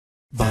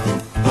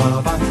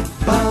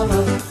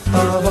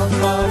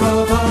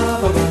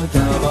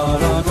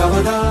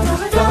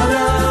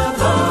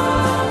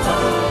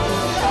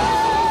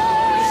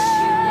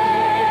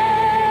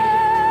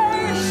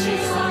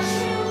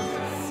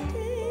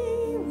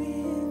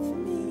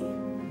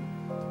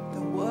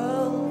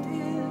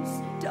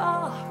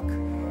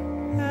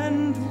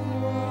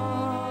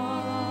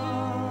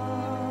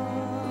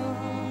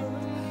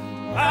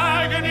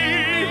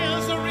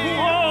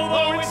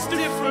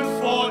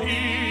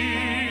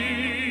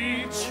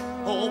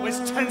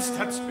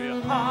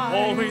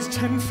Always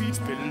 10 feet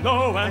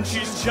below, and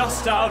she's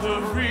just out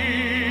of reach.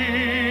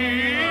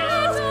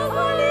 It's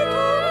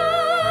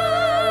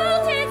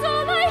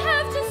all I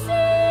have to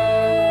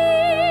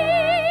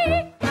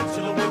see.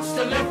 To the woods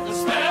to lift the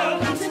spell,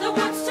 To the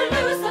woods to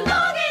lose the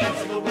longing,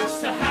 to the woods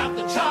to have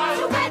the to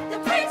child, wed the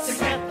prince, to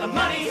get the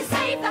money, to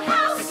save the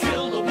house, to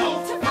kill the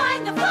wolf, to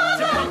find the to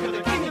father, conquer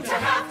the kingdom, to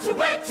have, to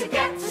wed, to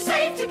get, to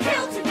save, to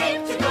kill, to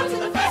give, to go to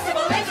the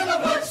festival, into the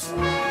woods,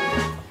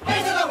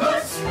 into the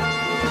woods,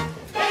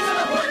 into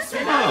the woods.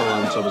 Hello,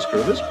 I'm Thomas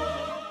Carruthers.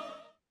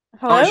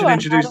 Hello, I should I'm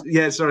introduce. Adam.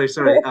 Yeah, sorry.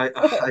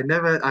 I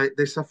never.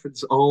 This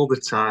happens all the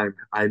time.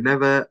 I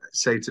never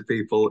say to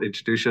people,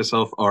 "Introduce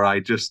yourself," or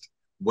I just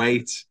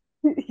wait.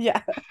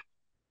 Yeah,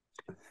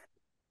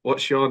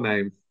 What's your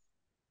name?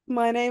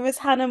 my name is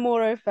Hannah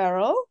Morrow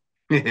Farrell.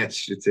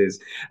 Yes, it is.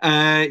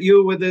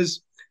 You're with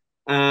us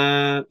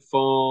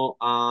for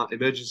our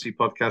emergency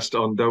podcast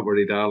on "Don't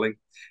Worry, Darling,"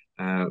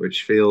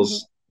 which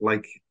feels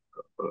like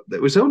it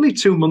was only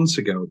 2 months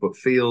ago, but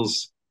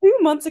feels 2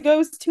 months ago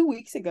was 2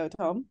 weeks ago,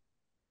 Tom.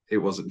 it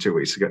wasn't 2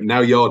 weeks ago.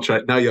 Now you're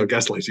trying. Now you're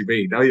gaslighting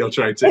me. Now you're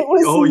trying to. It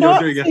was Oh,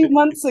 not you're doing 2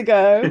 months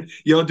ago.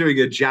 You're doing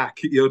a Jack.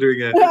 You're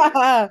doing a.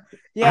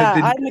 Yeah,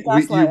 I've I'm been. the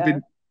gaslighter. You've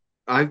been.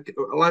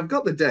 I've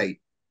got the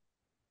date.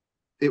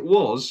 It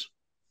was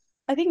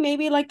I think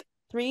maybe like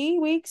 3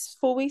 weeks,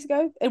 4 weeks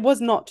ago. It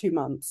was not 2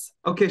 months.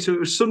 okay. So it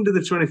was Sunday,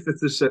 the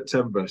 25th of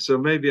September. So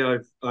maybe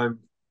I'm.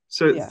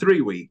 So Yeah.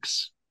 3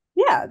 weeks.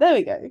 Yeah, there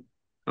we go.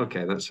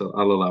 Okay,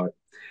 I'll allow it.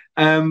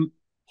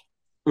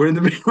 We're in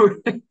the middle.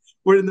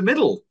 We're in the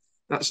middle.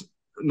 That's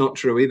not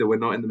true either. We're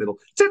not in the middle.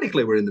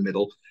 Technically, we're in the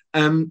middle.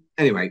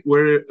 Anyway,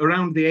 we're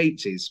around the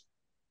 80s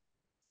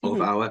of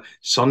our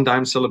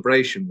Sondheim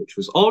celebration, which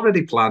was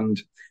already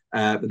planned,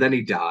 but then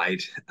he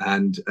died,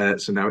 and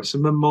so now it's a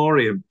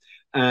memoriam.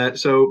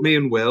 So me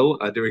and Will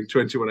are doing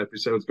 21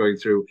 episodes, going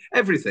through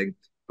everything,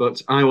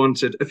 but I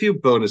wanted a few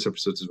bonus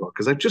episodes as well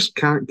because I just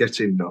can't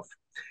get enough.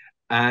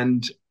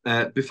 And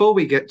before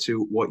we get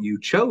to what you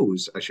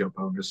chose as your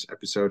bonus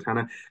episode,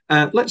 Hannah,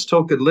 let's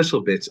talk a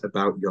little bit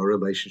about your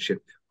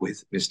relationship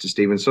with Mr.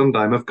 Stephen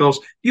Sondheim. Of course,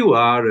 you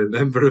are a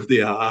member of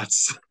the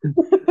arts.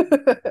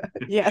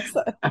 Yes.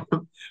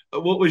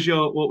 What was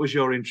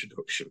your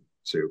introduction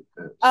to?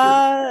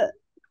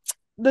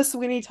 The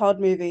Sweeney Todd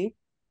movie.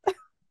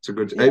 It's a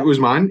good. Yeah. It was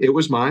mine. It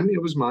was mine.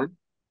 It was mine.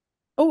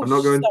 Oh, I'm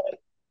not going.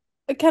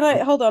 sorry. Can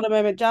I hold on a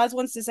moment? Jazz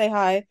wants to say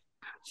hi.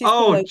 She's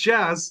Oh, calling.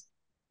 Jazz.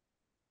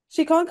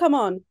 She can't come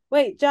on.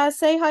 Wait, Jazz,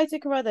 say hi to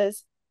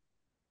Carruthers.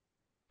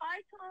 Hi,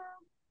 Tom.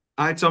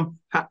 Hi, Tom.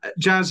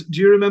 Jazz, do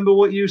you remember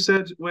what you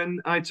said when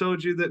I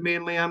told you that me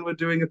and Leanne were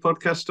doing a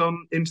podcast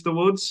on Into the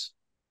Woods?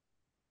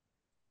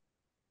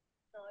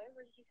 No,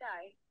 what did you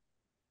say?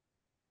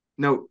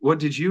 No, what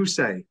did you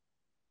say?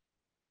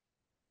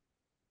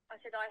 I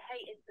said I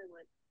hate Into the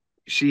Woods.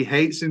 She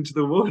hates Into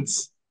the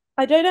Woods.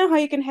 I don't know how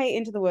you can hate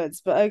Into the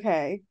Woods, but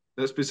okay.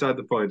 That's beside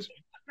the point.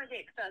 My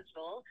dick, first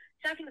of all.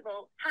 Second of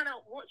all, Hannah,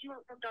 what do you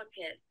want from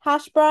Duncan?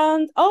 Hash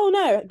browns. Oh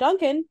no,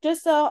 Duncan.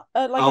 Just like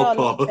I'll a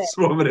pause.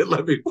 1 minute,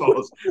 let me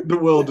pause. The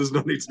world does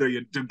not need to know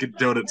your Dunkin'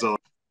 Donuts on.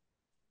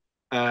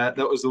 That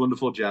was the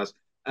wonderful Jazz,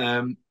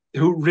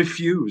 who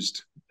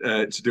refused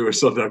to do a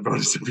Sondheim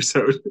bonus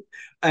episode.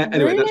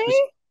 Anyway, that's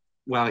Really?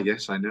 well,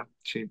 yes, I know.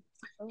 She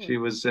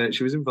was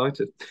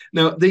invited.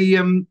 Now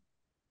we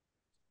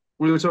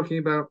were talking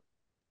about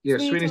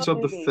Sweeney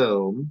Todd the movie.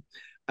 film.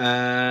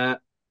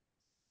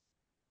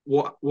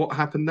 What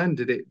happened then?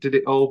 Did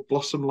it all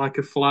blossom like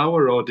a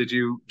flower, or did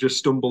you just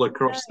stumble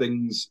across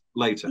things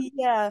later?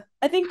 Yeah,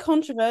 I think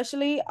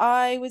controversially,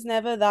 I was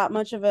never that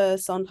much of a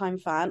Sondheim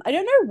fan. I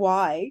don't know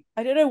why.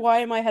 I don't know why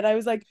in my head I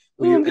was like,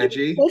 Were "Ooh, you I'm gonna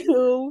be edgy?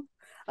 special."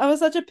 I was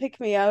such a pick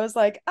me. I was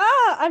like,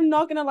 I'm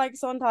not gonna like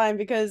Sondheim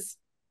because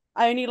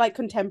I only like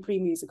contemporary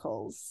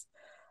musicals.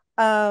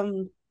 Yeah,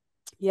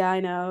 I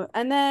know.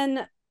 And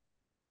then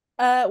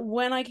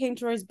when I came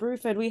to Rose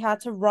Bruford, we had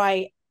to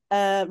write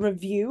a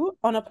review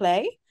on a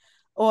play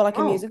or like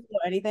a musical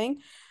or anything.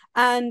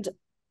 And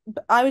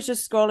I was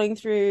just scrolling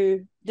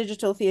through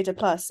Digital Theatre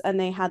Plus and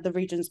they had the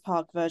Regents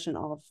Park version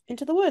of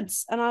Into the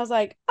Woods. And I was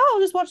like, oh,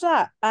 I'll just watch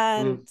that.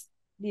 And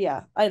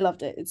yeah, I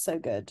loved it. It's so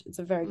good. It's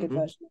a very good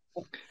version.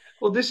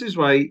 Well, this is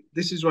why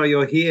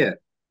you're here.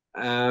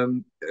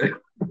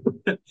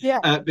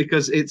 Yeah.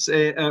 Because it's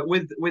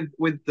with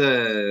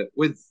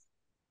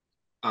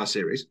our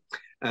series.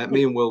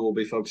 Me and Will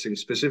be focusing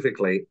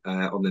specifically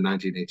on the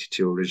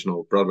 1982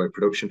 original Broadway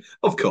production,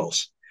 of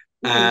course.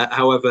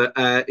 However,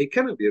 it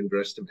cannot be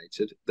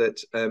underestimated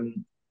that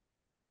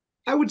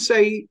I would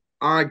say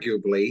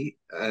arguably,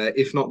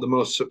 if not the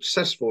most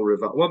successful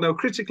revival. Well, no,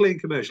 critically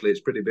and commercially,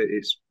 it's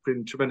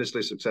been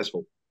tremendously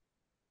successful.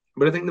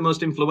 But I think the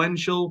most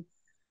influential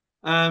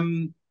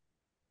um,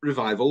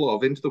 revival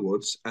of Into the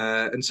Woods,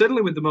 and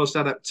certainly with the most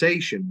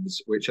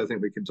adaptations, which I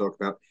think we can talk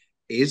about,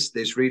 is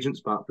this Regent's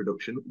Park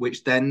production,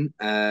 which then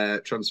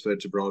transferred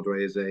to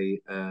Broadway as a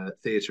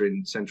theatre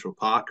in Central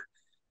Park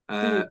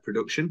Mhm.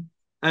 production.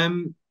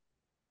 Um,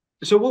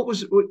 so,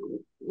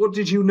 what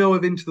did you know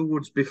of Into the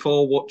Woods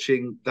before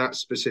watching that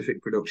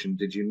specific production?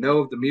 Did you know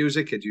of the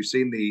music? Had you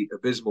seen the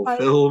abysmal I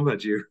film?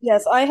 Had you?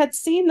 Yes, I had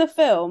seen the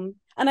film,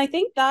 and I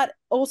think that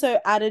also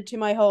added to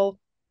my whole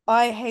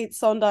I hate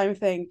Sondheim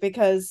thing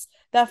because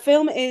that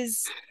film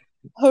is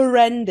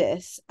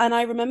horrendous. And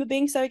I remember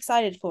being so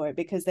excited for it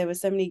because there were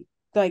so many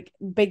like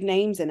big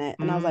names in it,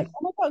 and I was like, Mm,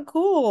 oh my God,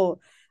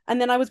 cool. And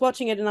then I was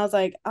watching it and I was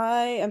like,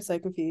 I am so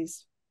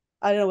confused.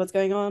 I don't know what's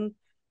going on.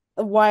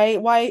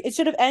 Why it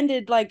should have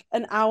ended like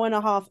an hour and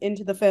a half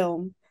into the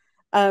film.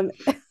 Um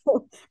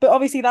but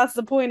obviously that's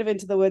the point of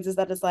Into the Woods is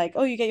that it's like,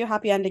 oh, you get your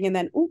happy ending and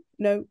then oh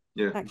no,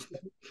 yeah, actually.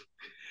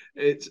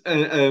 it's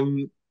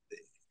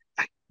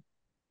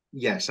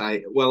yes,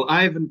 I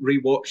haven't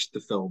rewatched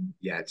the film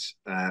yet.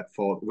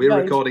 For we're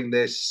Don't. recording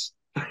this.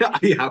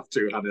 I have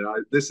to, Hannah.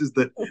 This is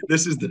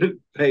the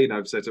pain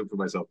I've set up for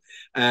myself.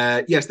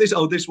 Yes,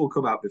 this will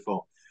come out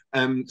before.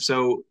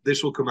 So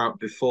this will come out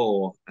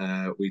before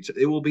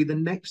it will be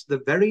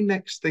the very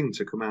next thing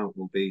to come out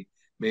will be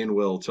me and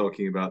Will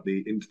talking about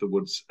the Into the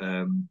Woods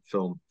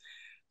film.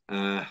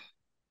 Uh,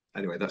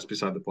 anyway, that's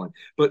beside the point.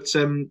 But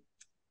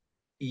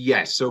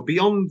yes. So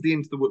beyond the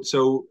Into the Woods,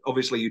 so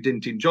obviously you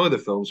didn't enjoy the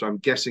film, so I'm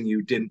guessing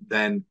you didn't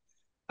then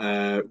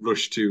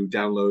rush to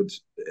download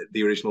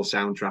the original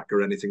soundtrack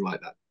or anything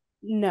like that.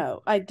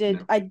 No, I did.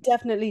 No. I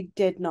definitely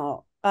did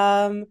not.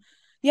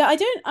 Yeah, I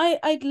don't.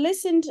 I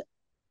listened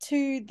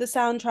to the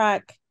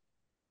soundtrack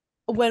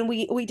when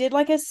we did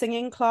like a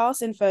singing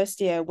class in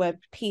first year where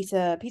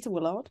Peter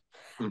Willard,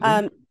 Mm-hmm.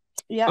 um,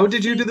 yeah, Oh,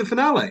 did you do he the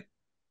finale?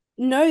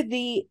 no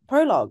the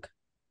prologue.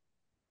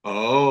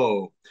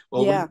 Oh,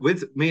 well, Yeah.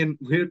 with me and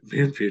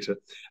Peter,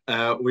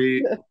 uh,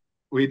 we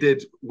we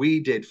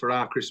did for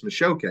our Christmas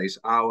showcase.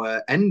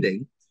 Our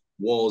ending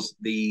was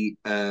the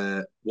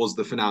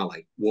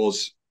finale.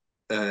 Was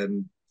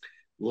um,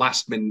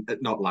 last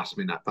minute, not last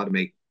midnight. Pardon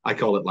me. I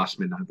call it last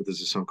midnight, but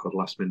there's a song called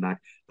Last Midnight.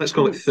 Let's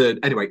call it Mhm. third.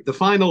 Anyway, the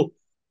final.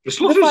 The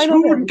The slaughter final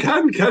spoon hymn.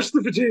 can catch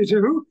the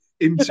potato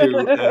into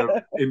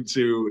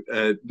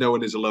No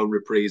One Is Alone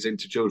reprise,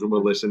 into Children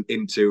Will Listen,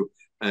 into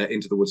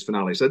the Woods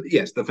finale. So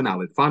yes, the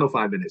finale, the final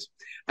 5 minutes,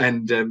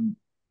 and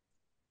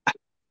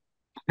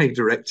I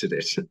directed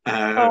it.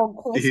 Oh, of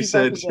course He you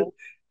said, fucking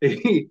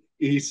did.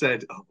 he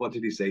said, oh, what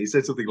did he say? He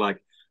said something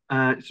like,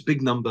 "It's a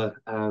big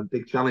number,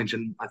 big challenge,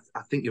 and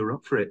I think you're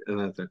up for it."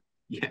 And I said,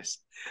 "Yes,"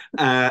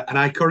 and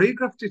I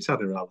choreographed it,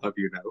 Tanner. I'll have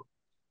you know.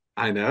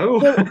 I know.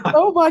 No,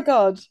 oh my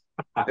God.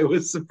 I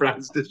was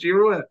surprised as you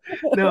were.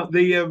 No,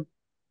 the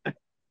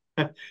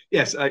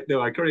yes, I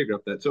no, I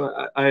choreographed that.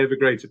 So I have a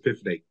great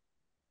epiphany.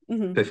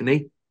 Mhm.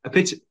 Epiphany, a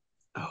bit.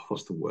 Oh,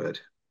 what's the word?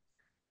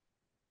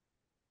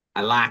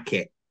 I like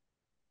it.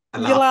 I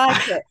You like.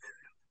 like it.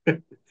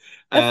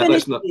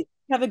 Let's not Affinity.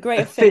 Have a great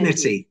affinity.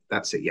 affinity.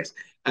 That's it. Yes.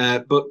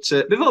 But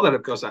before that,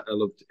 of course, I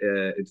loved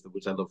Into the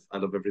Woods. I love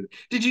everything.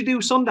 Did you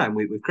do Sondheim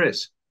Week with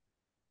Chris?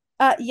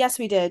 Yes,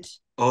 we did.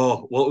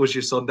 Oh, what was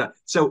your Sondheim?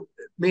 So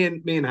me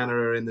and Hannah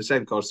are in the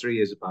same course, 3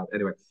 years apart.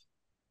 Anyway,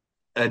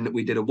 and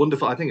we did a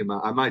wonderful. I think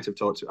I might have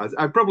talked to.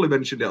 I probably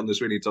mentioned it on the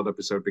Sweeney Todd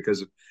episode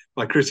because of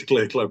my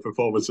critically acclaimed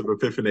performance of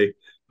Epiphany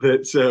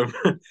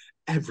that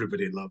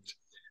everybody loved.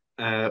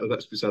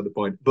 That's beside the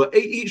point. But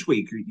each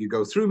week you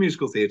go through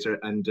musical theatre,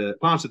 and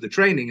part of the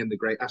training and the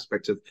great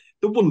aspect of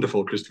the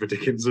wonderful Christopher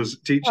Dickens'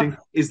 teaching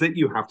Oh, is that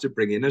you have to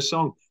bring in a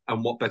song.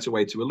 And what better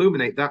way to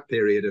illuminate that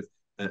period of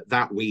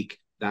that week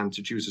than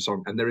to choose a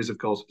song? And there is, of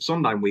course,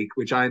 Sondheim Week,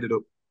 which I ended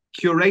up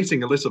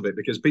curating a little bit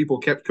because people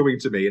kept coming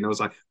to me, and I was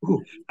like,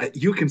 "Oh,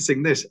 you can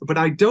sing this," but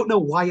I don't know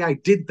why I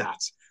did that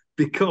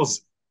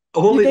because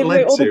all you it gave away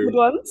led all the good to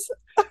ones.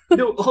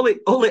 no,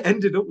 all it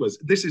ended up was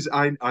this is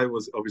I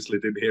was obviously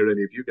didn't hear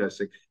any of you guys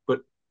sing,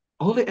 but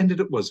all it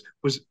ended up was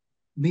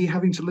me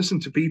having to listen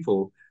to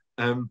people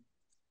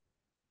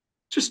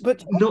just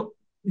But not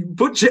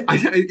budget.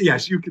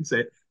 Yes, you can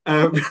say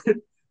it.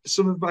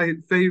 Some of my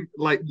favorite,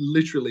 like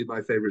literally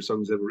my favorite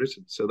songs ever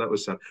written. So that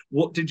was sad.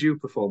 What did you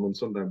perform on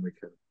Sunday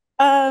weekend?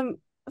 um,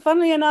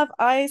 funnily enough,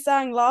 I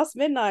sang Last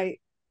Midnight.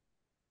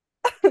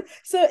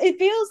 So it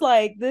feels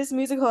like this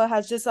musical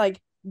has just like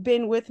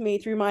been with me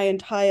through my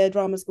entire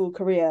drama school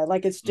career.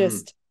 Like it's Mm,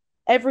 just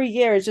every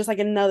year it's just like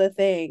another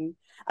thing.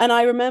 And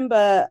I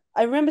remember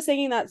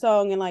singing that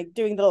song and like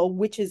doing the little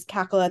witches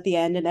cackle at the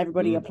end and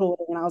everybody mm,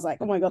 applauding and I was like,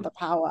 "Oh my God, the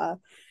power."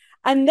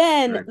 And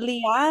then right.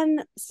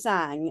 Leanne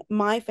sang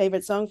my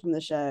favorite song from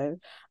the show,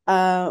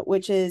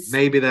 which is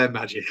Maybe they're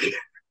magic.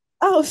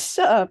 oh,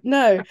 shut up.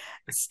 No,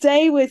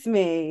 stay with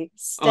me.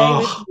 Stay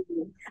with Oh, me.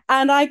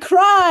 And I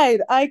cried.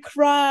 I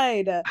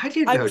cried. I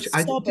didn't I know. was Did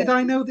I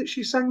sobbing. know that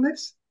she sang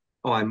this?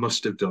 Oh, I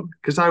must have done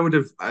because I would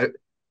have.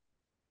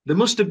 There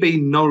must have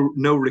been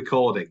no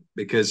recording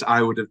because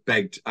I would have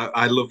begged.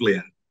 I love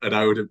Leah, and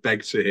I would have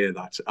begged to hear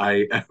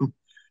that.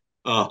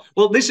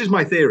 Well, this is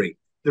my theory.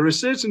 There are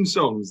certain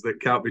songs that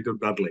can't be done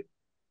badly,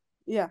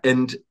 Yeah.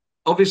 and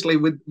obviously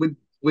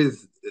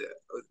with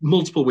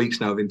multiple weeks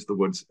now of Into the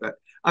Woods,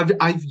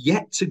 I've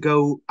yet to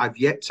go. I've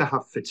yet to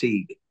have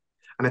fatigue,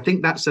 and I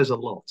think that says a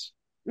lot.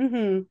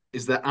 Mm-hmm.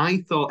 Is that I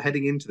thought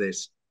heading into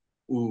this,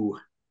 ooh,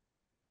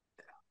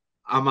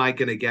 am I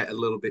going to get a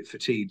little bit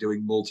fatigued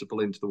doing multiple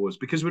Into the Woods?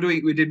 Because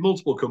we did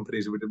multiple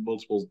companies and we did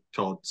multiple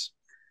Todds,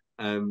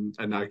 and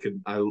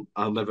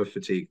I'll never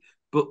fatigue.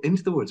 But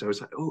Into the Woods, I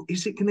was like, oh,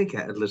 is it going to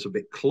get a little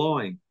bit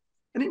clawing?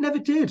 And it never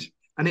did,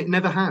 and it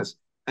never has.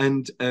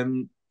 And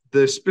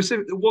the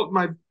specific,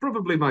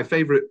 probably my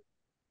favorite,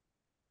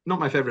 not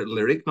my favorite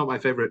lyric, not my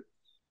favorite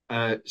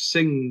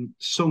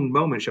sung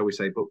moment, shall we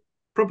say, but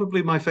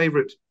probably my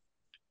favorite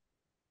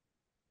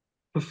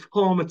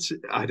performance.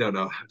 I don't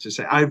know how to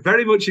say. I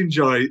very much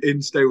enjoy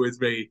in Stay With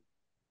Me.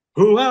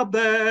 Who out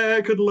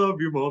there could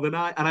love you more than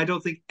I? And I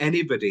don't think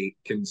anybody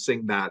can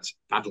sing that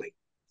badly.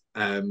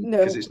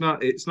 Because No.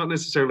 it's not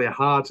necessarily a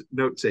hard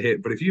note to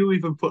hit, but if you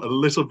even put a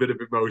little bit of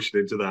emotion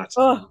into that,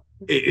 Oh,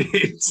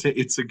 it's her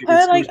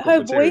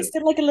goosebump voice material.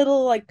 did like a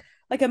little like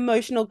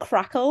emotional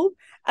crackle,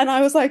 and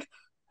I was like,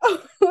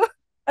 oh.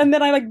 And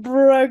then I like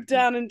broke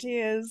down in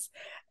tears.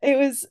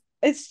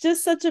 It's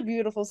just such a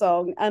beautiful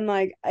song, and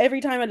like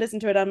every time I listen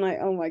to it, I'm like,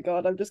 oh my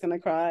God, I'm just gonna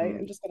cry. I'm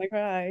Mm. just gonna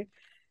cry.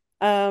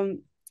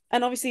 Um,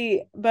 and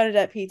obviously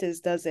Bernadette Peters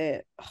does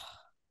it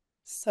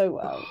so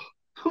well.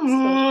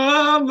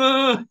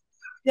 So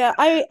yeah,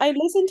 I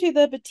listened to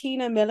the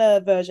Bettina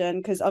Miller version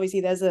because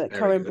obviously there's a Very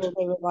current good.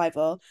 Broadway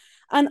revival,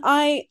 and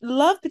I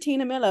love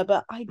Bettina Miller,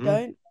 but I Mm.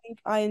 don't think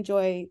I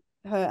enjoy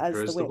her as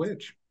Her the as the witch.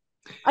 witch.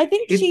 I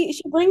think It she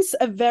brings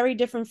a very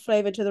different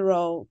flavor to the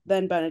role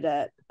than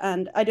Bernadette,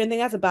 and I don't think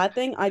that's a bad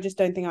thing. I just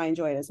don't think I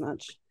enjoy it as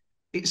much.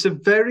 it's a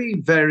very,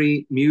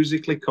 very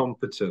musically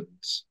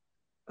competent,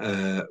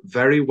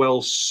 very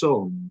well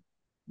sung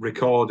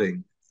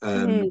recording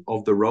Hmm.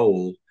 of the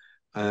role.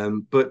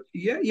 But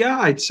yeah,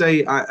 I'd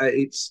say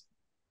it's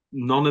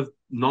none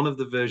of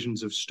the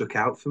versions have stuck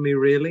out for me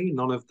really.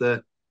 None of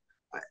the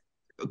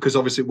because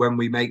obviously when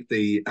we make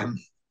the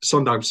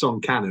Sondheim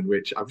song canon,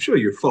 which I'm sure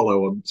you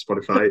follow on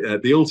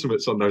Spotify, the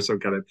ultimate Sondheim song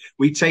canon,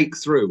 we take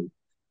through.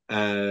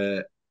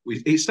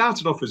 It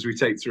started off as we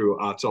take through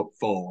our top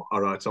four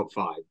or our top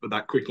five, but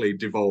that quickly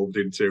devolved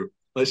into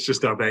let's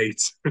just have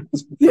eight from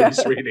Yeah.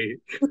 Sweeney.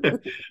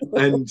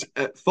 And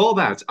for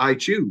that, I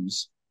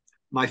choose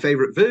my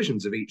favorite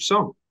versions of each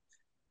song.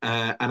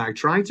 And I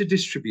try to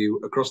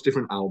distribute across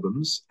different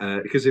albums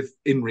because if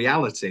in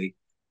reality,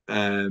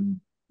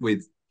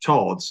 with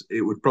Todd's,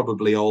 it would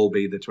probably all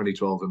be the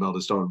 2012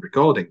 Imelda Staunton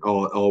recording,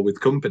 or with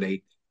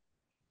Company,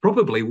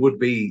 probably would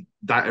be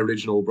that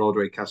original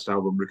Broadway cast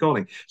album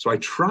recording. So I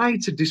try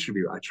to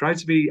distribute. I try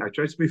to be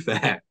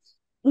fair,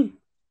 and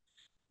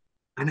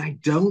I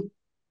don't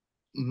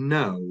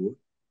know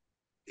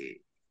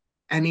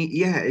any.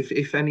 Yeah,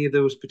 if any of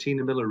those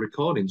Patina Miller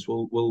recordings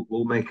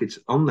will make it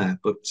on there,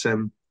 but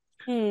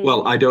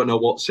well, Hmm. I don't know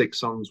what six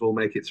songs will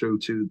make it through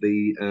to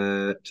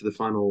the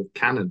final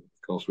canon.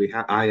 Of course,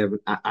 I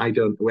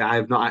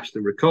have not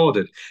actually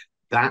recorded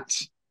that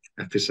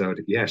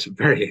episode. Yes,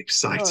 very Oh,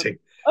 exciting.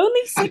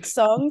 only I, 6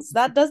 songs?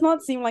 That does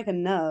not seem like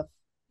enough.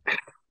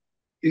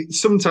 it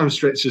sometimes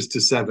stretches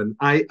to seven.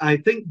 I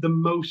think the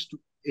most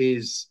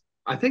is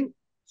I think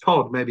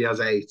Todd maybe has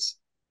eight,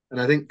 and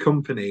I think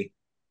Company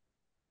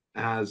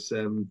has.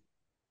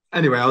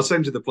 Anyway, I'll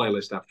send you the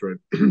playlist after it.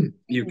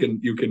 You can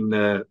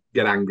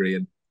get angry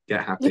and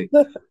get happy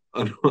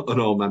on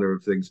all manner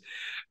of things.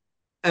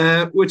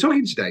 We're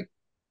talking today.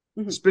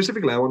 Mhm.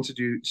 Specifically, I wanted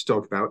you to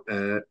talk about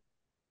the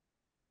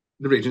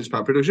Regents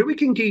Park production. We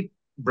can keep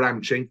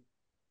branching.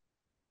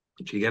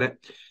 Do you get it?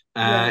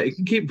 Yeah. You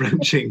can keep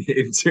branching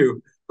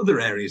into other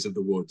areas of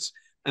the woods.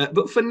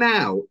 But for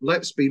now,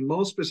 let's be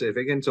more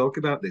specific and talk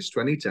about this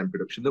 2010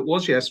 production that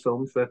was, yes,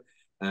 filmed for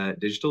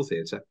digital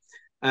theatre.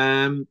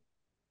 Um,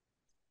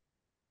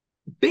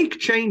 Big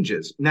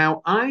changes.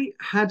 Now, I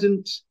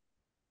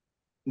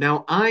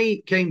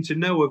came to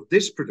know of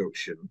this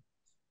production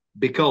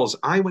because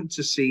I went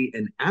to see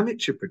an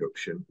amateur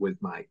production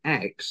with my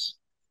ex,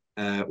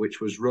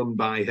 which was run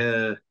by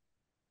her,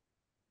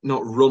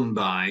 not run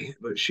by,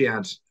 but she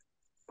had,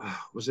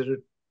 was it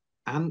an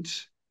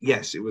aunt?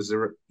 Yes, it was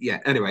yeah.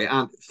 Anyway,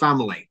 aunt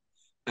family,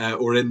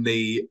 or in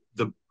the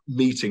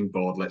meeting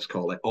board, let's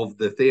call it, of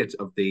the theatre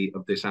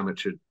of this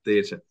amateur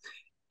theatre.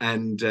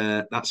 And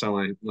that's how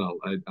I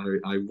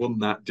won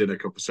that dinner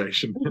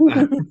conversation.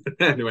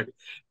 Anyway,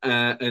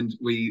 and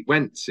we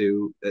went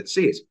to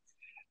see it,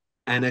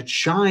 and a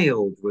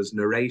child was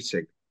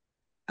narrating,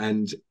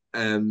 and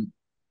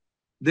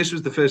this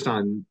was the first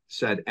time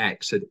said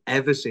X had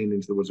ever seen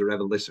Into the Woods or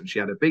ever listened. She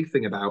had a big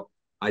thing about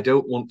I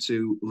don't want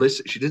to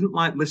listen. She didn't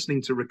like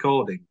listening to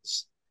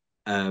recordings,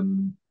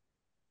 um,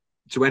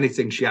 to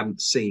anything she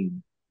hadn't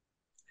seen.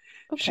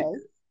 She, Okay.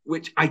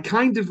 which I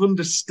kind of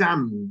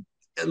understand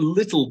a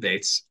little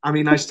bit. I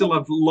mean, I still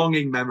have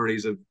longing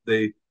memories of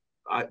the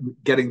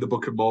getting the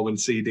Book of Mormon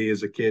CD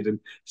as a kid and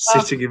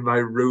sitting in my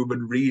room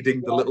and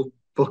reading the little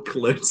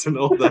booklets and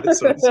all that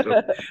sort of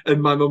stuff.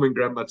 And my mum and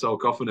grandma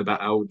talk often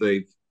about how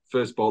they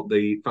first bought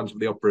the Phantom of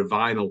the Opera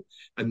vinyl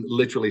and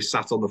literally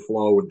sat on the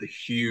floor with the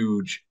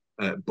huge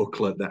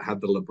booklet that had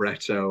the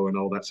libretto and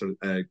all that sort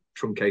of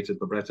truncated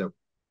libretto.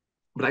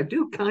 But I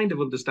do kind of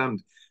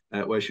understand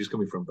where she's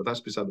coming from, but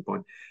that's beside the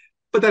point.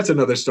 But that's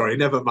another story.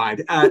 Never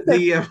mind.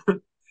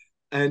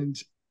 And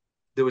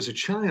there was a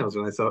child,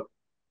 and I thought,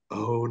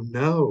 oh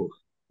no,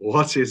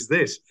 what is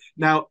this?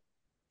 Now,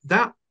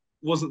 that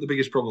wasn't the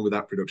biggest problem with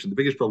that production. The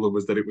biggest problem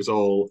was that it was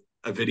all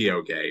a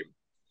video game.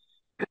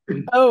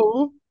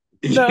 Oh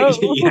no.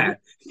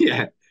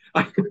 yeah.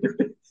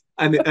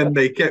 and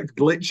they kept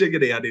glitching,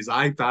 and he had his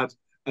iPad,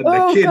 and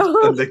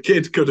the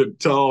kid couldn't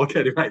talk.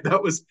 Anyway,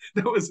 that was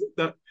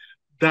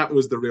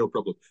the real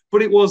problem.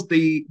 But it was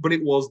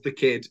the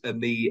kid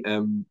and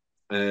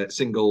the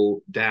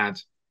single dad.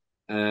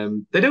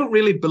 They don't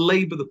really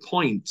belabor the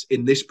point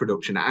in this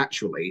production,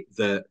 actually,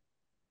 that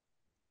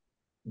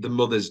the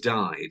mother's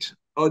died.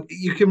 Or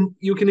you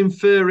can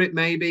infer it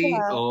maybe,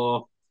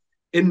 or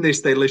in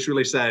this they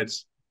literally said,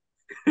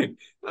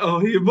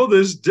 "Oh, your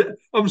mother's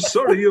I'm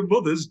sorry, your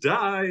mother's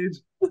died."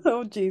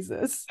 Oh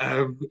Jesus!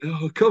 Oh,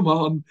 come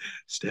on,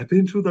 step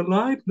into the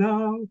light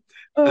now.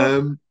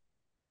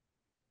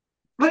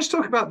 Let's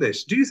talk about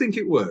this. Do you think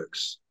it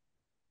works?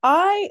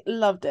 I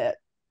loved it.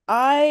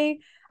 I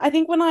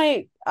think when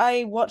I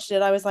watched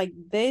it, I was like,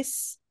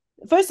 this.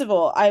 First of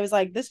all, I was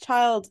like, this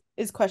child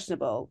is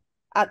questionable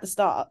at the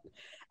start.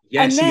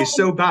 Yes, he is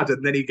so bad,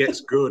 and then he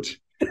gets good.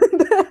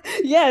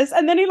 Yes,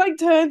 and then he like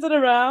turns it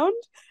around,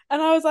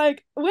 and I was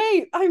like,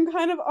 wait, I'm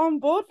kind of on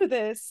board for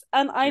this,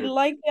 and I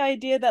like the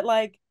idea that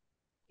like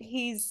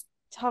he's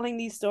telling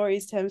these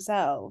stories to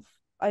himself.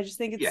 I just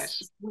think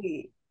it's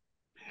sweet.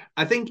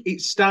 I think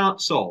it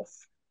starts off.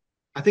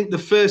 I think the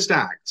first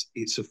act,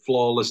 it's a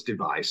flawless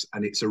device,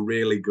 and it's a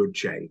really good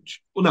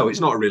change. Well, no,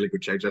 it's not a really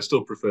good change. I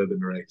still prefer the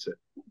narrator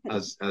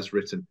as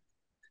written.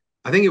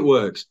 I think it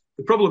works.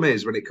 The problem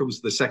is when it comes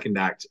to the second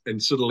act,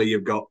 and suddenly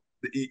you've got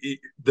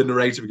the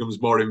narrator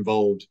becomes more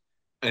involved,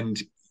 and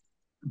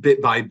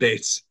bit by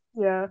bit,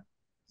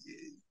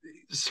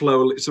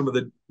 slowly, some of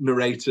the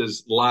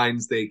narrators'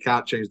 lines, they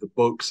can't change the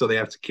book, so they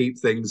have to keep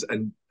things,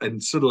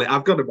 and suddenly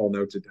I've got them all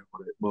noted down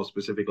on it more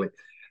specifically.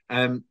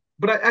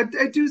 But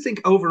I do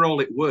think overall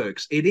it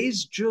works. It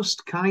is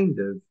just kind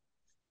of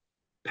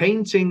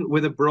painting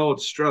with a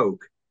broad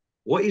stroke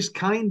what is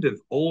kind of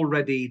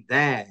already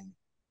there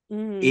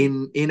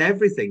in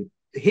everything.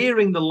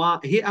 Having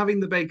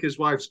the baker's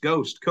wife's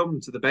ghost come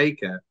to the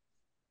baker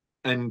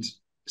and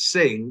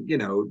sing,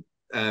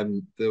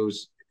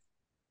 those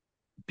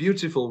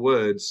beautiful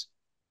words.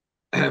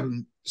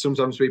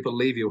 Sometimes people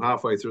leave you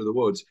halfway through the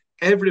woods.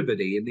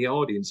 Everybody in the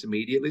audience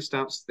immediately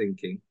starts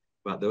thinking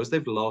about those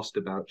they've lost,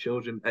 about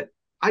children.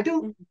 I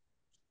don't.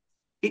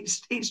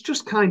 It's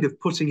just kind of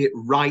putting it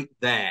right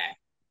there.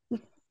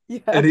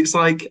 And it's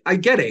like, I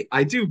get it.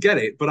 I do get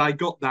it, but I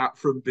got that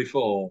from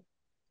before.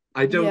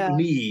 I don't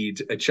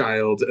need a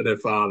child and a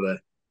father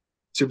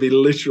to be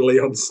literally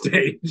on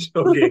stage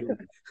hugging.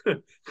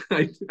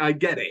 I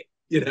get it.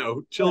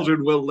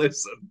 Children will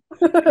listen.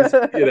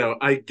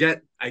 I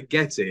get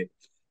it.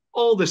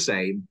 All the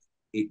same,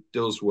 it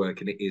does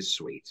work and it is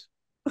sweet.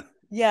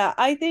 Yeah,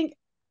 I think,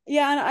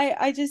 and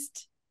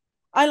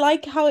I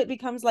like how it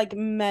becomes like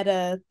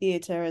meta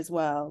theater as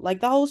well.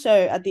 Like the whole show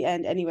at the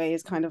end anyway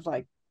is kind of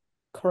like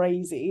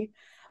crazy.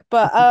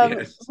 But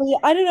Yes. but yeah,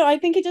 I don't know. I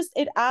think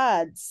it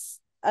adds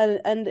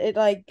and it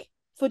like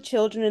for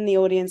children in the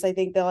audience, I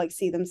think they'll like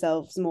see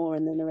themselves more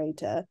in the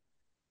narrator.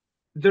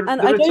 And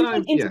I don't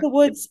think Into the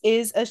Woods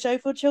is a show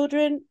for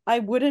children. I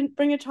wouldn't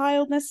bring a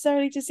child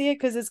necessarily to see it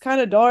because it's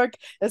kind of dark,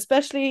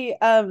 especially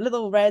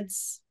Little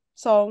Red's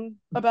song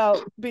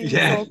about being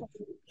soul,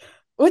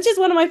 which is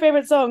one of my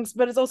favorite songs,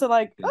 but it's also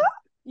like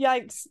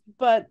yikes.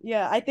 But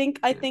yeah, I think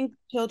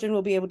children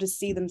will be able to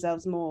see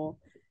themselves more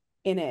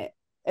in it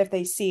if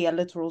they see a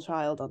literal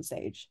child on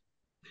stage.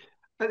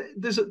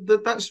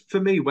 That's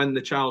for me when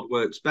the child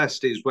works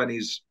best is when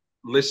he's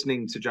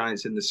listening to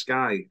Giants in the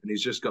Sky and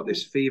he's just got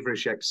this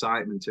feverish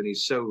excitement and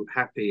he's so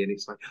happy and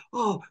it's like,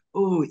 oh,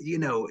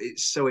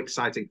 it's so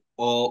exciting.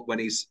 Or when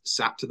he's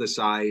sat to the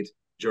side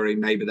during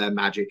maybe their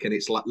magic and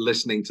it's like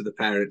listening to the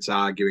parents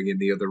arguing in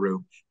the other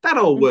room. That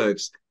all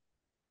works.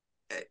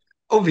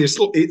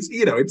 Obviously,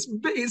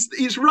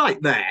 it's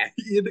right there.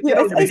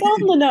 It's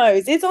on the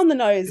nose. It's on the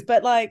nose,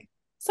 but like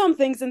some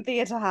things in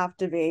theatre have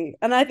to be,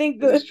 and I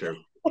think that's true.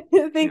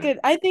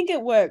 I think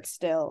it works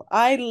still.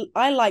 I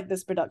like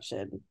this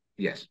production.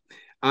 Yes,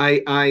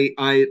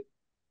 I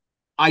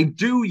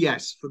do.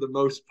 Yes, for the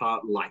most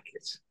part, like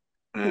it.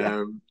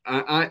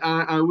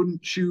 I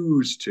wouldn't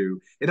choose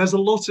to. It has a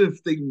lot of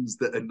things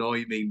that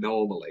annoy me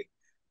normally.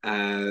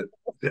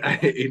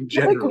 In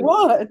general, like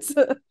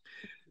what?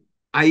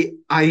 I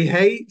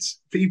hate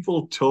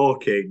people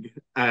talking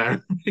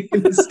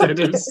instead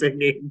of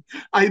singing.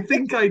 I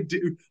think I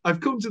do. I've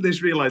come to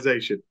this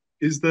realization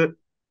is that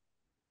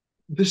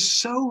there's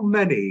so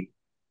many.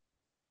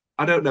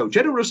 I don't know.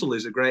 Jenna Russell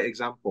is a great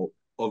example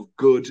of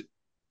good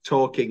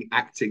talking,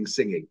 acting,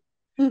 singing.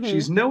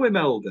 She's no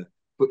Imelda,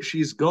 but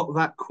she's got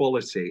that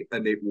quality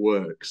and it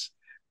works.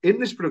 In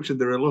this production,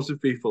 there are a lot of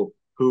people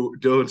who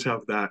don't have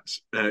that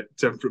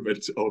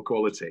temperament or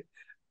quality.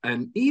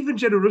 And even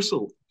Jenna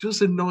Russell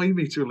does annoy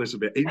me to a little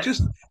bit. It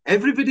just,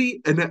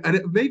 everybody,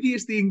 and maybe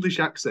it's the English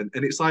accent,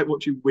 and it's like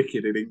watching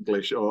Wicked in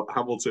English or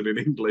Hamilton in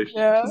English.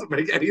 Yeah. It doesn't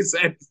make any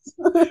sense.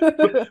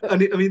 I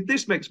mean,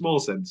 this makes more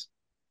sense.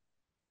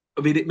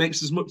 I mean, it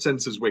makes as much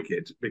sense as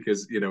Wicked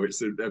because, you know, it's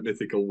a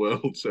mythical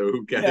world, so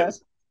who cares? Yeah.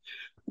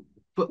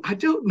 But I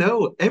don't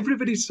know.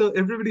 Everybody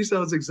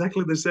sounds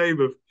exactly the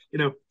same of, you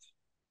know,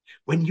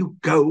 when you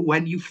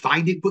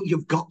find it, but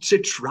you've got to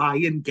try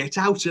and get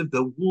out of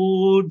the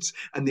woods.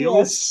 And they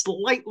all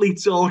slightly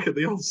talk and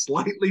they all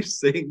slightly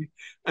sing.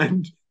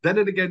 And then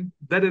and again,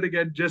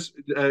 just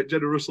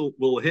Jenna Russell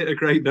will hit a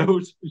great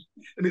note.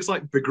 And it's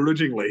like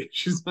begrudgingly.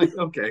 She's like,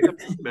 okay, you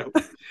know.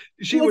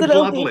 She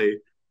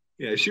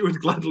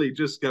would gladly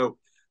just go,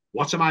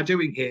 what am I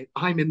doing here?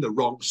 I'm in the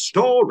wrong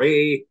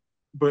story.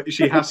 But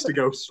she has to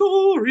go,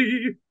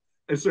 sorry.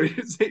 And so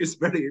it's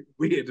very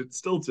weird and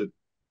stilted.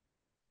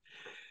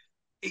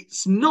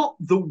 It's not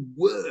the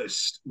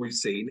worst we've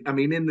seen. I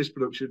mean, in this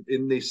production,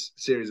 in this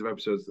series of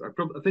episodes, I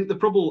think the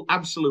probable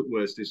absolute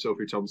worst is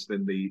Sophie Thompson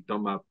in the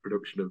Donmar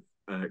production of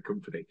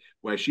Company,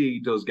 where she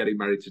does Getting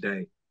Married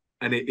Today.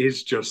 And it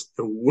is just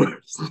the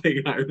worst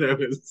thing I've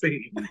ever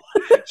seen.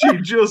 She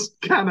just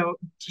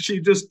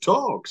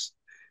talks.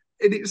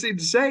 And it's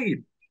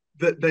insane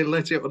that they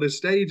let it on a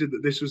stage and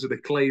that this was an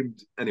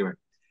acclaimed. Anyway,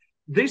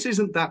 this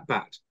isn't that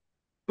bad.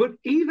 But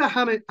either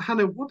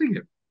Hannah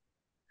Waddingham,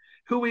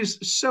 who is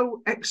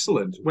so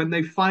excellent when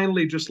they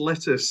finally just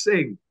let her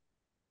sing,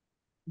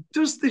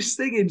 does this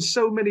thing in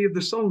so many of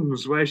the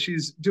songs where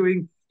she's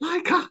doing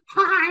like a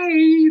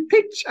high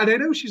pitch. And I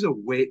know she's a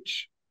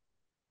witch.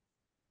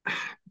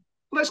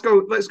 Let's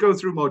go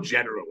through more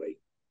generally.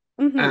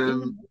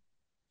 Because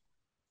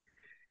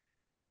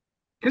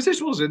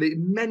this was an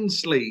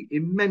immensely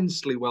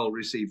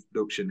well-received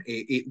production.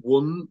 It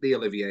won the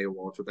Olivier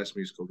Award for Best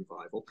Musical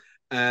Revival.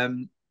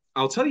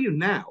 I'll tell you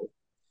now,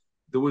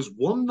 there was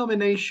one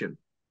nomination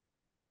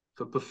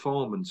for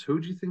performance.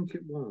 Who do you think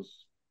it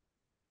was?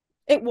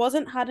 It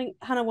wasn't Hannah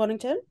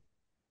Waddingham?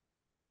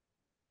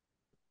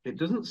 It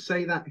doesn't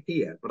say that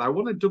here, but I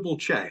want to double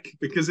check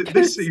because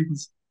this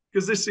seems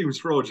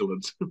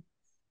fraudulent.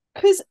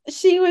 Because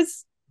she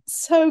was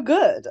so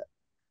good.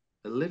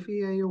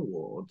 Olivier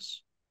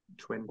Awards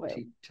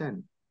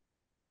 2010.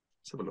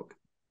 Let's have a look.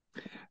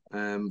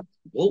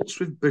 Waltz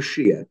with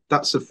Bashir.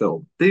 That's a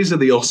film. These are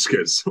the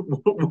Oscars.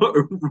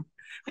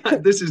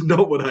 This is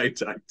not what I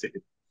typed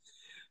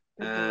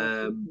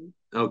in.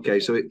 Okay,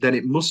 so then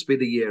it must be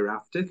the year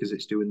after because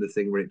it's doing the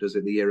thing where it does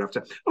it the year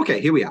after. Okay,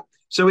 here we are.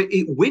 So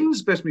it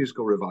wins Best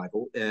Musical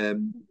Revival,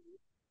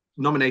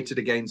 nominated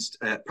against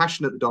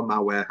Passion at the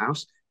Donmar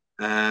Warehouse,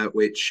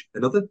 which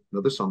another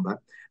Sondheim,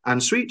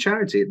 and Sweet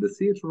Charity at the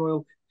Theatre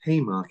Royal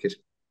Haymarket.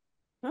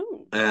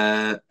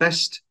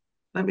 Best,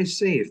 let me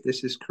see if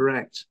this is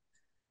correct.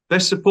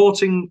 Best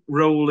supporting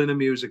role in a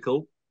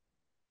musical.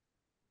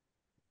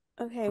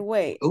 Okay,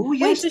 wait. Oh,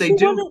 yes, they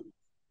do.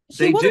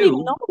 She wasn't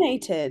even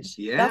nominated.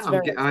 Yeah, that's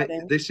very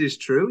exciting. This is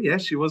true.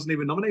 Yes, she wasn't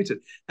even nominated.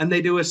 And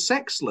they do a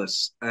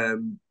sexless,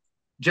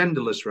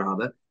 genderless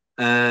rather,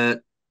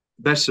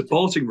 best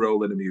supporting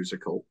role in a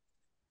musical.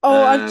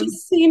 Oh, I've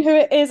just seen who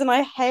it is and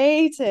I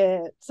hate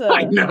it.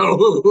 I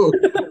know.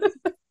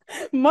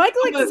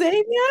 Michael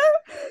Xavier?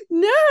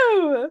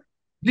 No.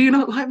 Do you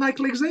not like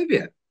Michael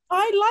Xavier?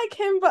 I like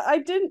him, but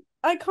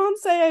I can't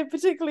say I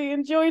particularly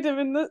enjoyed him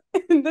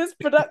in this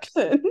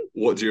production.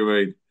 What do you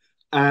mean?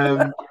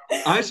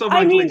 I saw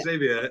Michael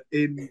Xavier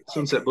in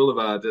Sunset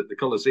Boulevard at the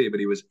Coliseum, and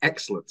he was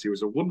excellent. He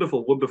was a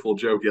wonderful, wonderful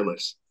Joe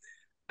Gillis.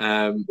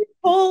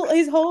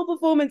 His whole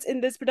performance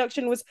in this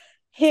production was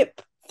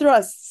hip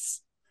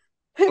thrusts.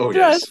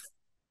 Thrusts.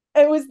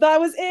 Yes. That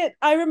was it.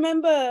 I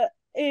remember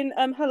in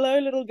Hello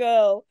Little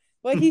Girl,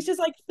 where he's just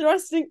like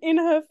thrusting in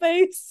her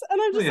face,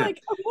 and I'm just like,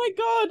 oh my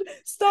god,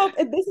 stop!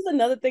 And this is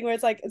another thing where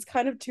it's like it's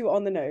kind of too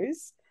on the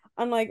nose.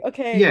 I'm like,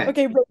 okay,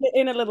 bring it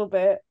in a little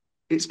bit.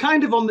 It's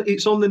kind of on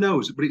the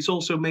nose, but it's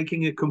also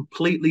making a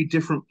completely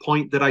different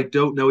point that I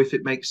don't know if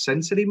it makes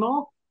sense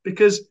anymore,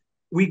 because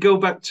we go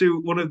back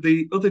to one of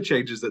the other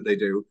changes that they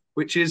do,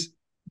 which is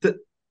that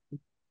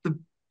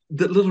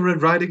Little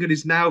Red Riding Hood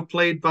is now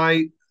played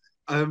by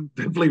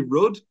Beverly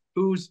Rudd,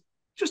 who's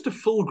just a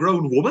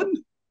full-grown woman.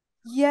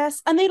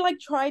 Yes, and they like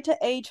try to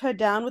age her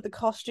down with the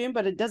costume,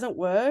 but it doesn't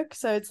work.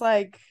 So it's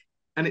like,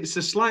 and it's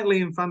a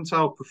slightly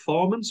infantile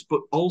performance,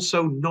 but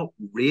also not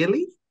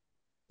really.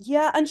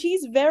 Yeah, and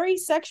she's very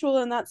sexual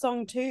in that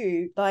song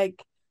too.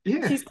 Like,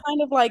 she's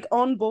kind of like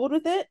on board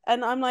with it,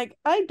 and I'm like,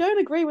 I don't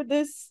agree with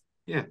this.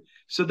 Yeah,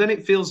 so then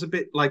it feels a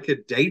bit like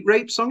a date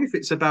rape song if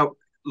it's about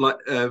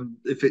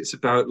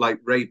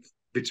rape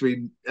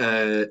between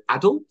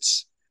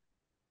adults,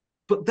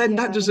 but then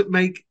that doesn't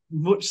make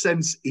much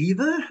sense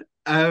either.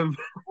 Well,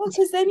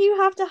 because then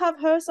you have to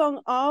have her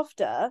song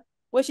after,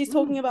 where she's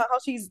talking about how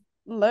she's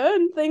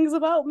learn things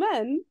about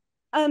men,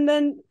 and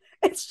then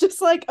it's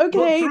just like, But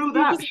okay, through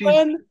that,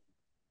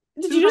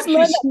 did you just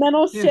learn that men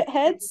are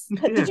shitheads?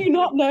 Did you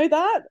not know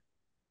that?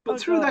 But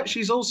through God. that,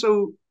 she's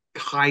also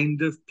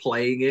kind of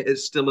playing it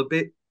as still a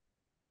bit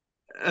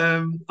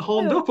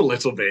horned up a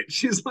little bit.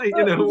 She's like,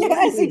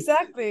 yes,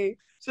 exactly.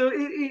 So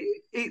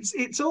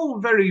it's all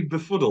very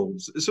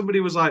befuddled. Somebody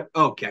was like,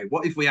 okay,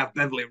 what if we have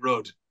Beverly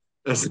Rudd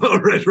as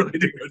Little Red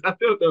Riding Hood? I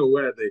don't know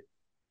where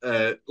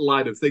the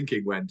line of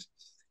thinking went,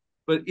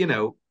 but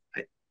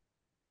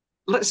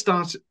let's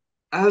start,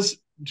 as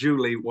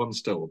Julie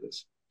once told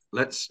us,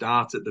 let's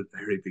start at the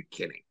very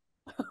beginning.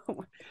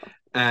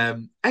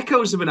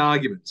 Echoes of an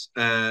Argument.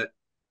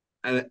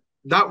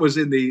 That was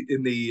in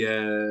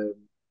the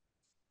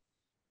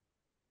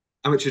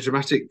amateur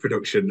dramatic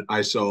production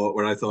I saw,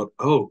 where I thought,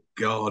 oh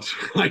God,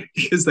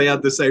 because they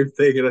had the same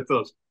thing, and I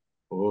thought,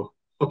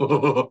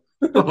 oh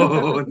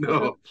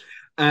no.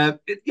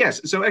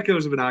 Yes, so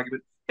Echoes of an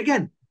Argument.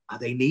 Again, are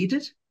they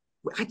needed?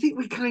 I think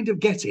we kind of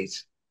get it.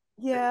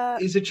 Yeah.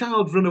 Is a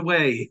child run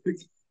away?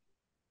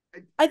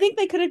 I think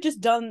they could have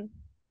just done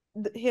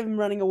him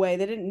running away.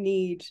 They didn't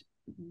need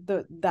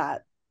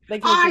that.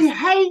 I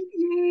hate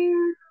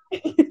you.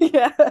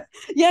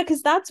 yeah,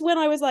 because that's when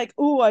I was like,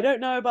 oh, I don't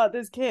know about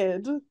this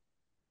kid.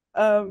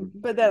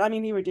 But then, I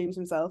mean, he redeems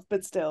himself,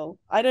 but still,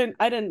 I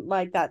didn't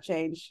like that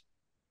change.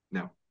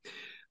 No.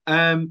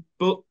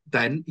 But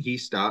then he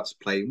starts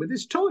playing with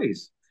his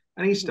toys,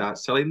 and he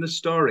starts telling the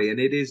story, and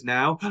it is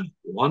now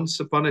once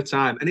upon a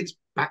time, and it's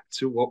back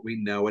to what we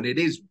know, and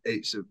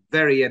it's a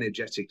very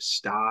energetic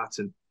start,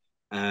 and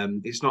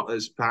it's not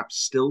as perhaps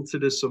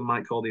stilted as some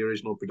might call the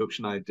original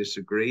production. I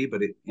disagree,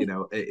 but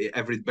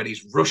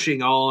everybody's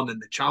rushing on,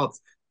 and the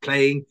child's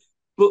playing,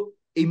 but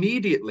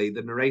immediately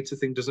the narrator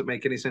thing doesn't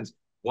make any sense.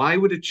 Why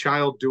would a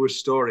child do a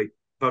story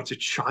about a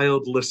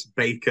childless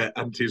baker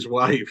and his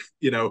wife?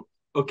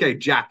 Okay,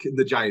 Jack and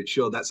the Giant,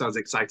 sure, that sounds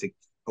exciting.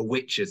 A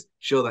Witches,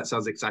 sure, that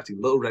sounds exciting.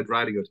 Little Red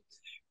Riding Hood.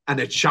 And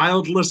a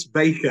childless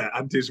baker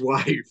and his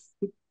wife.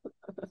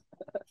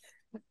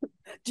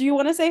 Do you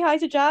want to say hi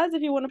to Jazz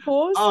if you want to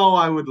pause? Oh,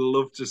 I would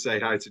love to say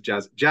hi to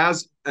Jazz.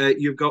 Jazz,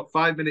 you've got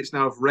 5 minutes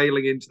now of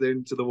railing into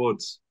the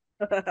woods.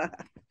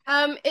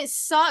 It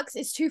sucks.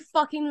 It's too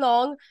fucking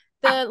long.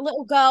 The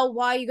little girl,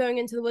 why are you going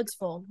into the woods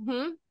for?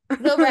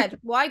 Little Red,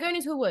 why are you going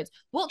into the woods?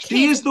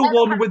 She is the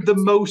one with the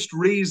most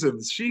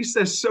reasons. She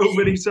says so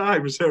many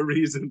times her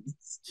reasons.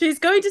 She's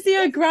going to see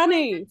her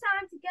granny.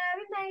 Time to go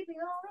and maybe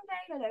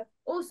all in bed.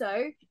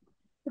 Also,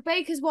 the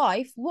baker's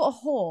wife, what a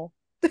whore.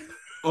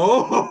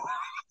 Oh.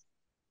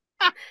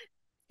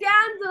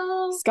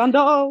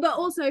 Scandal. But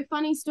also,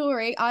 funny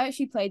story, I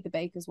actually played the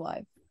baker's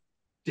wife.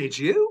 Did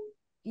you?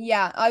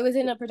 Yeah, I was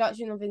in a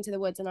production of Into the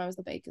Woods and I was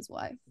the baker's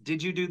wife.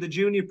 Did you do the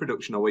junior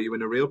production, or were you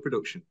in a real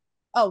production?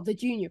 Oh, the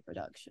junior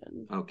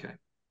production. Okay.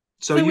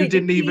 So you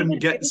didn't even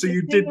get... So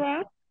you did...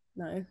 No.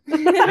 No.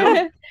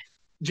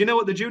 Do you know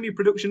what the junior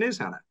production is,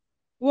 Hannah?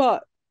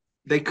 What?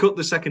 They cut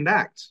the second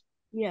act.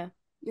 Yeah.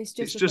 It's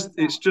just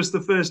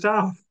the first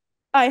half.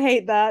 I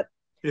hate that.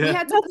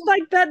 Yeah.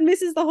 That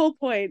misses the whole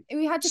point.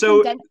 We had to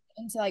condense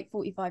it into like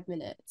 45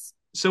 minutes.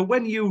 So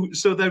when you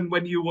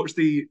watch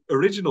the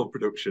original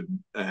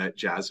production,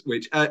 Jazz,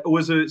 which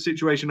was a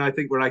situation I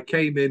think where I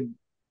came in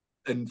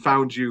and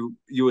found you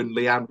and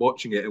Leanne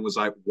watching it and was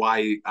like,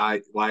 why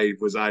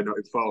was I not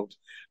informed?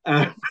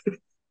 And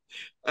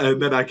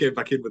then I came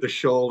back in with a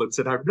shawl and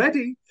said, I'm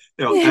ready.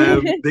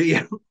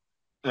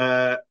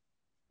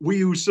 Were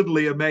you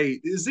suddenly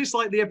amazed? Is this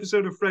like the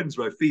episode of Friends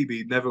where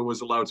Phoebe never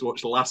was allowed to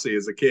watch Lassie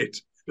as a kid?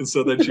 And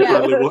so then she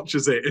finally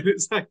watches it, and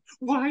it's like,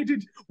 why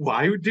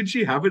did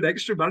she have an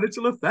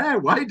extramarital affair?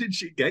 Why did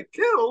she get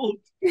killed?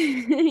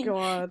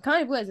 God.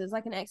 Kind of was. It's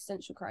like an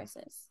existential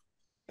crisis.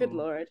 Good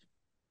Lord.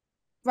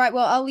 Right,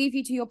 well, I'll leave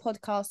you to your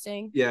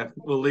podcasting. Yeah,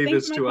 we'll leave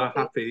us to our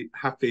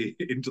happy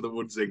Into the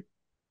Woodsing.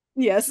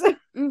 Yes.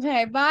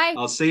 Okay, bye.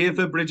 I'll see you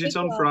for Bridget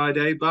on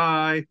Friday.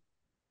 Bye.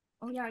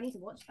 Oh yeah, I need to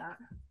watch that.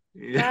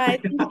 Yeah,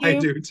 bye, I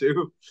do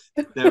too.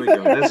 There we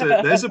go.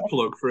 There's a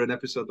plug for an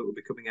episode that will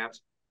be coming out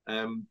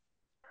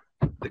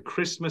the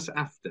Christmas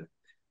after.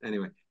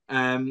 Anyway,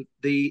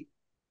 the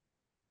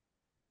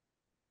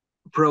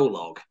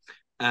prologue.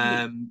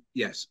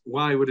 Yes,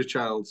 why would a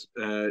child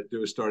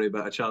do a story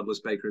about a childless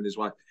baker and his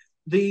wife?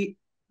 The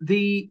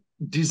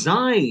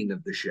design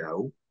of the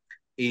show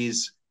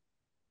is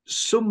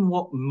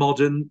somewhat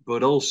modern,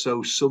 but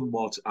also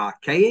somewhat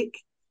archaic.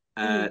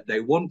 They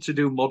want to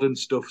do modern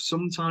stuff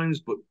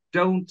sometimes, but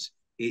don't.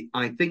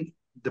 I think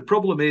the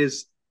problem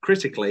is,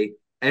 critically,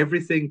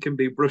 everything can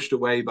be brushed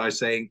away by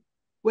saying,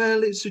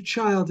 well, it's a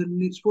child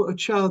and it's what a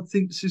child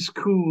thinks is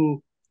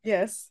cool.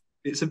 Yes.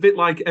 It's a bit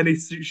like any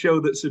show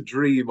that's a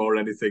dream or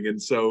anything.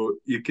 And so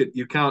you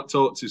can't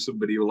talk to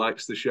somebody who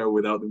likes the show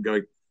without them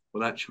going,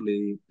 well,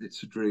 actually,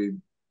 it's a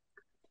dream.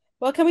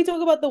 Well, can we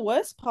talk about the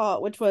worst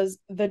part, which was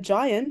the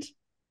giant?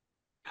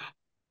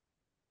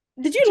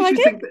 Did you like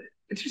it?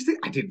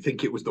 I didn't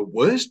think it was the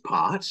worst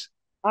part.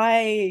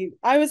 I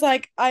was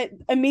like, I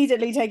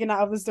immediately taken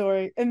out of the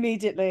story.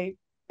 Immediately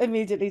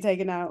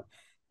taken out.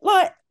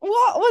 Like,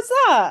 what was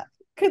that?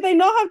 Could they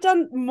not have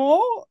done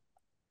more?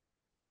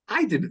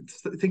 I didn't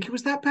think it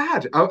was that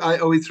bad.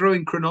 Are we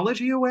throwing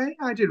chronology away?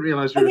 I didn't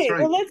realize we were Okay,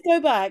 throwing. well, let's go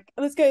back.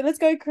 Let's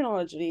go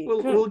chronology.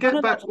 We'll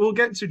get back. We'll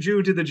get to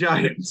Judy the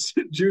Giant,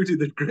 Judy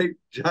the Great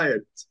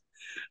Giant.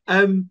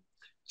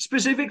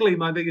 Specifically,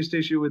 my biggest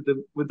issue with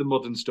the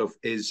modern stuff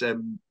is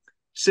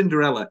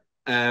Cinderella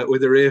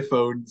with her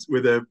earphones,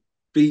 with her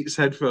Beats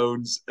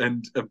headphones,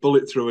 and a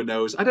bullet through her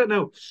nose. I don't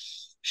know.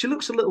 She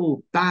looks a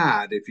little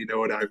bad, if you know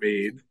what I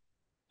mean.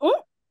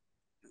 Oh,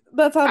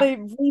 that's how they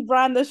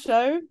rebrand the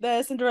show.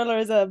 Their Cinderella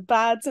is a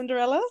bad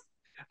Cinderella.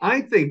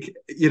 I think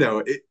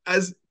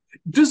as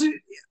does it.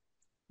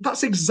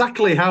 That's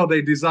exactly how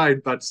they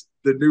designed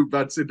the new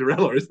Bad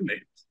Cinderella, isn't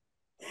it?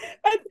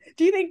 And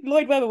do you think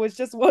Lloyd Webber was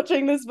just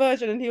watching this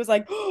version and he was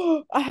like,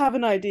 "Oh, I have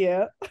an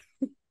idea"?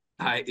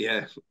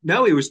 Yeah.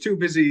 No, he was too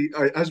busy,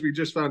 as we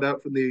just found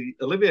out from the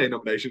Olivier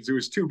nominations, he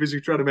was too busy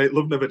trying to make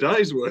Love Never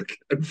Dies work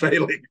and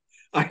failing.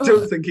 I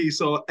don't think he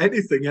saw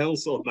anything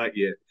else on that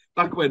year.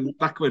 Back when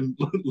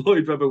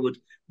Lloyd Webber would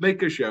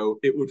make a show,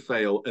 it would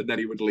fail, and then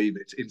he would leave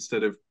it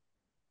instead of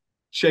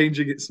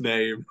changing its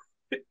name,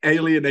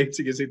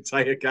 alienating his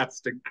entire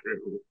cast and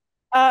crew.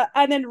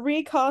 And then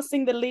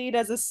recasting the lead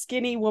as a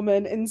skinny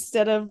woman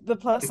instead of the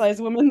plus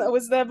size woman that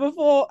was there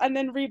before, and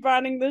then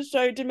rebranding the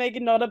show to make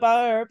it not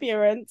about her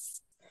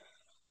appearance.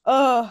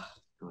 Oh,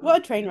 what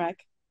a train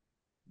wreck.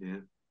 Yeah,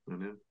 I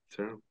know.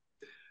 Terrible.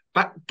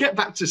 Get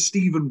back to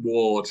Stephen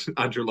Ward,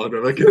 Andrew Lloyd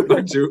Webber. Get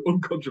back to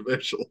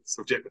uncontroversial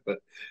subject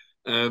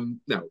matter.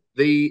 No,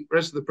 the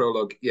rest of the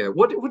prologue. Yeah,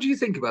 what do you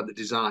think about the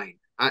design?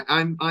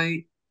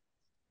 I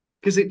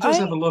because it does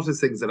have a lot of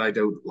things that I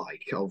don't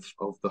like of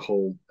the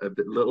whole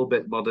little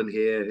bit modern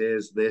here.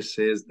 Here's this.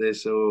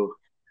 Oh,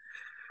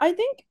 I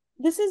think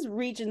this is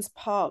Regent's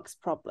Park's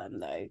problem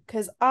though,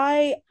 because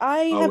I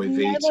have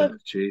never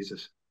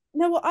Jesus.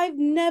 No, well, I've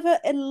never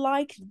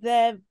liked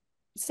their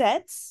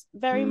sets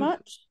very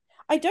much.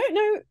 I don't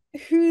know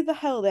who the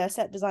hell their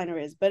set designer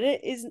is, but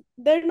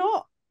they're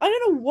not. I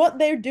don't know what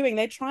they're doing.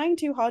 They're trying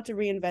too hard to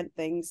reinvent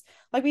things.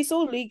 Like we saw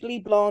Legally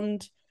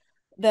Blonde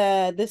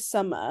there this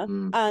summer,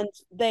 and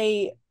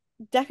they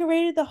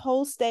decorated the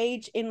whole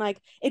stage in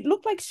it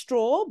looked like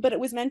straw, but it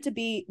was meant to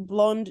be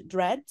blonde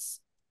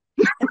dreads.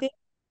 I think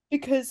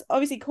because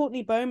obviously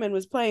Courtney Bowman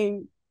was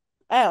playing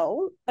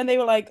Elle, and they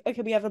were like,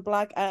 okay, we have a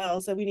black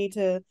Elle, so we need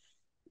to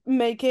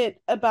make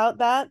it about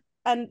that.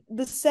 And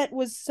the set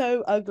was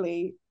so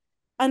ugly.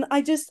 And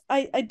I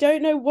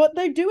don't know what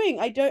they're doing.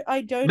 I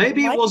don't.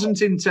 Maybe it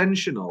wasn't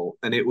intentional,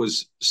 and it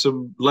was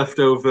some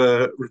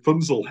leftover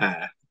Rapunzel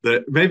hair.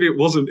 That maybe it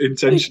wasn't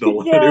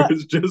intentional, and it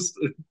was just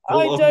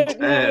blonde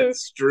hair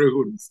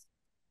strewn.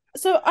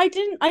 So I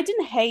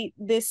didn't hate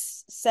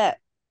this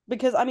set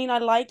because I mean I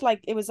like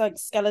it was like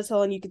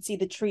skeletal and you could see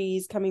the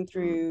trees coming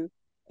through.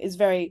 It's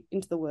very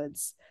into the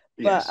woods,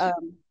 but yes.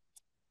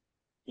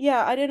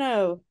 Yeah, I don't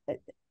know.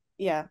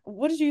 Yeah,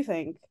 what did you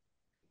think?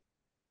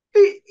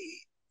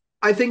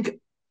 I think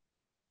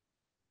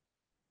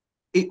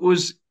it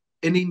was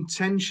an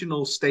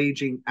intentional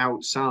staging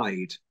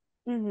outside,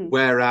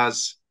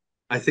 whereas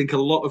I think a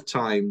lot of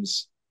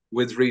times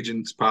with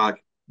Regent's Park,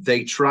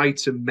 they try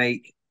to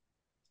make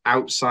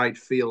outside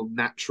feel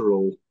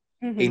natural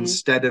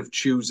instead of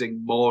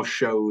choosing more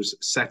shows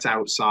set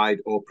outside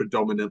or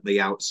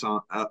predominantly outside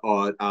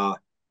or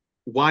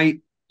why,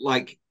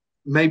 like,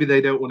 maybe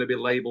they don't want to be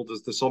labeled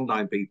as the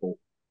Sondheim people,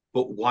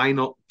 but why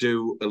not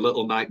do a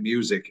Little Night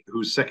Music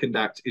whose second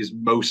act is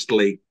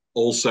mostly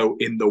also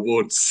in the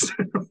woods?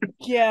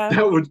 Yeah.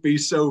 That would be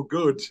so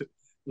good.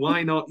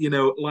 Why not,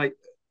 like,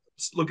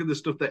 look at the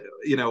stuff that,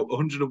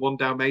 101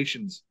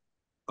 Dalmatians.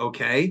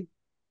 Okay.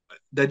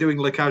 They're doing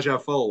Le Cage aux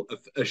Folles,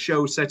 a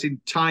show set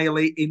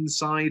entirely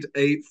inside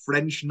a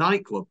French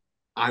nightclub.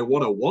 I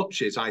want to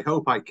watch it. I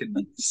hope I can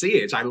see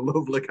it. I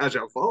love Le Cage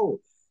aux Folles.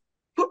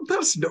 But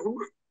that's no,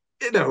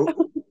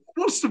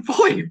 what's the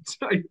point?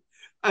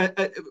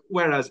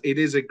 Whereas it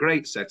is a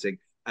great setting,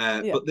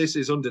 but this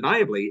is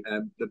undeniably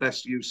the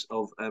best use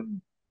of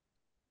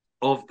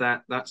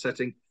that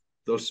setting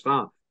thus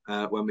far.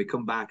 When we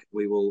come back,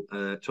 we will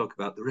talk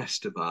about the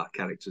rest of our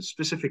characters,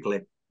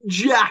 specifically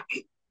Jack.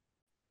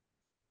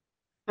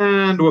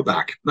 And we're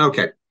back.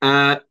 Okay,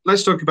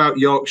 let's talk about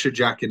Yorkshire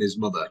Jack and his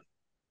mother.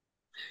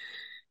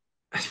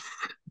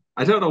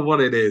 I don't know what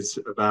it is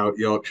about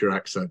Yorkshire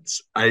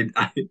accents. I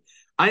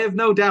have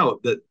no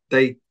doubt that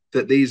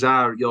these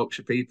are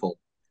Yorkshire people.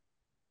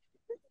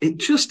 It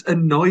just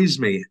annoys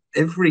me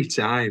every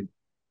time.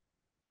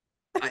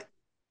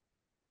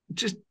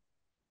 To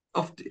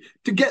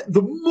get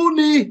the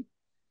money,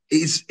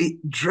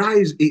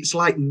 it's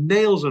like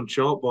nails on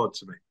chalkboard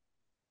to me.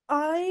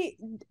 I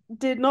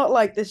did not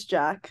like this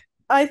Jack.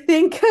 I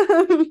think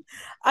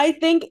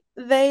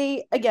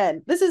they,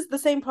 again, this is the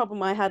same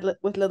problem I had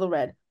with Little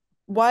Red.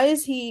 Why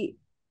is he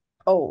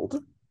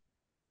old?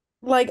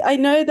 Like, I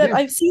know that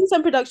I've seen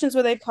some productions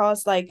where they've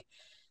cast like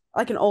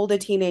an older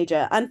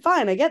teenager, and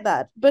fine, I get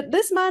that. But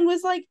this man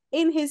was like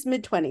in his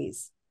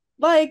mid-20s.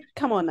 Like,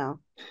 come on now.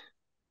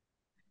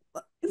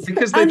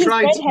 because they And his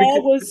tried red to.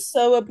 hair was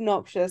so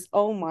obnoxious.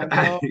 Oh my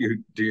God.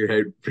 Do you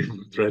hate people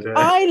with red hair?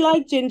 I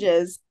like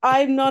gingers.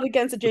 I'm not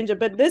against a ginger,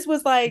 but this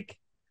was like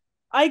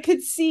I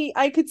could see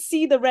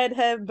the red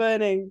hair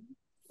burning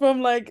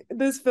from like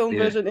this film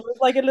Yeah. version. It was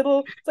like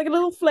it's like a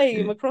little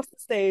flame Yeah. across the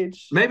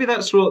stage. Maybe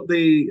that's what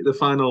the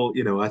final,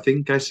 I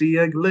think I see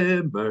a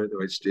glimmer. No,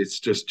 it's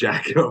just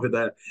Jack over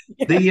there.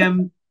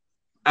 The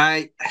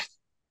I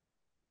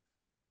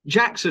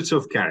Jack's a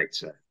tough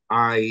character.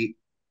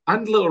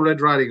 And Little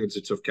Red Riding Hood's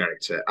a tough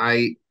character.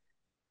 I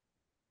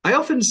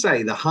often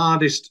say the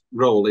hardest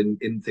role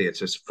in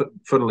theatre,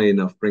 funnily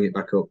enough, bring it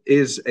back up,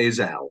 is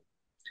Elle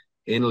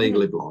in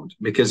Legally Mhm. Blonde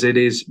because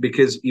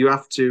you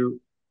have to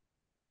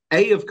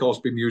of course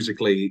be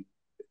musically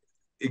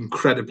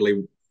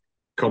incredibly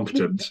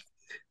competent,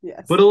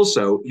 Yes. but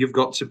also you've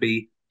got to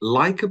be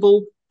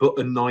likable but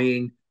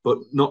annoying, but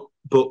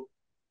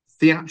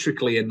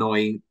theatrically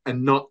annoying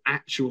and not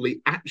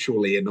actually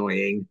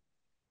annoying.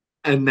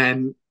 And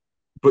then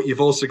but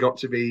you've also got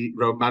to be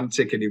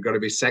romantic and you've got to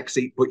be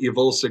sexy, but you've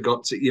also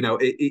got to,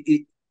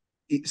 it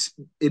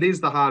is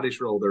the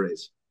hardest role there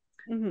is.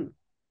 Mhm.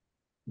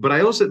 But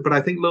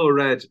I think Little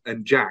Red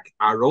and Jack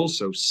are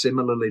also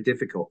similarly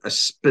difficult,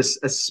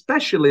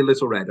 especially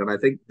Little Red. And I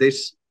think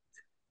this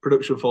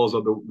production falls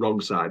on the wrong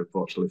side,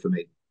 unfortunately for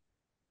me.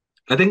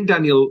 I think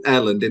Danielle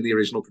Erland in the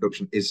original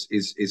production is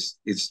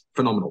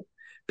phenomenal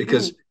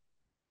because Mhm.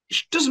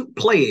 she doesn't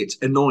play it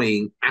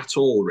annoying at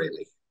all,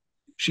 really.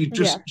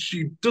 Yeah.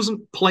 She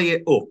doesn't play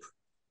it up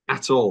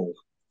at all.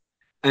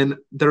 And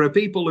there are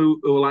people who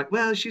are like,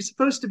 well, she's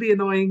supposed to be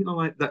annoying. I'm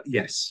like, that.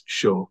 Yes,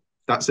 sure.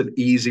 That's an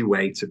easy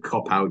way to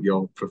cop out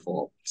your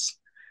performance.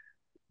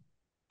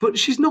 But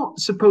she's not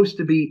supposed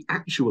to be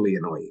actually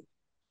annoying.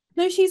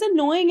 No, she's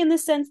annoying in the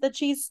sense that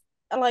she's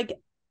like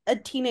a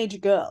teenage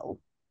girl,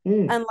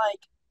 Mm. and like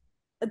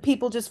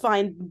people just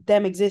find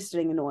them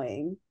existing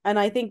annoying. And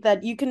I think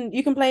that you can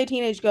play a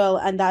teenage girl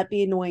and that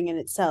be annoying in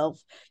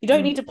itself. You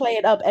don't Mm. need to play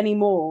it up any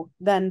more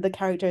than the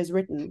character is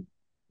written.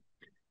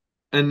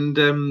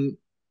 And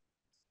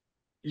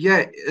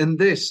yeah, and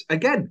this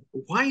again,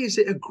 why is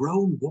it a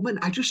grown woman?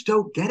 I just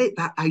don't get it.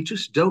 That I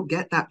just don't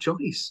get that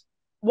choice.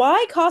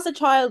 Why cast a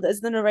child as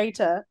the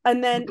narrator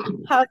and then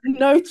have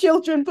no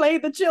children play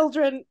the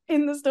children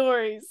in the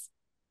stories?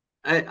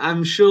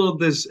 I'm sure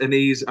there's an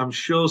ease. I'm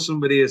sure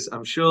somebody is.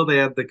 I'm sure they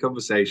had the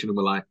conversation and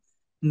were like,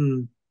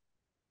 hmm,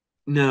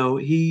 no,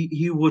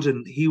 he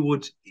wouldn't.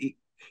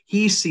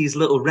 He sees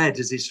Little Red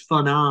as his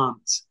fun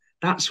aunt.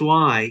 That's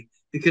why.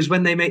 Because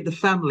when they make the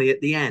family at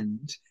the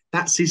end,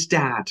 that's his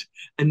dad.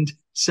 And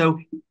so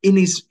in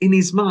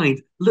his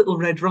mind, Little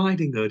Red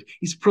Riding Hood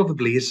is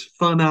probably his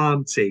fun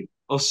auntie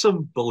or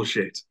some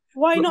bullshit.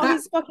 Why But not that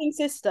his fucking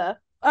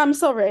sister? I'm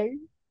sorry.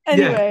 yeah,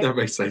 Anyway, that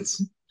makes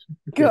sense.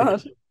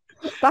 God,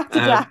 back to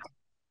Um, Jack.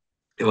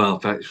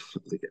 well,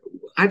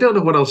 I don't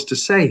know what else to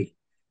say.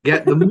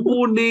 Get the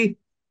money.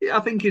 I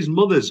think his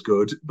mother's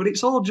good, but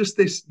it's all just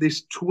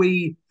this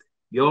twee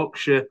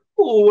Yorkshire.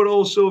 Oh, we're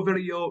all so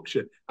very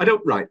Yorkshire. I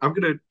don't. Right, I'm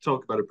going to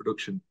talk about a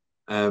production.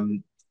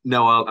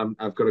 No,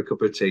 I've got a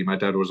cup of tea. My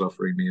dad was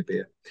offering me a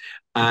beer.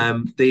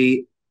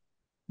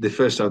 The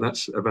first time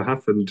that's ever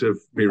happened of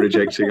me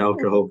rejecting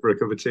alcohol for a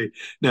cup of tea.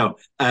 No,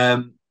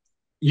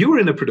 you were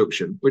in a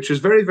production which was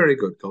very very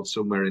good called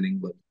Somewhere in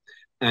England,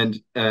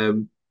 and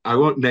I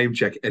won't name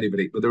check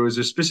anybody, but there was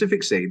a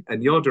specific scene,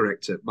 and your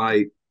director,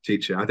 my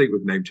teacher, I think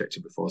we've name checked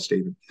him before,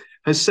 Stephen,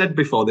 has said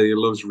before that he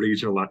loves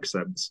regional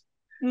accents.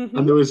 And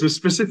Hmm. there was a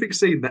specific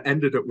scene that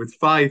ended up with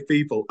 5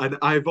 people, and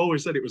I've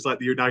always said it was like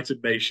the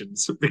United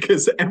Nations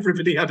because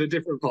everybody had a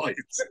different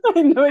voice.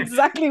 I know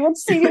exactly what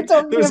scene you're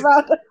There talking was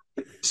about.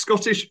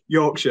 Scottish,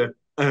 Yorkshire,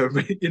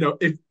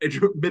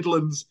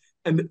 Midlands,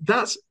 and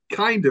that's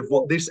kind of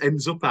what this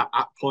ends up at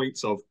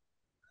points of.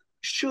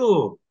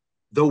 Sure,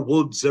 the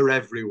woods are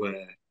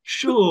everywhere.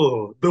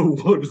 Sure, the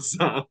woods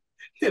are,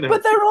 you know,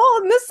 But they're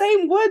all in the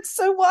same woods,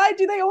 so why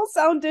do they all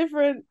sound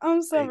different?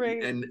 I'm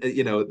sorry. and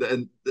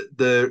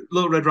the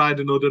Little Red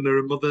Riding Hood and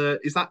her mother,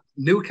 is that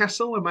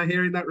Newcastle? Am I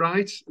hearing that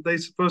right? Are they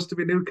supposed to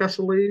be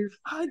Newcastle leave?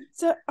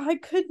 I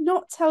could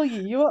not tell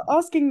you. You are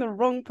asking the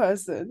wrong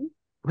person.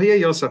 Oh yeah,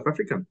 you're South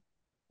African.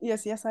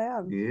 Yes, yes, I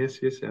am. Yes,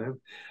 yes, I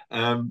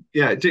am.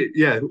 Yeah,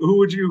 yeah. Who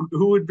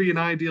would be an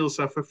ideal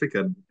South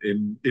African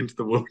in Into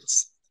the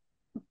Woods?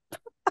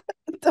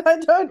 I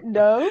don't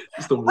know.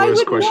 It's the I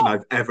worst would question not.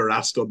 I've ever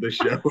asked on this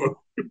show.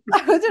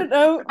 I don't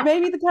know.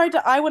 Maybe the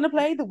character I want to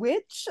play, the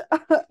witch.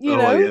 You Oh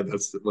know, yeah,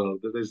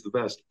 that is the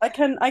best. I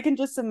can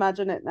just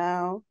imagine it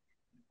now.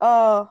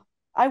 Oh,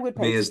 I would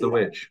pay Me to as see the that.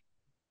 witch.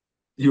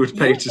 You would You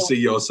pay as to the see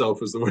witch.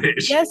 yourself as the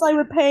witch. Yes, I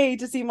would pay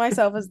to see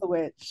myself as the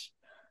witch.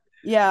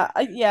 Yeah.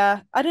 I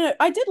don't know.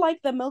 I did like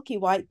the Milky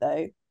White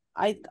though.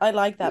 I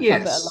like that puppet a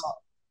Yes, lot.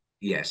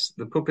 yes.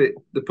 The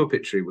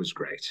puppetry was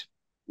great.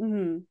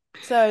 Hmm.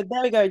 So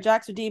there we go.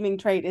 Jack's redeeming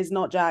trait is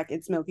not Jack,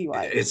 it's Milky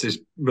White. It's his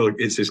milk.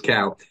 It's his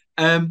cow.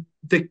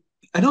 The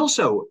and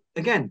also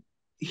again,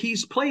 He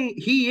is playing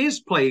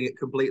it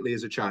completely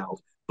as a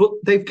child, but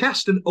they've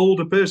cast an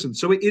older person,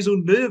 so it is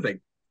unnerving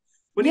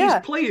when he's Yeah,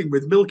 playing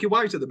with Milky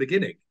White at the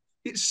beginning.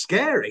 it's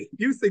scary.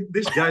 You think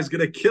this guy's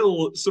going to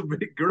kill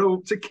somebody, grow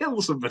up to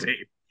kill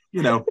somebody,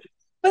 you know.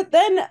 But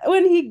then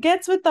when he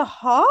gets with the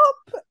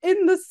harp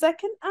in the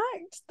second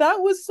act,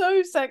 that was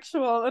so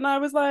sexual. And I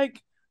was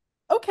like,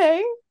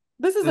 okay,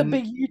 this is a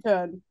big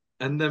U-turn.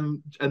 And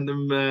then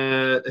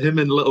him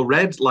and Little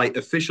Red like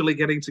officially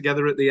getting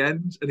together at the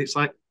end, and it's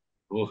like,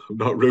 oh,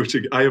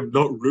 I am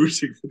not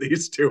rooting for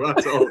these two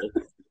at all.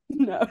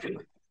 No.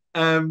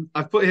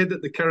 I've put here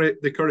that the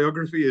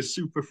choreography is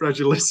super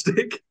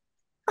fragilistic.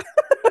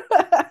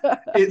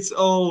 It's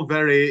all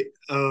very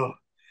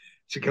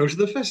to go to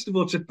the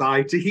festival, to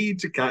buy, to heed,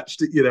 to catch,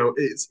 you know,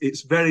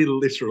 it's very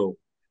literal.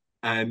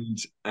 And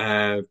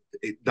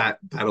that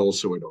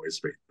also annoys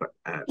me, but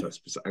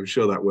I'm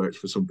sure that works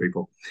for some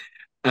people.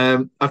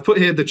 I've put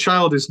here the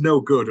child is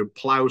no good and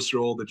plows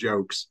through all the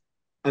jokes.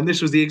 And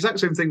this was the exact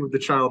same thing with the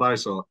child I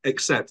saw,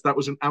 except that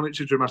was an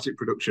amateur dramatic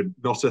production,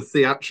 not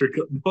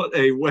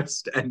a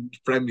West End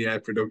premiere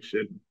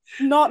production.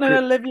 Not an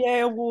Olivier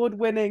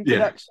Award-winning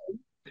production.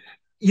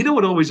 You know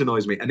what always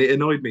annoys me, and it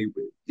annoyed me,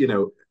 you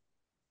know,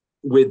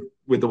 with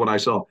the one I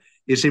saw,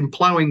 is him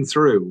plowing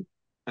through.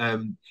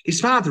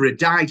 His father had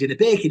died in a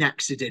baking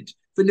accident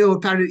for no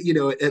apparent, you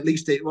know, at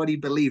least what he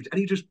believed, and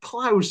he just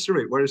plows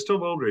through it. Whereas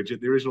Tom Aldridge in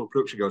the original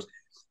production goes,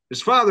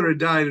 his father had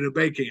died in a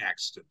baking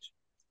accident.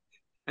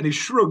 And he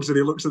shrugs and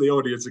he looks at the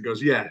audience and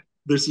goes, yeah,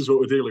 this is what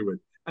we're dealing with.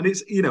 And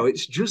it's, you know,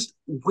 it's just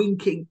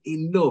winking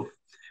enough.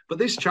 But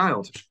this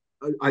child,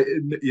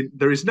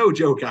 there is no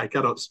joke I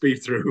cannot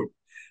speed through.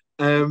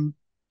 You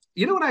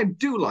know what I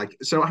do like?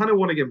 So Hannah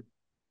Wanigan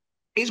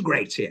is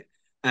great here.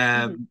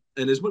 And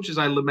as much as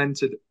I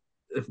lamented,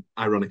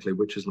 ironically,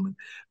 witches lament,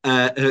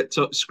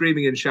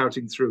 screaming and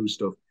shouting through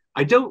stuff,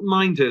 I don't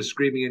mind her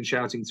screaming and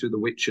shouting through the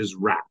witches'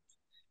 rap,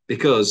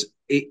 because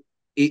it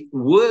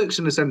works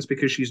in a sense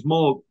because she's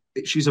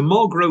a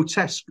more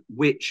grotesque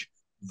witch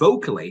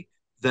vocally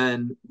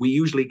than we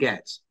usually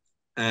get.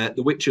 The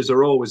witches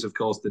are always, of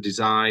course, the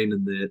design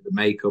and the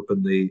makeup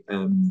and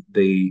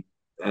the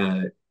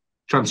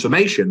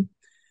transformation,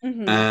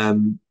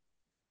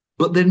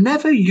 but they're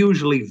never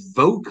usually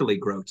vocally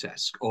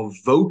grotesque or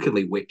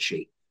vocally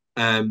witchy.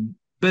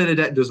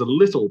 Bernadette does a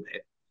little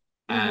bit.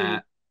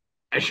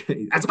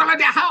 That's about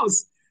their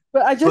house.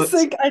 But I just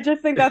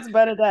think that's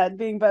Bernadette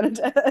being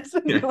Bernadette.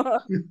 Yeah.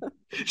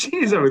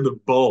 She's having the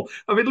ball.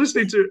 I mean,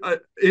 listening to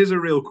here's a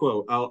real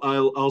quote.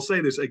 I'll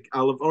say this.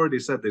 I'll have already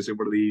said this in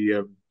one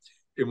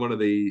of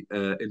the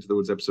Into the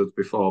Woods episodes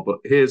before. But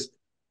here's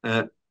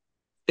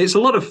it's a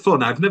lot of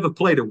fun. I've never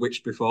played a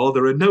witch before.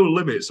 There are no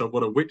limits on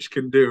what a witch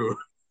can do.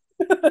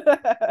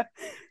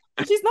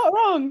 She's not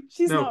wrong.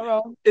 She's not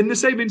wrong. In the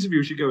same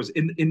interview, she goes,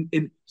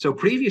 so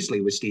previously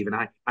with Steve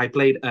and I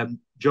played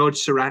George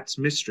Surratt's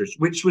mistress,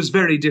 which was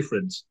very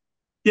different.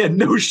 Yeah,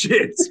 no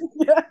shit.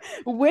 Yeah.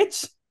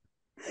 Which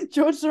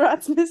George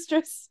Surratt's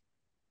mistress,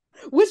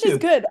 which is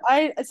good.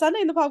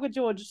 Sunday in the Park with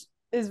George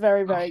is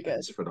very, very good.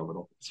 It's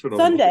phenomenal. It's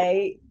phenomenal.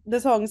 Sunday, the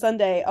song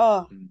Sunday,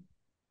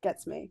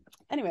 gets me.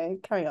 Anyway,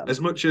 carry on.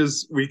 As much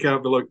as we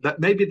can't belong,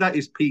 maybe that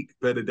is peak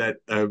Bernadette.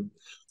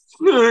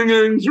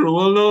 Swinging through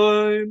a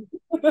line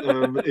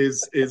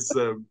is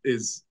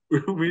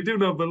we do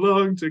not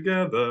belong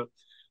together.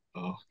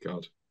 Oh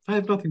God, I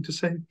have nothing to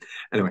say.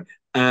 Anyway,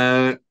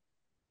 where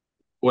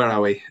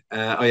are we?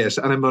 Oh yes,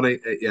 Anna Money.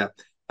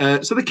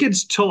 So the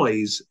kids'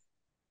 toys.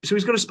 So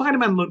he's got a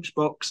Spider-Man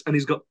lunchbox, and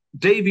he's got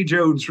Davy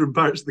Jones from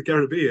Pirates of the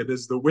Caribbean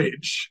as the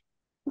witch.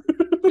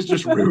 It's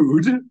just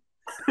rude.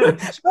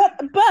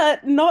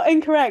 but not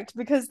incorrect,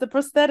 because the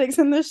prosthetics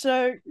in the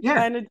show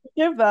kind of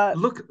give that.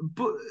 Look,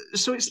 but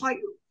so it's like,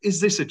 is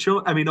this a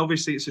choice? I mean,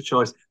 obviously it's a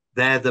choice.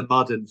 They're the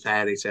modern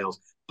fairy tales,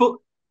 but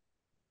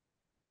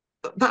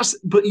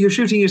you're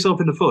shooting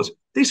yourself in the foot.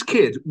 This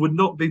kid would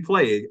not be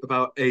playing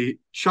about a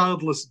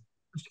childless,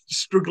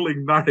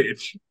 struggling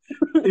marriage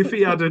if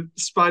he had a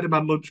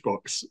Spider-Man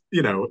lunchbox.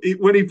 You know,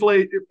 when he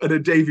played a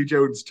Davy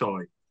Jones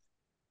toy.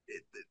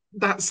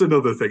 That's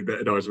another thing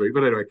that annoys me.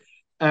 But anyway.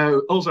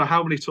 Also,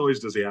 how many toys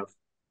does he have?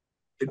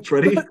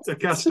 20? A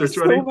cast of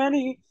 20? So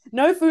many.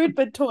 No food,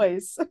 but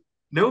toys.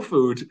 No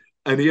food.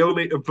 And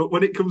but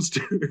when it comes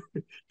to,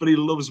 but he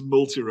loves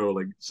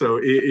multi-rolling.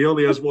 So he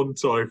only has one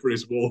toy for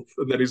his wolf,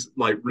 and then he's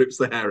like rips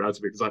the hair out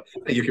of it. It's like,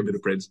 hey, you can be the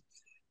prince.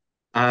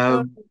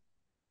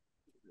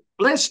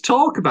 Let's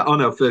talk about,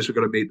 first we're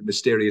going to meet the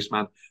mysterious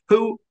man,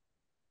 who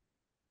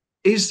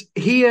is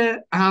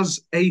here as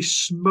a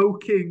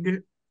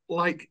smoking,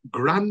 like,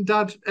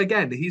 granddad.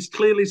 Again, he's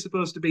clearly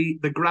supposed to be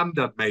the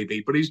granddad,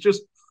 maybe, but he's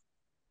just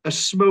a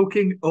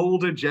smoking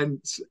older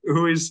gent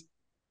who is,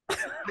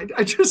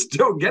 I just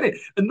don't get it.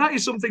 And that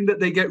is something that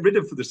they get rid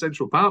of for the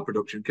Central Park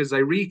production, because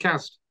they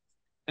recast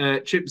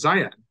Chip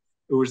Zien,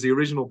 who was the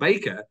original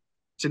baker,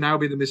 to now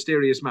be the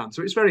mysterious man.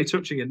 So it's very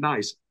touching and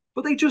nice.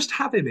 But they just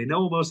have him in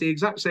almost the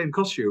exact same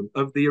costume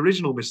of the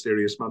original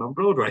mysterious man on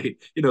Broadway.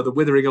 You know, the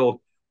withering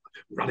old,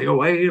 running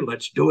away,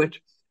 let's do it.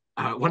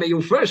 When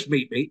you first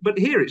meet me, but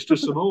here it's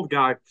just some old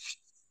guy.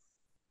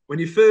 When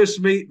you first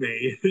meet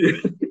me.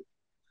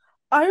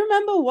 I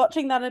remember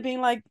watching that and being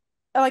like,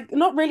 like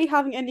not really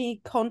having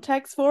any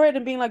context for it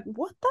and being like,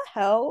 what the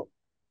hell?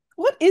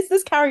 What is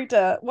this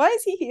character? Why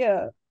is he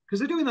here? Because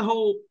they're doing the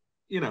whole,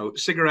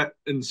 cigarette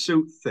and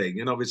suit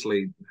thing, and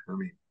obviously, I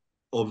mean,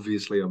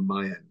 obviously on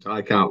my end,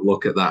 I can't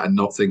look at that and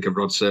not think of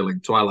Rod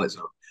Serling, Twilight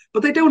Zone.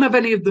 But they don't have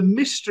any of the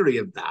mystery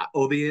of that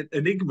or the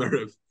enigma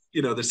of,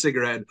 the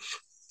cigarette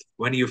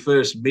when you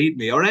first meet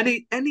me or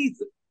any.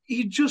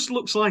 He just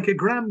looks like a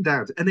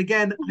granddad. And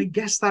again, I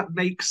guess that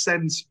makes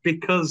sense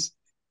because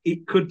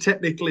it could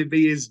technically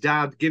be his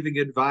dad giving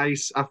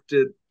advice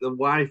after the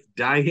wife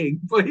dying,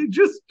 but it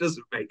just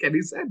doesn't make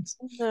any sense.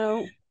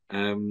 No.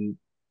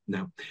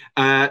 No.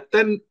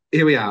 Then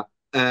here we are.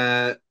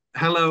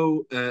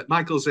 Hello,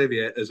 Michael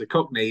Xavier as a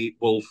Cockney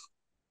wolf,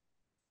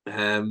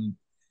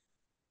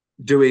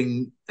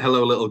 doing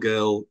 "Hello, little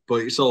girl,"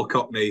 but it's all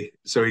Cockney,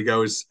 so he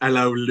goes,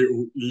 "Hello,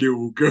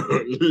 little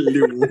girl,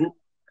 little,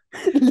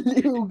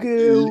 Little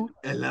girl.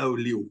 hello,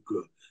 little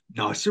girl,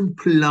 nice and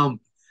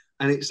plump,"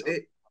 and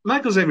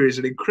Michael Xavier is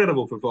an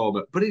incredible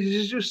performer, but it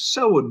is just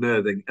so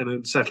unnerving and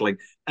unsettling,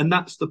 and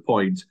that's the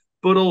point.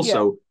 But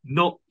also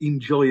not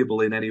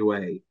enjoyable in any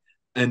way,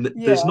 and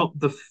there's not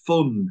the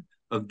fun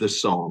of the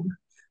song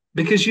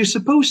because you're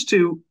supposed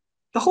to.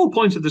 The whole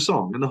point of the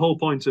song and the whole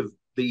point of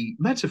the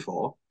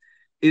metaphor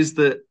is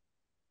that,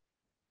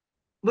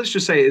 let's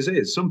just say it as it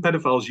is, some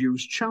pedophiles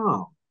use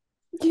charm.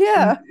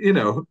 Yeah.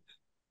 And,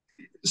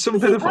 some I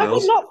pedophiles.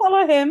 would not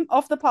follow him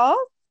off the path.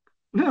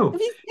 No.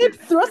 If he keeps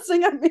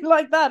thrusting at me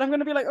like that, I'm going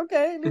to be like,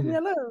 okay, leave me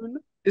alone.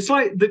 It's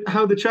like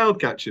how the child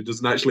catcher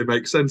doesn't actually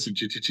make sense in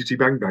Chitty Chitty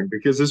Bang Bang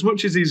because as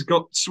much as he's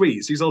got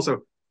sweets, he's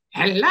also,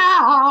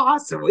 hello,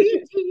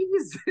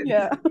 sweeties.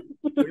 Yeah.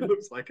 He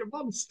looks like a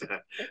monster.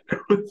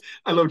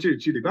 I love Chitty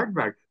Chitty Bang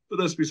Bang, but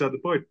that's beside the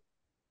point.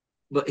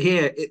 But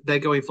here they're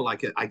going for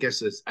like I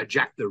guess a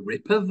Jack the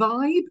Ripper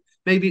vibe.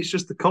 Maybe it's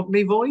just the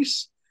Cockney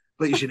voice,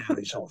 but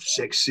he's all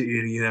sexy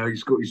and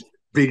he's got his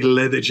big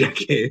leather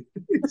jacket.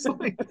 It's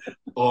like,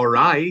 all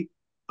right,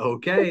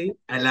 okay,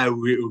 hello,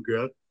 little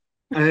girl,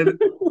 and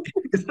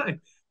it's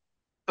like,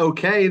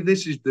 okay,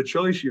 this is the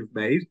choice you've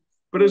made.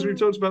 But as we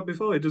talked about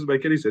before, it doesn't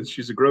make any sense.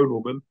 She's a grown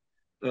woman.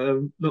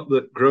 Not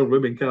that grown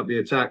women can't be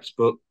attacked,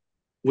 but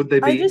would they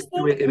be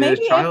doing it in a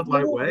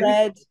childlike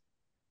way?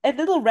 If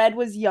Little Red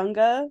was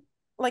younger,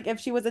 like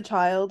if she was a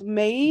child,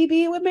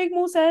 maybe it would make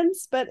more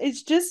sense, but it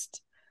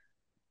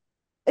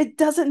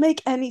doesn't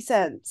make any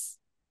sense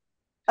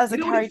as a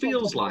character. What it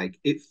feels like?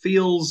 It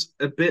feels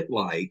a bit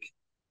like,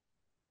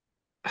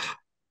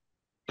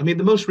 I mean,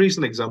 the most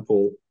recent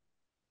example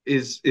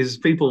is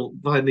people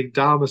finding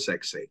Dharma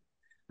sexy.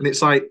 And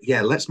it's like,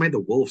 yeah, let's make the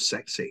wolf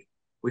sexy.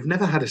 We've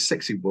never had a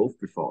sexy wolf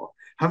before.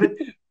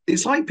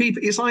 It's like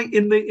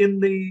in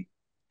the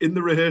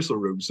rehearsal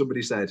room,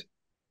 somebody said,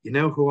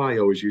 who I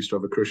always used to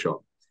have a crush on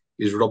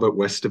is Robert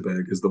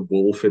Westerberg as the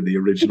wolf in the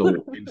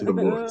original Into the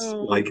Woods.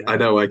 Like, I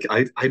know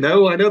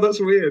that's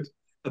weird.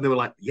 And they were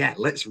like, yeah,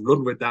 let's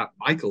run with that.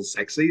 Michael's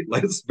sexy.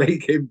 Let's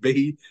make him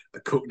be a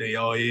Cockney.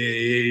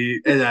 I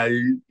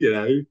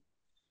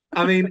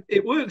mean,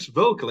 it works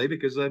vocally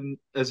because then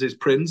as his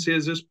prince, he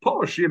has this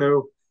posh,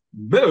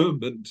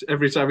 moment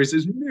every time he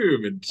says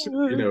moment.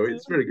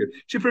 It's very good. Do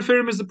you prefer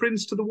him as the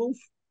prince to the wolf?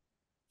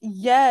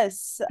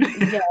 Yes.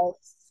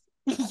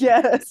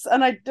 Yes.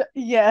 And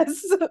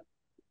yes.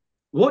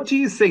 What do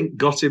you think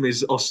got him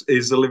his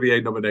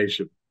Olivier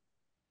nomination?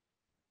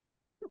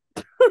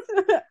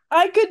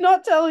 I could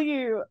not tell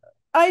you.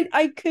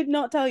 I could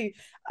not tell you.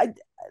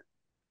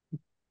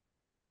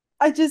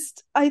 I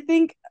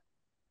think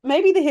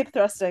maybe the hip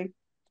thrusting.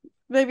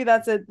 Maybe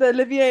that's it. The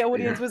Olivier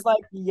audience was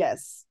like,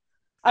 yes.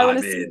 I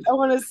want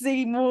to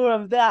see more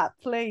of that,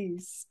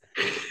 please.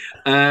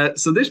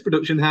 So this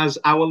production has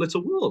Our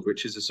Little World,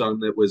 which is a song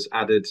that was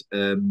added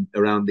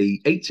around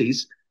the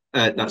 80s.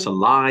 That's a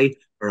lie,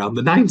 around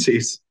the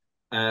 90s.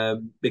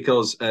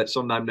 Because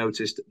Sondheim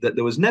noticed that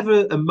there was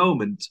never a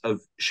moment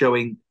of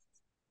showing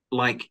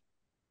like,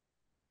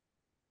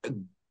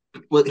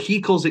 well,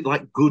 he calls it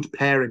like good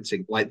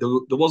parenting. Like there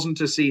wasn't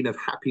a scene of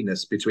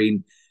happiness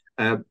between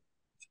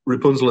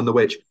Rapunzel and the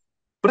witch.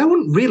 But I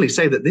wouldn't really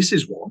say that this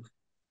is one.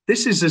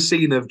 This is a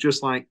scene of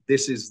just like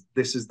this is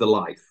the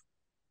life.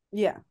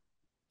 Yeah,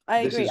 I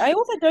agree. I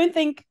also don't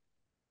think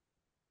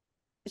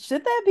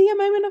should there be a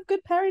moment of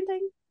good parenting?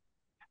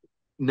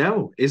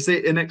 No. Is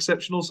it an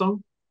exceptional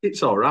song?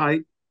 It's all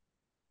right.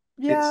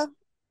 Yeah.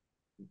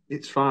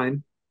 It's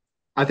fine.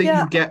 I think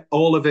you get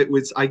all of it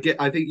I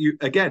think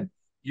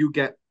you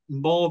get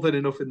more than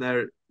enough in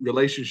their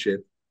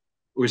relationship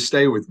with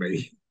Stay With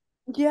Me.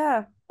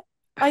 Yeah.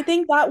 I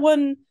think that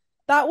one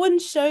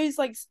shows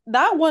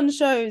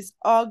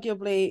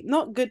arguably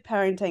not good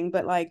parenting,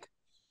 but like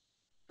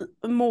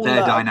more their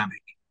love.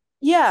 dynamic.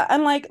 Yeah,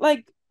 and like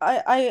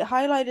I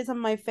highlighted some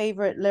of my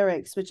favorite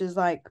lyrics, which is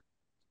like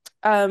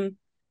I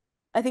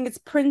think it's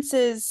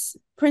princes,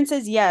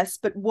 yes,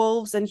 but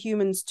wolves and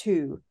humans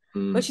too.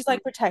 Where she's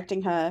like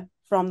protecting her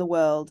from the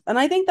world. And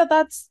I think that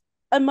that's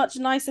a much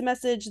nicer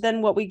message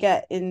than what we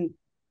get in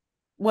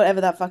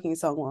whatever that fucking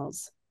song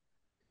was.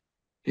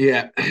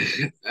 Yeah.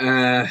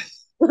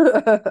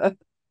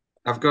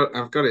 I've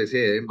got it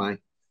here in my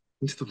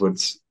Into the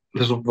Woods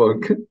little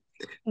book.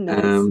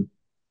 Nice. Um,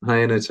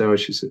 High in a tower,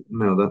 she said,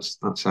 "No, that's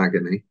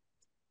agony.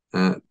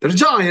 There are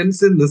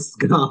giants in the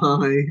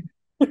sky."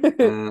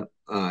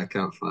 I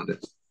can't find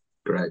it.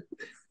 Great.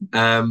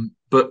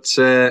 But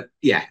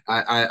yeah,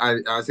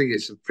 I think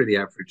it's a pretty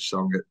average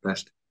song at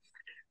best.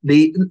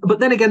 But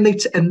then again,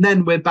 and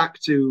then we're back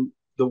to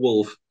the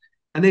wolf,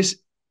 and this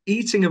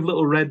eating of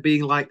Little Red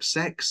being like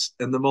sex,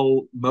 and them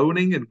all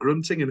moaning and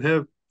grunting, and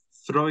her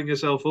throwing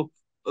herself up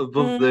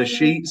above the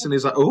sheets, and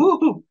he's like,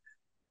 "Oh,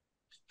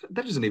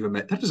 that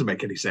doesn't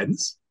make any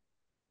sense."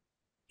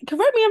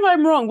 Correct me if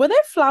I'm wrong. Were there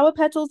flower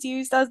petals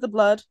used as the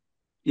blood?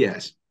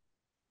 Yes.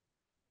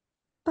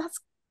 That's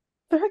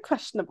very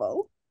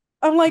questionable.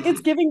 I'm like,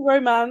 it's giving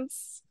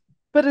romance,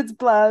 but it's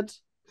blood.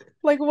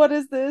 Like, what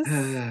is this?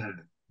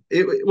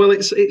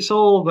 It's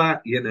all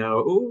that,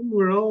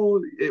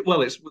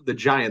 Oh, it's the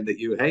giant that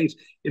you hate.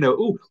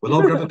 Oh, we'll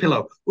all grab a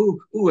pillow.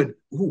 And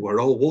we're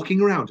all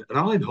walking around, and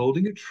I'm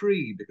holding a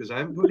tree because I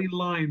haven't got any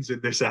lines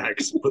in this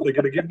act, but they're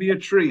going to give me a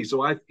tree,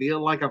 so I feel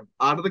like I'm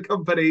part of the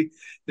company.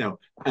 No,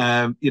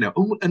 and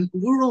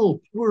we're all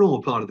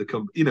part of the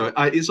company.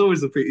 It's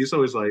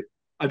always like.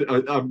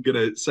 I'm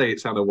gonna say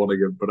it's Hannah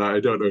Wanigan, but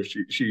I don't know if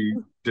she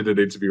did an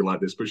interview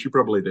like this, but she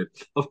probably did.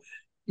 Of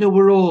no,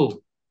 we're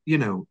all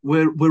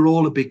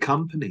a big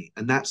company,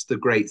 and that's the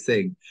great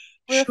thing.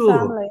 We're a Sure,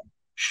 family.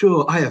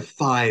 sure, I have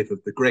five of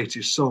the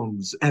greatest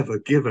songs ever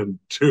given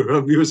to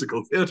a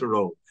musical theatre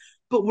role,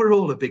 but we're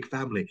all a big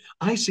family.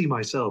 I see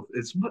myself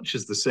as much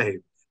as the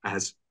same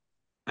as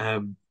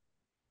I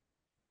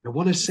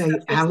want to say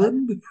Stepsister.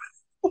 Alan.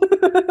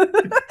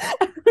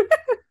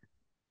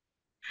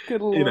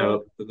 Good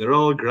lord. They're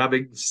all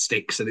grabbing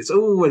sticks, and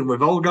and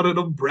we've all got an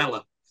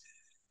umbrella.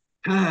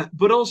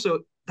 But also,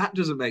 that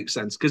doesn't make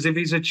sense because if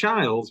he's a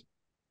child,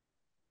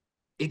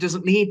 he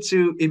doesn't need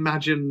to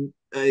imagine.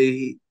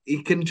 He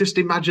can just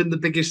imagine the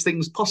biggest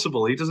things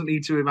possible. He doesn't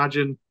need to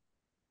imagine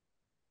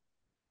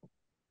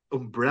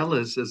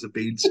umbrellas as a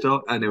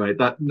beanstalk. Anyway,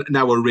 that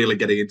now we're really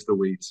getting into the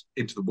weeds,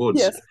 into the woods.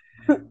 Yes.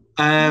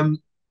 Um,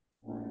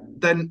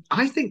 then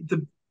I think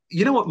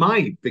you know what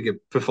my bigger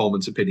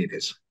performance opinion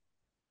is,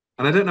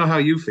 and I don't know how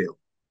you feel.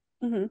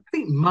 Mhm. I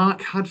think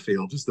Mark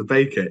Hadfield as the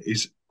baker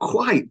is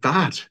quite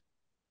bad.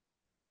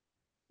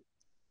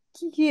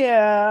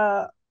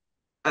 Yeah.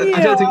 I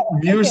Yeah. don't think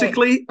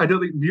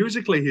Okay.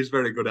 musically he's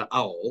very good at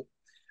all.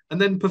 And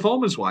then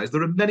performance wise,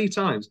 there are many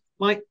times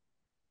like,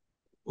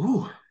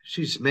 oh,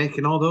 she's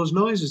making all those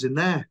noises in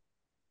there.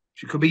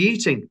 She could be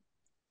eating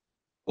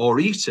or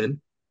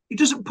eaten. He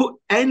doesn't put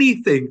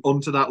anything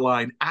onto that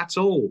line at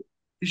all.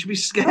 He should be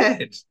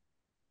scared.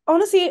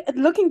 Honestly,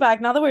 looking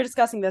back, now that we're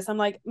discussing this, I'm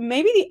like,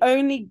 maybe the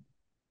only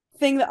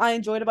thing that I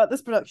enjoyed about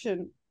this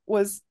production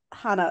was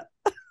Hannah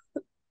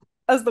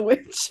as the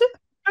witch.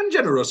 And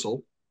Jenna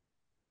Russell.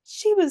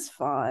 She was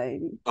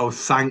fine. Oh,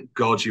 thank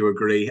God you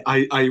agree.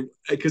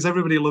 Because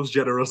everybody loves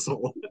Jenna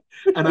Russell,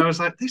 and I was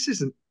like, this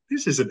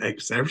isn't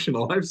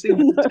exceptional. I've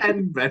seen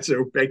 10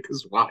 better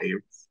Baker's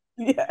Wives,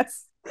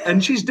 Yes.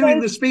 and she's doing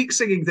Yes. the speak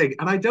singing thing,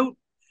 and I don't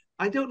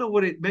know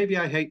what it. Maybe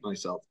I hate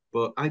myself,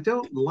 but I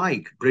don't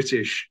like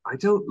British. I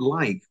don't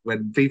like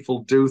when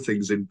people do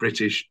things in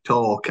British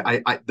talk.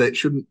 That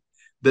shouldn't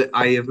that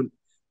I haven't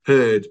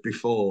heard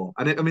before.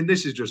 And I mean,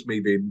 this is just me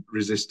being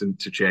resistant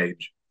to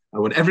change. I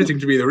want everything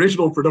to be the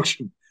original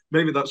production.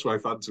 Maybe that's why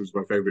Phantom's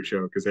my favorite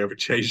show because they haven't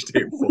changed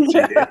it in 40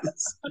 Yeah.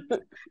 years.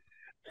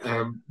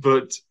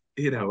 But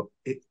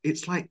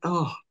it's like,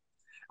 oh,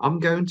 I'm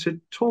going to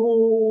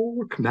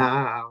talk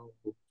now.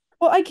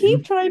 Well, I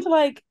keep trying to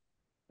like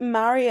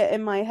marry it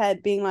in my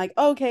head, being like,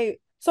 okay,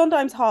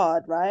 sometimes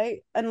hard, right?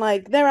 And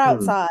like they're Hmm.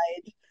 outside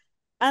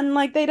and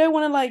like they don't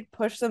want to like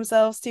push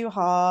themselves too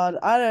hard.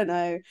 I don't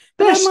know.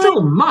 But They're I'm like,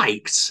 still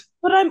mic'd.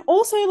 but I'm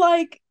also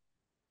like,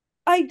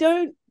 I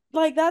don't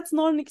like that's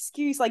not an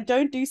excuse. Like,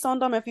 don't do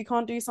Sondheim if you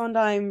can't do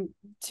Sondheim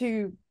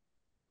to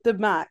the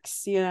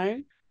max, you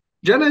know?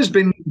 Jenna's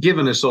been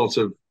given a sort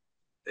of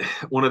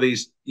one of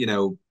these,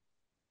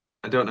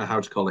 I don't know how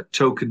to call it,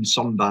 token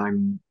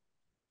Sondheim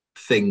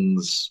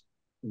things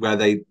where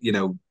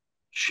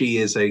she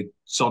is a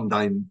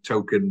Sondheim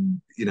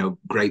token,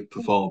 great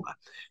performer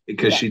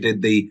because Yeah. she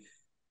did the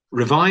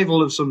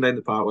revival of Sunday in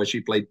the Park where she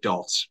played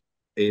Dot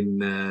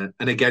and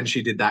again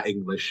she did that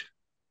English.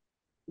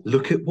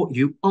 Look at what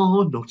you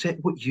are, not at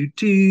what you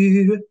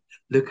do.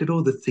 Look at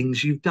all the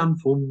things you've done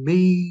for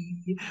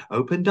me.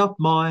 Opened up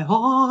my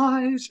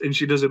eyes, and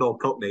she does it all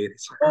Cockney, and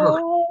it's like,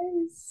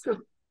 oh,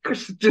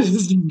 Boys.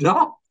 just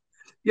stop.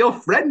 You're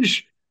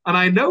French, and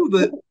I know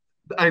that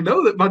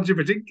Manji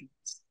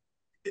Patinkin's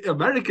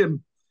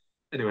American.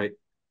 Anyway,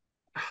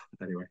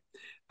 anyway,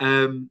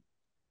 um,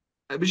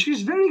 but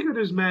she's very good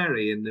as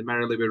Mary in the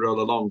Merrily We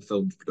Roll Along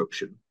filmed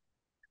production.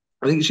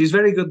 I think she's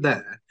very good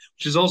there,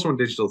 which is also on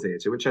digital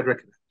theatre, which I'd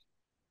recommend.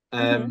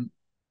 Hmm.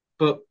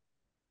 But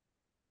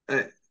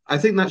uh, I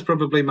think that's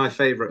probably my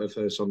favourite of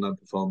her Sondheim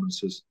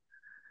performances.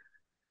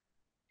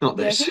 Not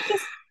Yeah, this.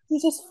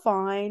 he's just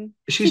fine.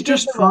 She's She did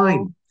just the role.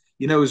 fine.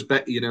 You know who's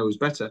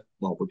better?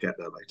 Well, we'll get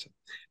there later.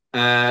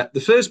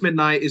 The first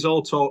midnight is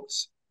all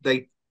talked.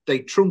 They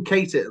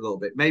truncate it a little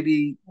bit.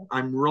 Maybe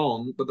I'm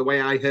wrong, but the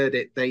way I heard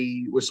it,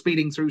 they were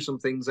speeding through some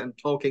things and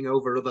talking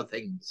over other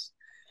things.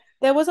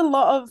 There was a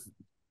lot of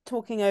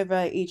talking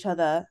over each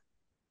other.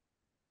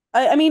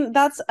 I mean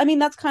that's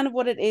kind of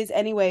what it is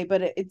anyway,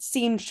 but it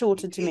seemed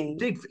shorter to It me.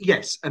 did,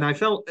 yes, and I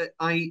felt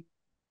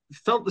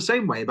the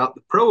same way about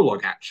the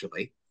prologue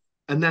actually.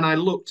 And then I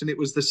looked and it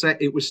was the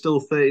set, it was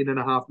still 13 and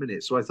a half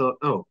minutes. So I thought,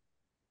 oh,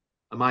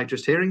 am I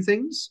just hearing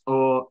things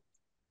or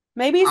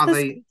Maybe it's are the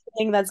they speak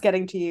singing that's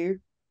getting to you.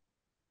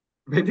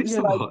 maybe it's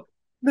You're the like what?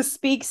 the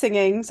speak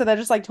singing, so they're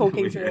just like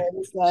talking through Yeah. it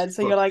instead.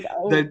 So you're But like,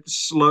 oh, they're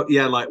slow,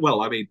 yeah, like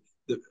well, I mean,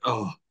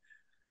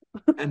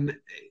 and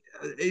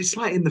it's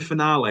like in the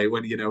finale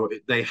when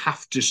they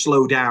have to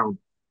slow down. mhm.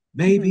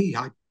 Maybe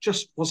I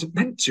just wasn't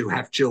meant to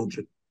have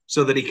children,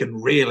 so that he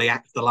can really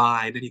act the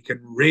line and you can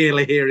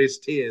really hear his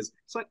tears.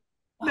 It's like,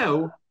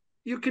 no,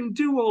 you can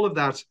do all of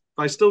that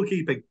by still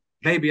keeping.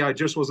 Maybe I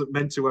just wasn't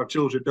meant to have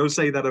children. Don't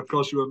say that. Of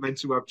course, you were meant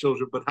to have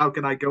children, but how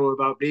can I go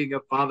about being a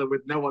father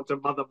with no one to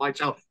mother my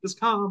child? Just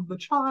calm the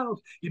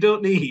child. You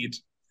don't need.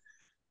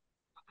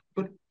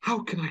 But how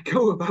can I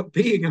go about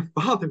being a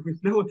father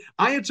with no one?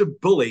 I had to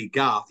bully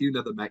Garth. You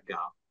never met Garth.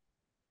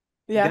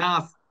 Yeah.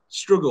 Garth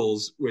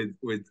struggles with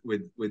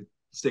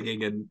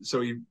singing, and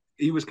so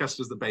he was cast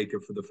as the baker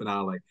for the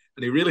finale,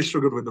 and he really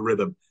struggled with the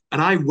rhythm.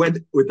 And I went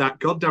with that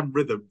goddamn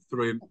rhythm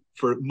through him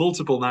for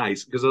multiple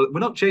nights because we're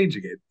not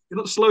changing it. You're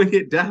not slowing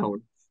it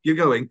down. You're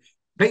going.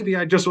 Maybe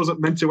I just wasn't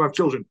meant to have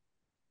children.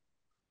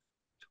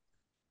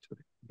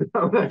 I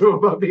don't know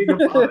about being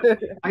a father.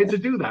 I had to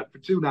do that for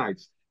 2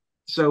 nights.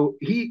 So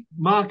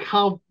Mark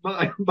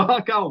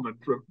Alman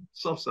from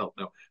Soft Cell,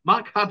 no,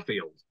 Mark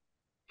Hadfield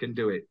can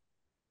do it.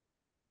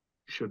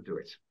 Should do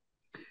it.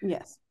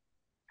 Yes.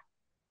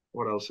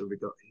 What else have we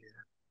got here?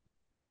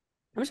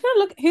 I'm just gonna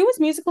look. Who was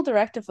musical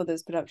director for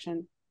this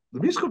production? The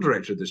musical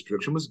director of this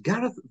production was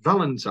Gareth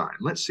Valentine.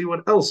 Let's see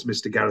what else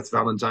Mr. Gareth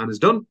Valentine has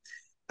done.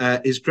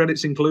 His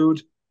credits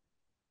include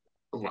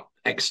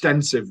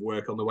extensive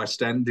work on the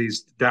West End.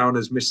 He's down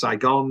as Miss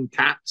Saigon,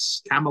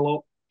 Cats,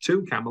 Camelot,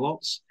 2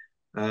 Camelots,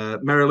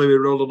 Merrily We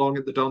Roll Along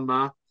at the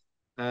Donmar.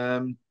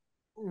 Hmm.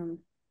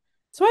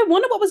 So I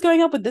wonder what was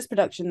going on with this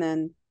production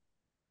then.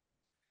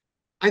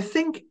 I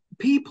think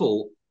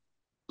people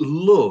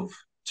love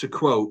to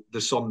quote the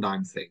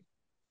Sondheim thing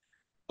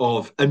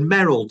and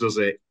Meryl does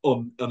it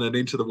on an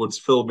Into the Woods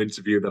film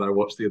interview that I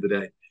watched the other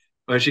day,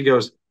 where she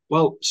goes,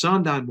 well,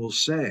 Sondheim will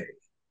say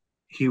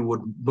he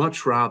would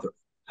much rather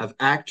have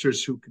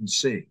actors who can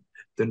sing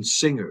than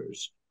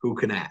singers who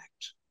can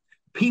act.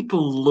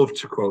 People love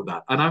to quote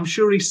that. And I'm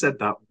sure he said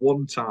that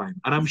one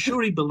time. And I'm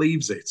sure he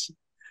believes it.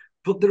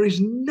 But there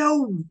is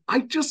I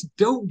just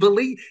don't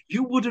believe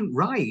you wouldn't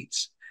write.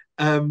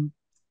 Um,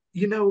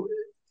 you know,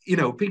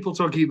 people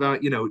talking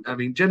about, I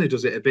mean, Jenna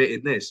does it a bit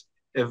in this,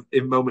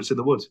 in Moments in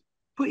the Woods,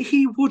 but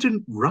he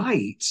wouldn't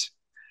write.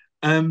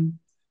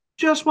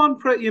 Just one,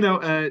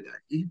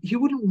 he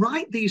wouldn't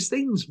write these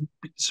things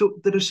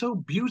that are so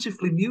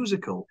beautifully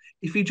musical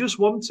if he just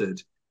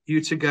wanted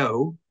you to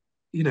go,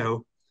 you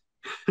know,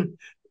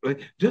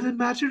 doesn't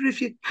matter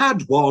if you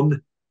had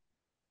one,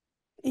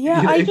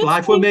 Yeah, I if just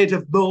life were think made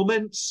of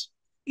moments,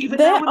 even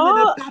there now and then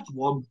a are bad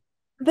one.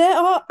 there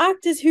are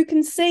actors who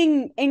can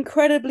sing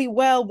incredibly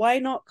well. Why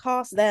not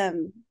cast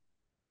them?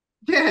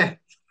 Yeah,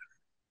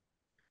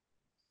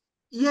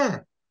 yeah.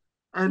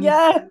 And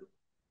Yeah.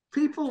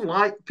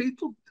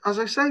 people, as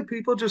I say,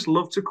 people just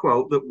love to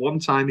quote that one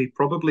time he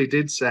probably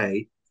did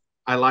say,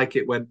 I like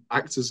it when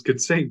actors can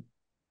sing,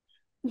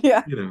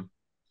 Yeah. you know.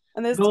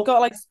 And this Well,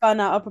 got like spun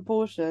out of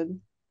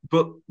proportion.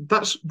 but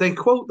they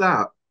quote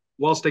that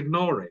whilst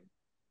ignoring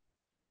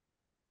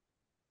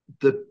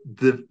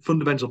the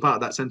fundamental part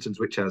of that sentence,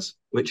 which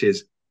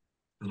is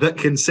that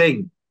can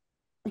sing.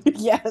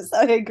 Yes,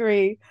 I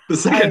agree. The I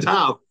second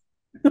half.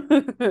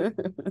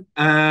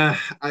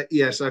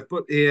 Yes, I've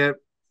put here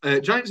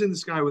Giants in the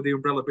Sky with the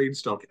Umbrella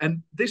Beanstalk.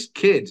 And this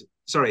kid,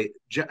 sorry,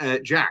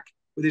 Jack,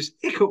 with his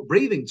hiccup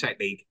breathing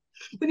technique.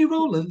 When you're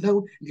all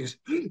alone,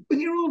 when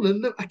you're all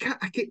alone,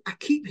 I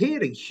keep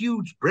hearing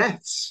huge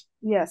breaths.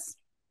 Yes.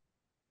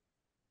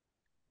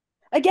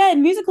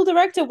 Again, musical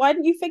director, why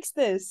didn't you fix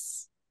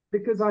this?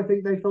 Because I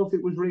think they felt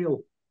it was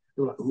real.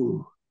 They were like,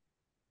 ooh,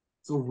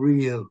 it's all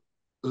real.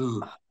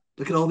 Ooh,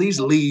 look at all these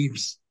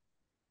leaves.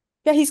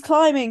 Yeah, he's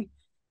climbing.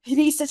 He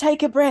needs to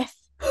take a breath.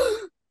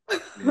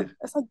 Yeah.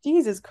 It's like,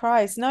 Jesus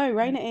Christ. No,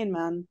 rein it in,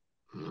 man.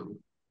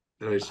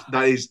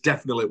 That is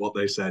definitely what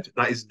they said.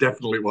 That is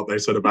definitely what they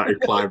said about him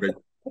climbing.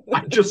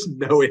 I just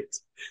know it.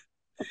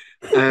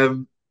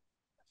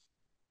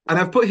 And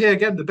I've put here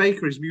again, the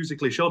baker is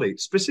musically shoddy,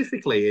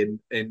 specifically in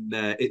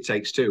It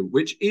Takes Two,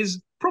 which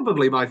is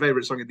probably my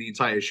favorite song in the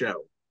entire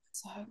show.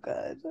 So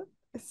good.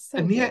 It's so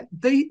And good. yet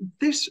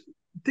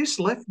this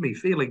left me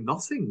feeling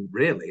nothing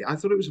really. I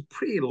thought it was a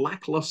pretty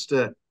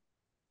lackluster.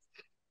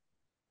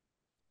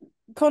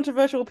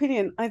 Controversial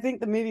opinion. I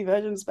think the movie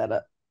version's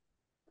better.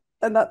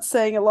 And that's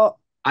saying a lot.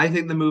 I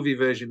think the movie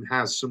version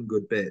has some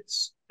good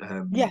bits.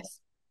 Yes.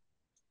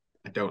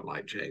 I don't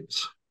like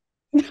James.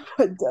 I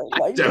don't I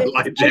like don't James.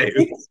 like I James.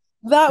 think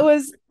that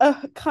was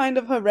a kind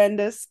of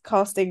horrendous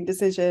casting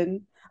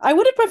decision. I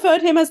would have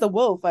preferred him as the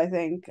wolf, I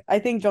think. I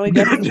think Johnny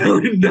No, Depp as the no,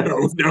 wolf.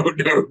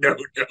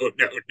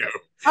 no.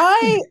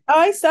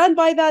 I stand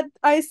by that.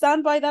 I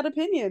stand by that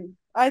opinion.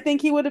 I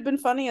think he would have been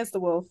funny as the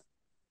wolf.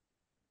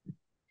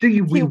 We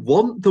He,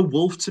 want the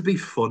wolf to be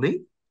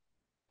funny?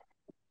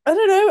 I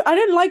don't know. I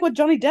don't like what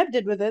Johnny Depp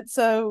did with it.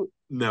 So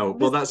No.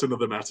 Well, this, that's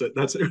another matter.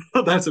 That's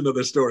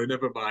another story.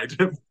 Never mind.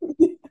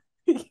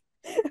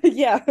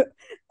 yeah.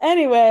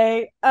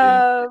 Anyway,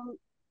 Yeah.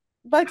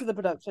 back to the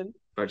production.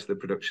 Back to the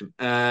production.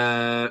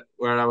 Where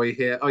are we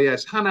here? Oh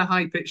yes, Hannah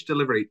high pitched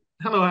delivery.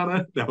 Hello,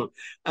 Hannah. No.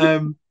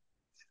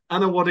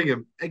 Anna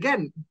Waddingham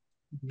again,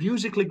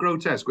 musically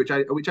grotesque, which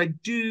I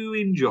do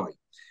enjoy.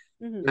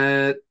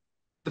 Mhm.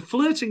 The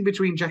flirting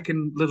between Jack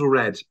and Little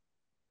Red.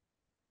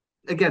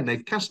 Again,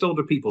 they've cast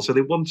older people, so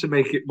they want to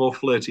make it more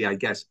flirty, I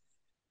guess.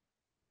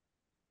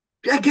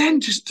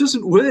 Again, just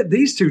doesn't work.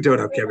 These two don't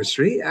have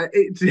chemistry.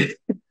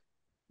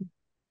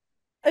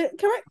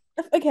 Correct.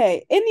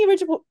 Okay,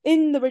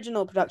 in the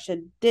original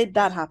production, did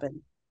that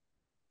happen?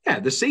 Yeah,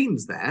 the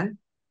scene's there.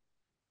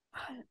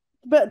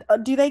 But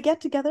do they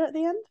get together at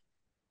the end?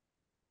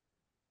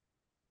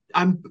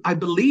 I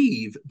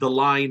believe the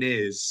line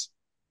is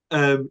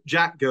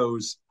Jack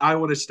goes, I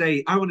want to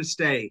stay.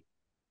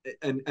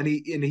 And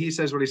he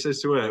says what he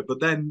says to her, but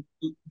then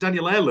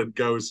Daniel Ireland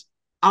goes,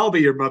 I'll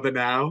be your mother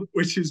now,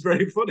 which is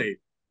very funny.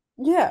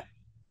 Yeah.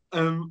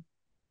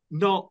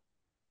 Not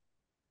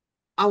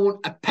I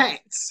want a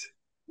pet.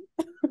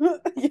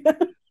 Yeah.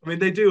 I mean,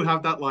 they do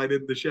have that line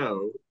in the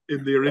show,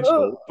 in the Oh.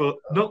 original, but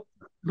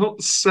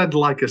not said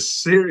like a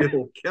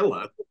serial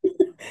killer.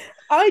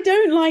 I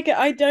don't like it.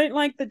 I don't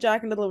like the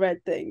Jack and Little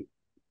Red thing.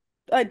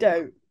 I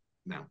don't.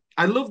 No.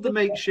 I love the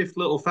makeshift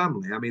little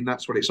family. I mean,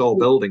 that's what it's all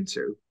building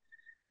to.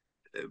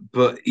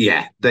 But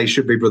yeah, they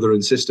should be brother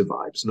and sister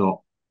vibes,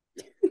 not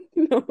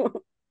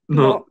No,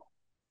 not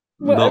not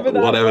whatever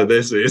that whatever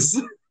was. this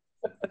is.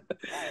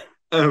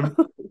 um,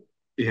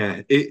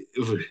 yeah,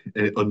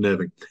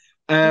 unnerving.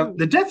 Mm.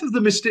 The death of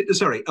the mystic.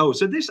 Sorry. Oh,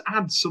 so this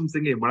adds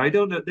something in where I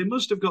don't know. They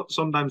must have got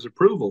Sondheim's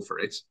approval for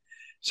it.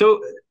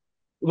 So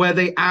where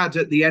they add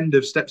at the end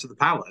of Steps of the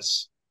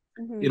Palace,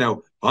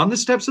 Mhm. on the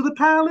steps of the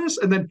palace,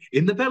 and then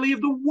in the belly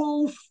of the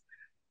wolf,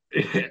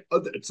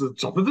 it's the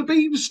top of the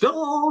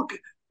beanstalk.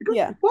 Go,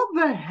 Yeah. what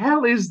the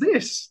hell is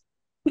this?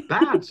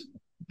 Bad,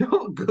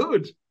 not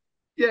good.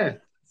 Yeah,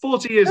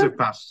 40 years have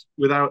passed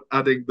without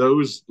adding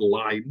those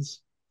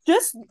lines.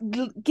 Just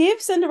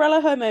give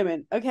Cinderella her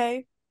moment,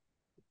 okay?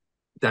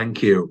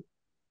 Thank you.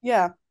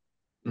 Yeah.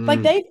 Like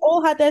Mm, they've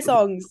all had their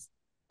songs.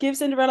 Give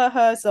Cinderella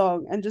her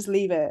song and just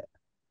leave it.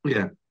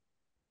 yeah,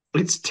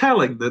 it's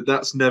telling that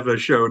that's never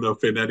shown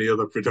up in any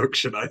other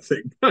production. I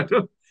think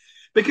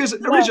because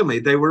Yeah. originally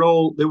they were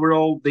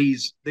all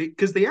these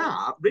because they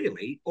are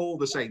really all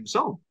the same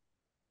song.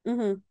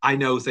 Hmm. I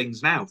know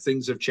things now.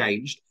 Things have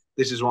changed.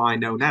 This is what I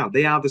know now.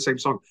 They are the same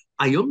song.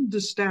 I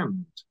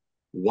understand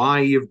why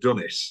you've done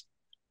it,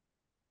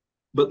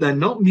 but they're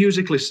not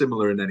musically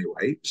similar in any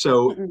way.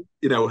 So,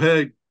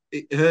 Mm-mm.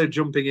 her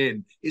jumping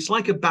in, it's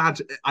like a bad.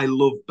 I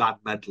love bad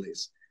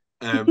medleys.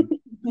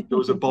 There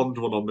was a Bond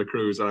one on the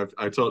cruise. I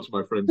talked to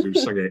my friends who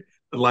sang it,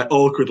 and like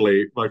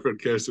awkwardly, my friend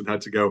Kirsten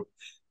had to go.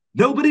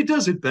 Nobody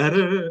does it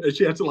better, and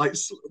she had to like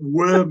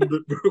worm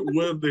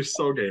this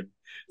song in,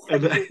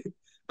 and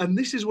and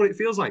this is what it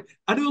feels like.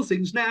 I know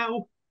things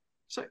now,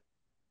 so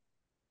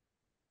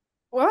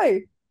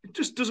Why? it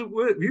just doesn't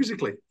work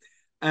musically.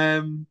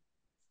 Um,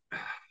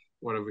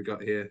 what have we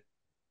got here?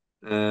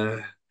 Uh,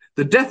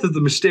 the death of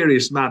the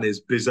mysterious man is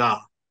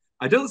bizarre.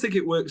 I don't think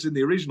it works in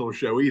the original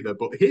show either,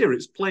 but here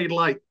it's played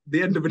like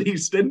the end of an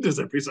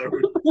EastEnders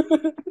episode.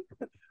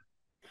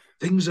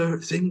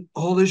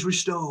 All is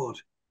restored.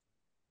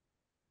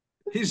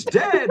 He's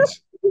dead.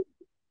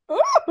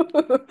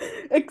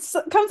 It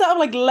comes out of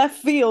like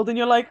left field, and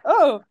you're like,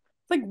 oh,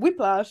 it's like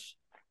Whiplash.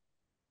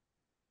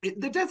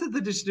 The death of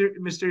the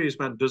mysterious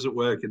man doesn't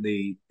work in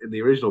the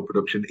original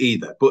production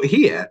either. But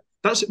here,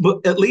 but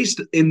at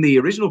least in the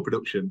original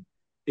production,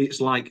 it's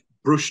like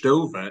brushed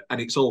over and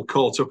it's all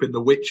caught up in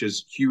the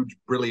witch's huge,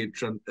 brilliant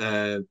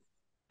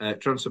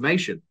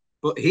transformation.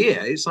 But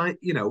here, it's like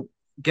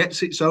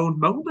gets its own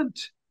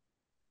moment.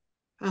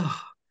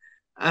 Oh.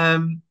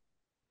 Um,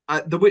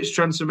 the witch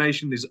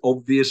transformation is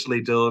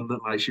obviously done.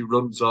 Like she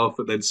runs off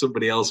and then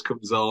somebody else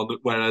comes on.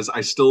 Whereas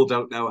I still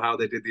don't know how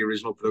they did the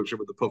original production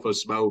with the puff of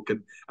smoke.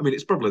 And I mean,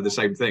 it's probably the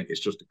same thing. It's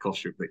just a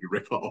costume that you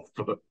rip off.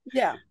 But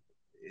Yeah.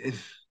 it's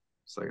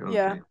like,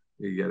 Yeah. okay,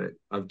 you get it.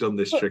 I've done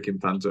this But trick in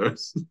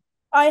Pantos.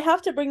 I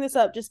have to bring this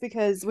up just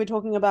because we're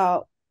talking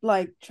about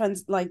like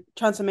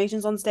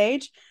transformations on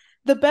stage.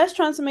 The best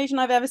transformation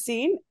I've ever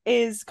seen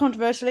is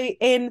controversially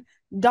in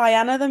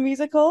Diana the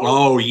musical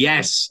Oh,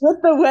 yes. with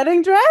the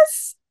wedding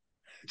dress.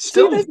 To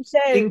Still this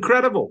day,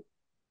 incredible.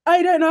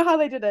 I don't know how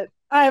they did it.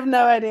 I have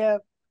no idea.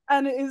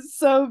 And it is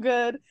so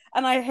good.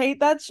 And I hate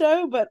that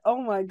show, but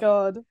oh my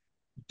God.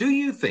 Do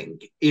you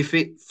think if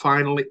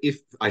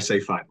I say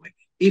finally,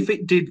 if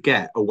it did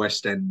get a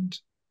West End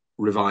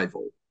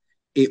revival,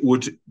 it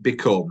would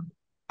become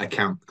a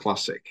camp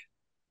classic.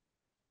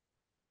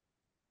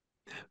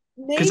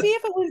 Maybe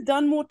if it was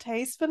done more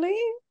tastefully.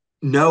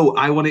 No,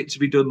 I want it to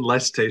be done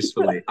less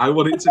tastefully. I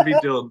want it to be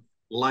done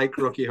like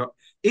Rocky Horror.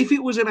 If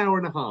it was an hour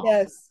and a half,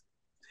 Yes.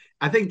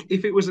 I think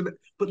if it was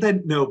but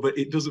then no, but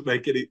it doesn't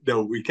make any.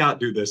 No, we can't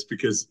do this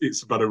because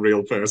it's about a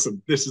real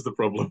person. This is the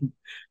problem.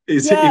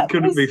 Yeah, It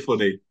couldn't be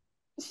funny.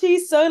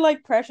 she's so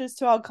like precious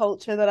to our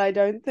culture that I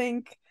don't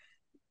think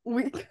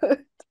we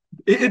could.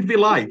 It'd be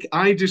like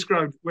I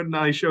described when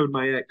I showed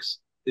my ex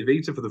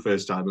Evita for the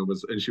first time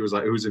and she was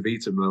like, "Who's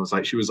Evita?" And I was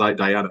like, "She was like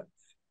Diana."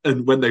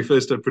 And when they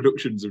first had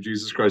productions of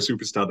Jesus Christ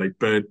Superstar, they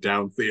burnt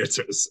down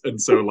theaters. And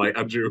so like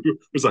Andrew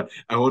was like,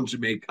 "I want to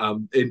make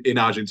in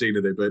Argentina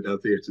they burnt down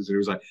theaters." And he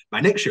was like, "My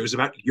next show is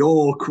about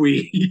your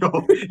queen,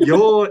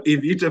 your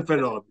Evita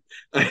Peron."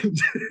 And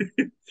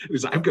he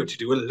was like, "I'm going to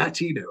do a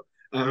Latino."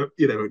 I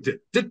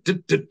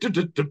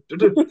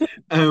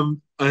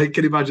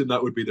can imagine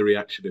that would be the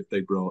reaction if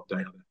they brought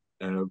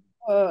Diana.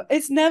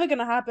 It's never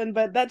gonna happen,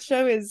 but that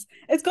show it's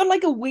got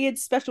like a weird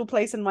special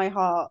place in my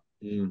heart.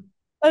 Mm.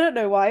 I don't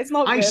know why. It's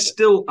not I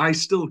good.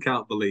 still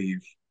can't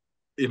believe,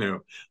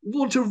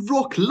 want to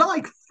rock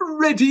like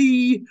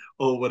Freddie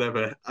or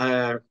whatever.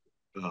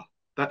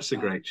 That's a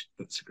great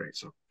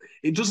song.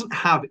 It doesn't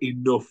have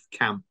enough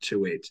camp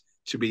to it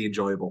to be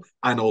enjoyable,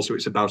 and also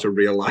it's about a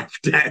real life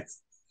death.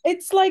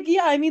 It's like,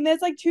 yeah, I mean,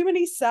 there's like too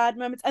many sad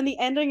moments, and the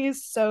ending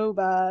is so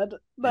bad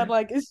that Yeah.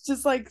 like it's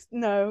just like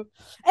no.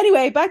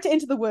 Anyway, back to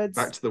Into the Back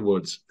Woods. to the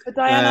Woods. But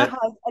Diana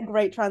has a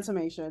great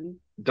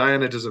transformation.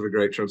 Diana does have a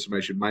great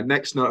transformation. My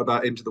next note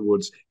about Into the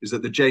Woods is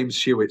that the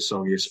James Hewitt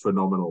song is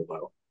phenomenal,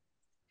 though.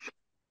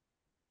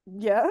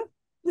 Yeah.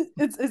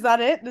 Is that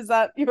it? Is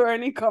that your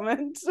only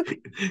comment?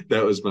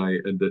 That was my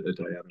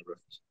Diana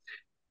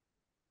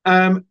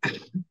reference.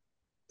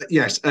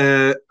 Yes,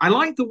 I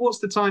like the "What's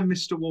the Time,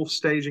 Mr. Wolf"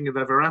 staging of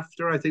Ever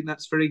After. I think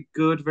that's very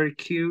good, very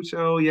cute.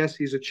 Oh yes,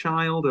 he's a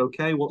child.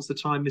 Okay, what's the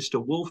time,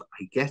 Mr. Wolf?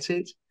 I get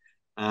it.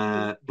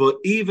 But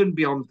even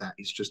beyond that,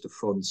 it's just a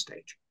fun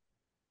stage.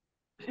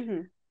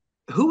 Mm-hmm.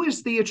 Who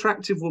is the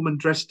attractive woman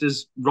dressed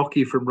as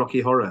Rocky from Rocky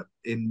Horror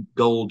in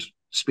gold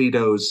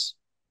speedos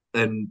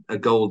and a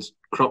gold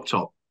crop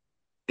top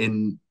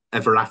in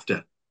Ever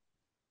After?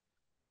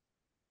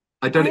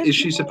 I don't. Is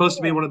she supposed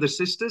to be one of the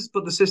sisters?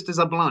 But the sisters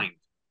are blind.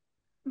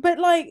 But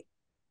like,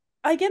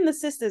 again, the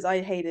sisters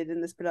I hated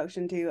in this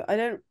production too. I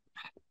don't.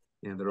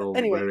 Yeah, they're all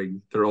Anyway.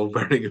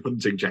 wearing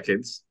hunting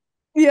jackets.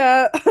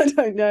 Yeah, I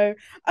don't know.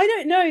 I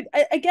don't know.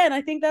 Again,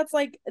 I think that's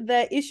like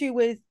the issue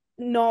with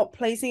not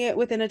placing it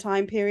within a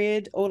time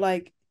period, or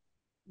like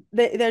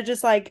they're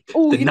just like,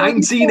 oh, The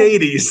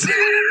 1980s.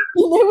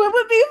 What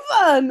would be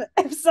fun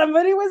if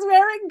somebody was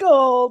wearing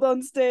gold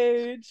on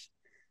stage?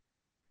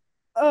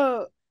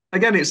 Oh,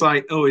 Again, it's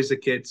like, oh, he's a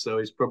kid, so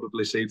he's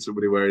probably seen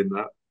somebody wearing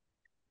that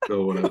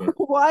or whatever.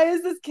 why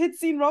has this kid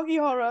seen Rocky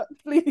Horror?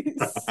 Please.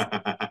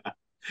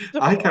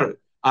 I can't.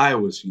 I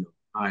was young.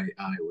 I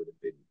would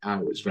have been. I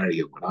was very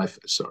young when I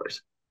first saw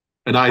it,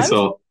 and I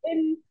thought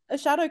in a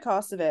shadow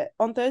cast of it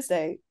on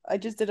Thursday. I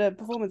just did a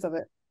performance of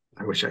it.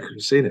 I wish I could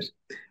have seen it.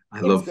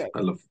 It was great.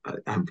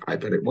 I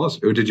bet it was.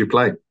 Who did you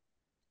play?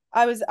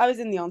 I was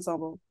in the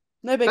ensemble.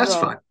 No big That's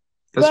role. fine.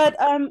 That's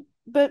fine.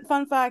 But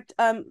fun fact,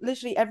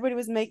 literally everybody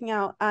was making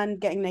out and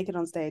getting naked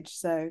on stage.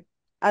 So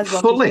as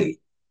Rocky Fully.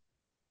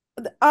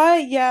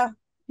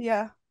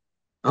 Yeah.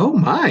 Oh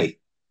my.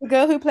 The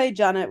girl who played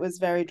Janet was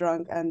very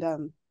drunk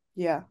and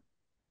yeah.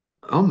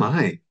 Oh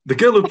my. The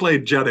girl who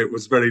played Janet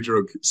was very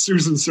drunk.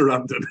 Susan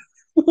Sarandon.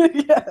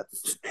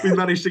 Yes. We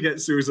managed to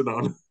get Susan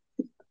on.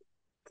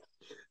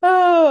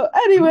 Oh,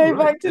 anyway,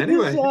 right. back to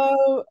the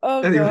show.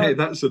 Oh, anyway,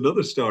 God. that's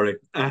another story.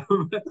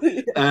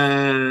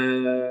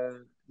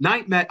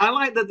 Nightmare. I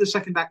like that the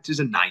second act is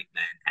a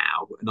nightmare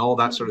now and all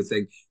that sort of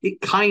thing. It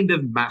kind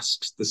of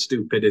masks the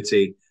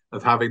stupidity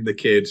of having the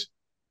kid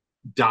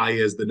die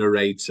as the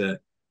narrator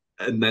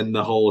and then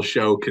the whole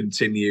show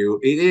continue.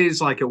 It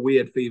is like a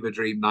weird fever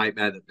dream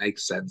nightmare that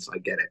makes sense. I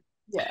get it.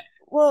 Yeah.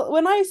 Well,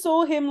 when I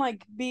saw him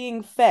like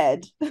being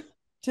fed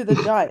to the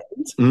giant,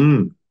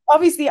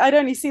 obviously I'd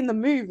only seen the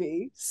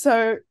movie,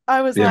 so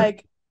I was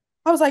like,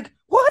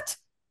 what?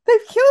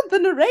 They've killed the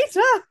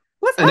narrator.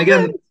 What's happened?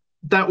 Again,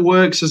 that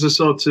works as a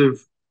sort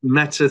of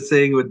meta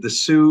thing with the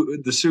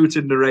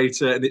suited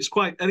narrator, and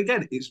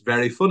it's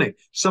very funny.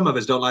 Some of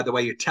us don't like the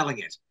way you're telling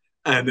it,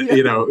 and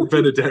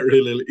Bernadette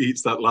really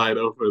eats that line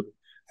up, and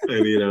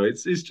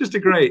it's just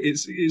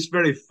it's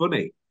very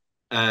funny.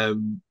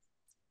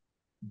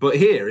 But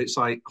here it's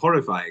like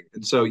horrifying,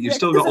 and so you've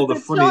still got all the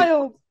funny.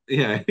 Child.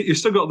 Yeah, you've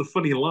still got all the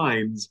funny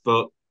lines,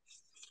 but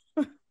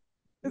it's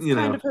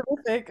kind of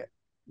horrific.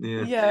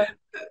 Yeah.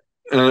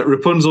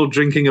 Rapunzel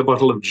drinking a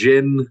bottle of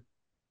gin.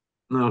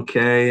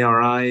 Okay, all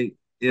right.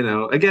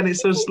 Again,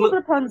 it's those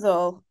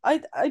Rapunzel.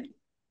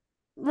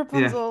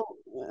 Rapunzel.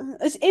 Yeah.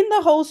 It's in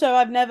the whole show.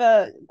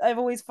 I've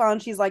always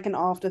found she's like an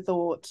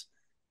afterthought.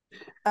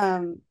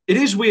 It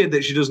is weird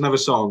that she doesn't have a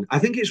song. I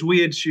think it's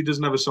weird she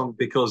doesn't have a song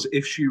because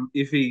if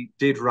he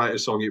did write a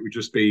song, it would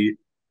just be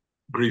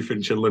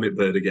Grieffinch and Linnet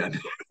Bird again.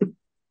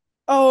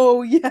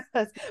 Oh yes.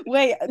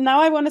 Wait,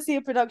 now I want to see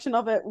a production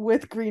of it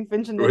with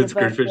Greenfinch and With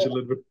Lindbergh. Greenfinch and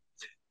Lindbergh.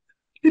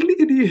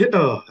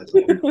 Oh, I love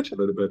Greenfinch and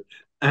Lindbergh.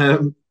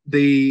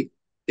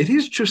 It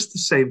is just the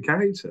same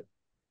character.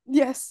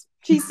 Yes,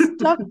 she's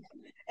stuck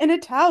in a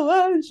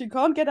tower and she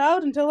can't get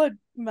out until a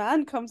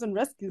man comes and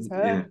rescues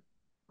her. Yeah.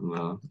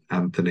 Well,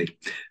 Anthony.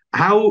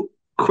 How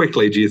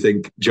quickly do you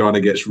think Joanna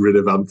gets rid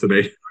of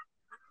Anthony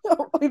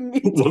Oh,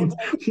 immediately.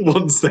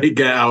 once they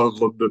get out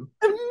of London?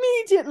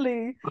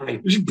 Immediately.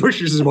 She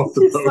pushes him off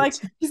the boat.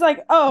 She's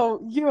like,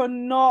 oh, you're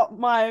not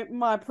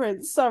my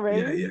prince.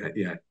 Sorry.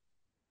 Yeah.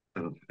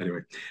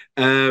 Anyway.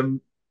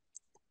 Judi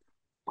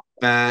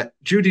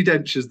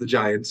Dench as the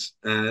giant.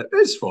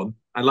 It's fun.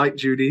 I like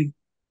Judi.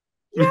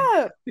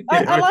 Yeah.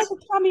 I like a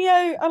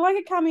cameo. I like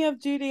a cameo of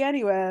Judi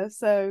anywhere.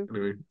 So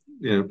anyway,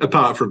 yeah,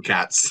 apart from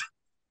cats.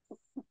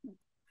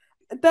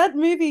 That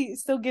movie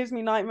still gives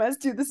me nightmares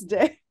to this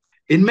day.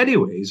 In many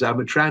ways, I'm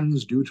a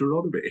trans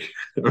Deuteronomy.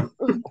 Do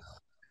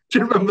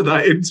you remember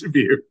that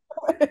interview?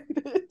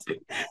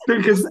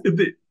 Because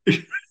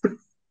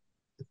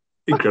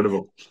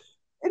incredible.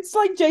 It's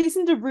like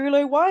Jason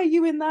Derulo. Why are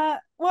you in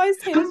that? Why is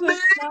Taylor Swift in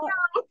that?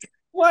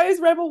 Why is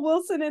Rebel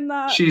Wilson in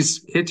that?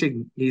 He's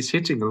hitting a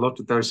lot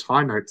of those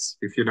high notes,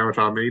 if you know what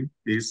I mean.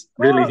 He's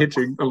really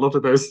hitting a lot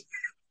of those.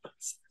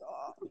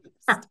 Stop it.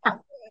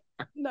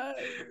 No.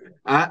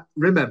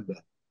 Remember,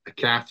 a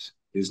cat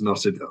is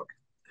not a dog.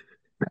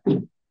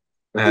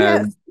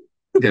 Yes.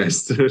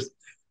 Yes.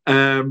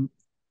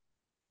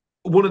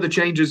 One of the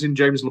changes in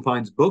James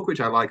Lapine's book,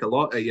 which I like a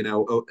lot, you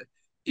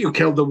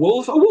killed the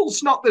wolf. A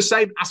wolf's not the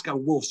same. Ask a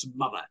wolf's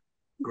mother.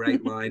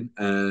 Great line.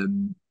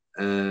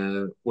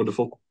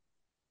 Wonderful.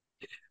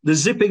 The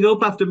zipping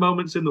up after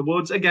moments in the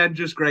woods, again,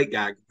 just great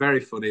gag, very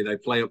funny. They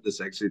play up the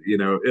sex, and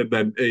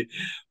then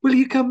will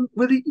you come?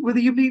 Will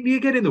you meet me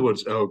again in the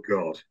woods? Oh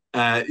God,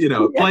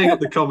 playing up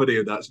the comedy,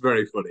 and that's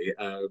very funny.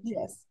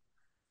 Yes,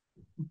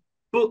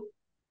 but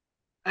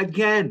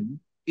again,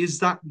 is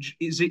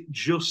it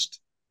just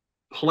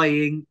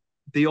playing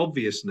the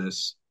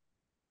obviousness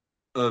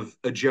of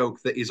a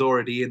joke that is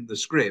already in the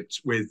script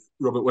with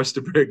Robert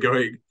Westerberg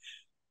going,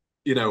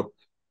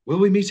 will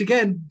we meet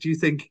again? Do you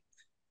think?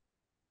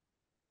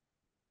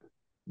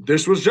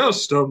 This was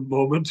just a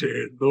moment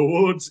in the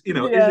woods. Is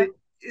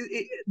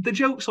it the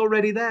joke's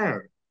already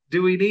there?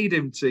 Do we need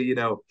him to, I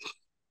don't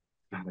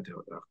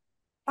know.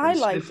 I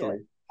liked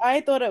it.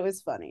 I thought it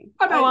was funny.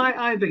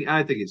 I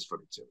think it's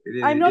funny too.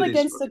 I'm not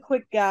against a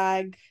quick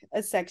gag,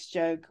 a sex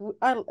joke.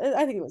 I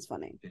think it was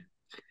funny.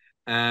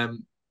 We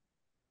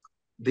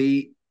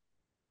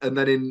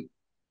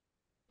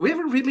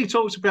haven't really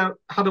talked about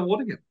Hannah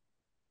Waddingham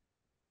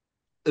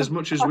as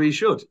much as we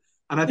should,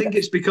 and I think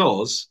it's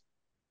because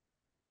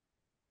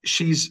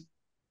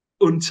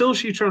until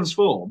she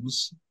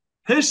transforms,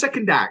 her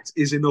second act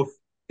is enough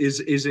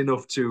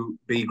to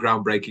be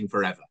groundbreaking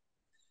forever.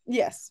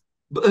 Yes.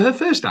 But her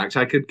first act,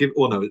 I could give.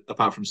 Oh no,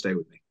 apart from Stay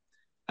With Me,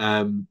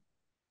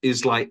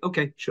 is like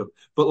okay, sure.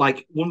 But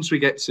like once we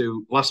get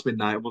to Last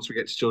Midnight, and once we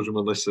get to Children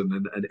Will Listen,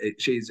 and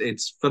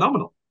it's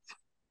phenomenal.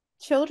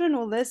 Children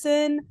Will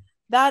Listen.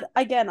 That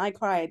again, I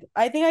cried.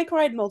 I think I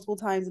cried multiple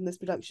times in this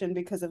production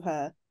because of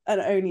her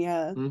and only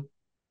her.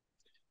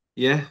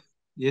 Yeah.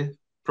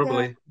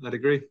 Probably, yeah. I'd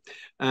agree.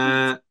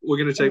 We're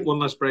going to take one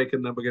last break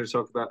and then we're going to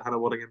talk about Hannah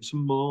Waddingham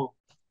some more.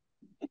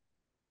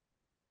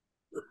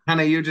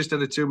 Hannah, you just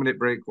had a 2-minute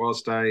break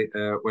whilst I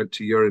went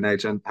to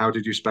urinate. And how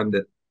did you spend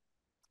it?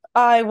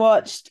 I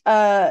watched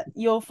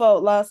Your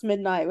Fault Last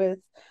Midnight with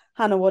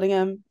Hannah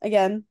Waddingham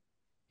again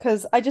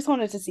because I just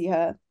wanted to see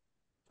her.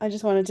 I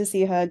just wanted to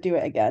see her do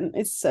it again.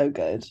 It's so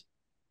good.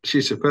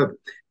 She's superb.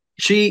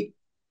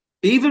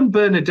 Even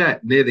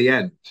Bernadette near the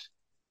end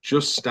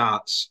just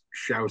starts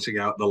shouting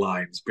out the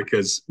lines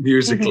because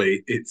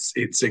musically it's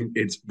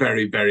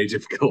very, very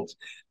difficult.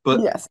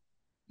 But yes.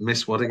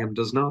 Miss Waddingham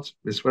does not.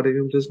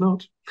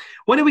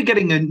 When are we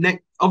getting a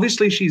neck?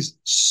 Obviously, she's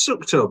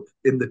sucked up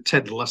in the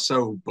Ted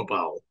Lasso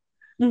bubble.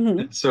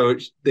 And so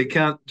they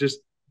can't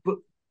but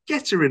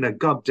get her in a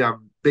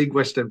goddamn big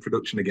West End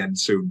production again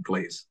soon,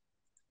 please.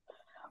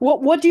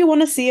 What do you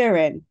want to see her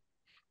in?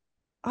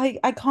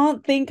 I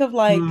can't think of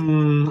like.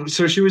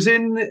 So she was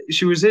in A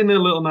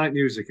Little Night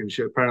Music, and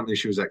apparently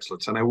she was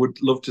excellent, and I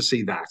would love to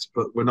see that,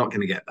 but we're not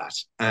going to get that.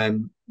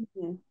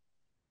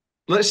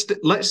 Let's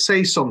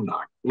say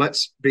Sondheim.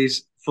 Let's be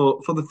for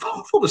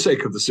the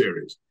sake of the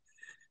series.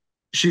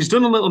 She's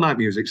done A Little Night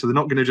Music, so they're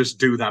not going to just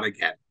do that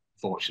again.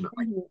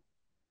 Fortunately,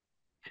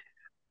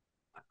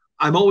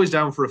 I'm always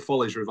down for a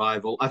Follies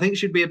revival. I think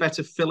she'd be a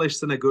better Phyllis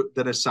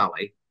than a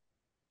Sally.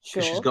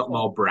 Sure, she's got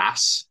more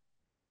brass.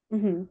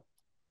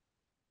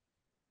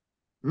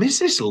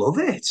 Mrs.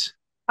 Lovett.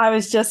 I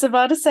was just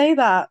about to say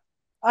that.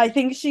 I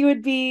think she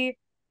would be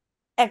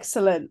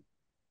excellent.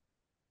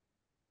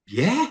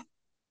 Yeah.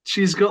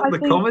 She's got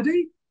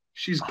comedy.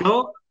 She's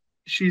got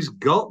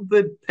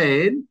the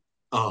pain.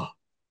 Oh.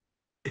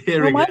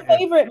 My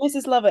favorite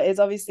Mrs. Lovett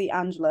is obviously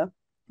Angela.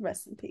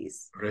 Rest in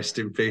peace. Rest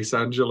in peace,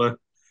 Angela.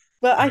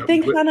 But I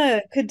think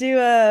Hannah could do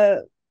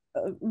a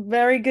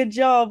very good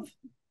job.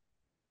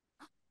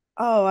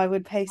 Oh, I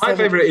would pay so My much.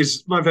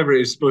 favorite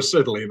is most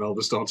certainly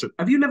Imelda Staunton.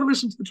 Have you never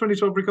listened to the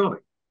 2012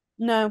 recording?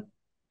 No,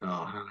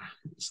 Oh,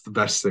 it's the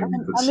best thing I'm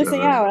that's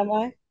missing ever. out, am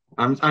I?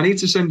 I need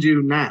to send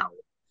you now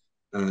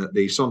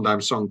the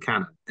Sondheim song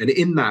canon, and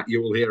in that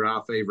you will hear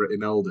our favorite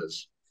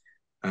Imeldas.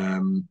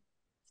 Um,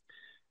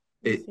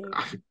 Let's it,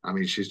 see. I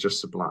mean, she's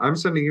just sublime. I'm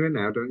sending you in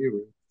now, don't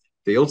you?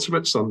 The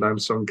ultimate Sondheim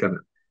song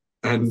canon,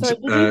 and Sorry,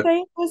 did you say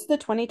it was the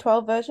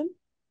 2012 version?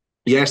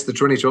 yes, the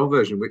 2012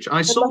 version, which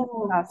I With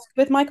saw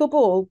With Michael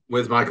Ball.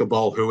 with Michael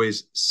Ball, who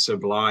is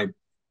sublime.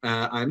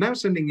 I'm now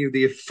sending you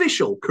the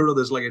official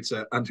Carruthers,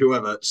 Leggetter, and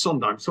Whoever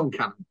Sondheim song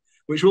canon,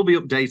 which will be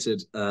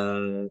updated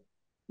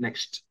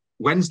next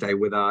Wednesday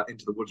with our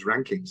Into the Woods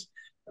rankings.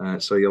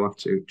 So you'll have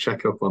to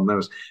check up on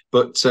those.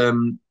 But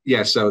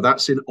yeah, so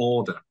that's in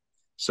order.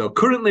 So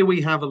currently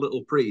we have a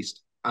little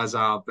priest as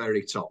our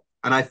very top.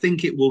 And I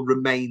think it will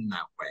remain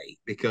that way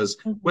because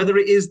whether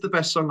it is the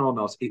best song or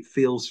not, it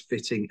feels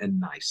fitting and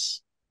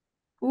nice.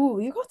 Ooh,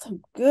 you got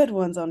some good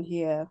ones on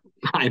here.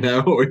 I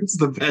know it's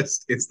the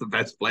best. It's the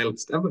best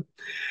playlist ever.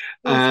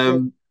 That's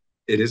good.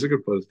 It is a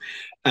good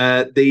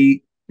playlist.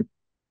 The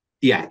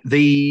yeah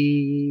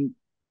the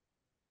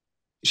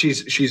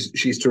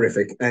she's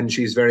terrific and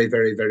she's very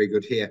very very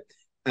good here.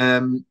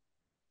 Um,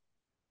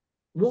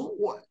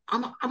 what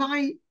am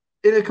I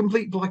in a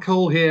complete black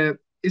hole here?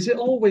 Is it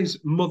always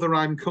Mother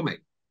I'm Coming?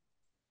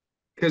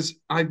 Because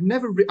I've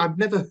never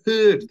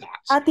heard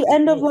that At the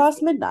end of before.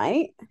 Last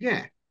Midnight,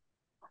 Yeah,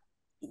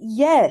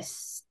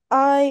 yes,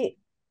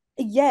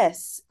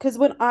 yes, because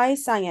when I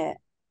sang it,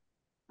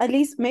 at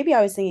least maybe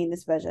I was singing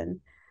this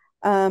version.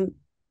 Um,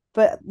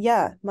 but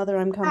yeah, Mother,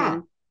 I'm ah,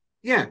 coming.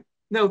 yeah.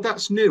 No,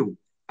 that's new.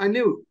 I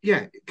knew,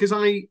 yeah, because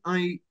I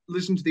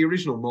listen to the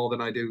original more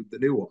than I do the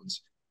new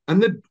ones.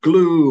 And the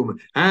gloom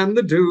and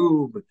the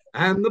doom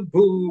and the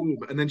boom,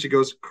 and then she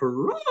goes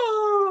crunch.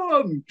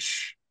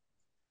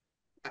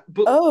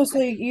 But Oh, so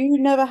you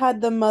never had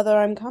the Mother,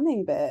 I'm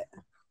coming bit.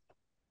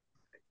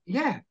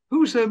 yeah,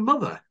 who's her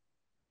mother?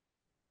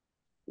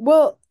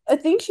 Well, I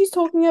think she's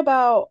talking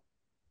about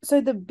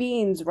so the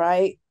beans,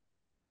 right?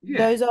 Yeah.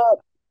 Those are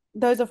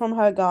those are from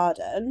her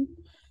garden.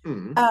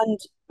 Mm. And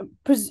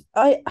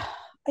I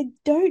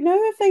don't know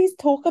if they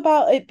talk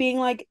about it being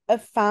like a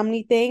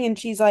family thing, and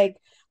she's like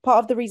part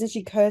of the reason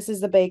she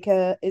curses the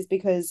baker is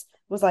because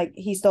was like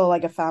he stole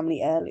like a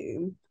family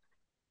heirloom.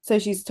 So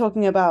she's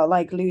talking about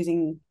like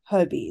losing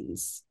her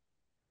beans.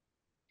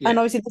 And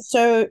Yeah.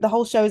 obviously the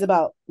whole show is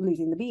about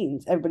losing the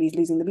beans. Everybody's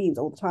losing the beans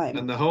all the time.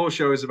 And the whole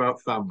show is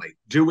about family.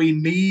 Do we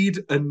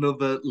need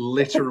another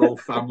literal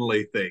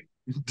family thing?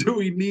 Do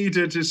we need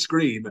her to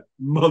scream,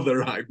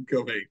 Mother, I'm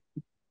coming?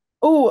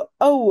 Oh,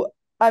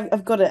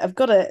 I've got it. I've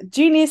got it.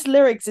 Genius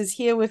Lyrics is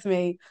here with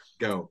me.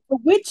 Go. The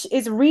witch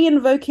is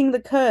re-invoking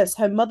the curse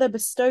her mother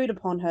bestowed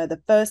upon her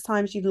the first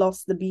time she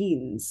lost the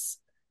beans.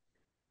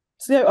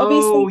 So Oh,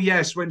 obviously,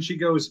 yes, when she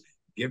goes,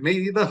 give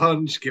me the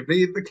hunch, give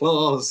me the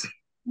claws.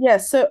 yeah,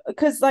 so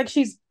because like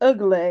she's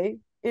ugly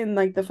in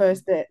like the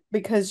first bit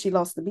because she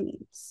lost the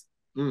beans.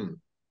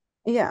 Mm.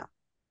 Yeah.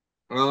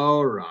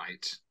 All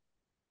right.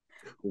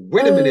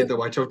 Wait a Uh, minute,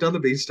 though. I choked down the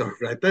beanstalk,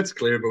 right? That's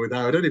clear, but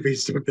without any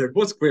beanstalk there.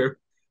 What's clear?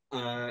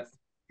 Uh,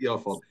 your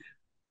fault.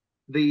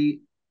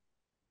 The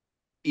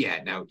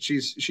Yeah, no,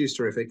 she's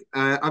terrific.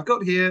 I've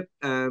got here,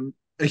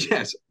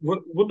 yes,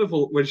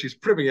 wonderful when she's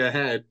primming her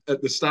head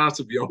at the start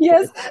of your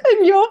yes, fault.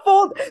 and your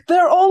fault.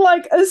 They're all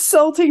like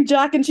assaulting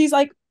Jack, and she's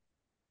like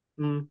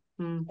Mm,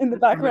 mm, in the I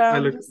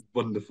background. look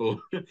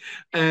wonderful,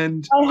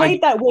 and I I.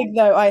 hate that wig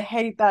though. I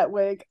hate that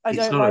wig. I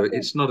don't like it.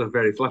 It's not a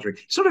very flattering.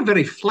 It's not a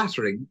very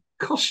flattering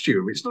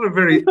costume. It's not a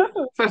very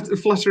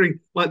flattering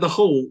like the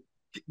whole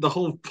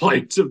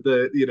point of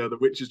the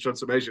witch's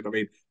transformation. I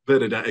mean,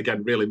 Bernadette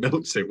again really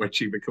milks it when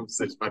she becomes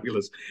this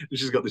fabulous, and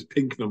she's got this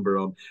pink number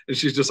on, and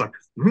she's just like,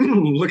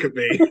 look at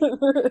me,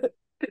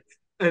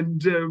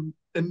 and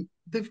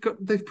they've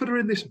put her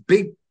in this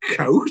big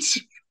coat.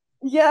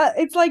 Yeah,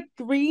 it's like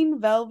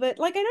green velvet.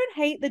 Like, I don't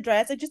hate the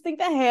dress. I just think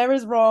the hair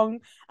is wrong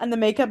and the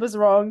makeup is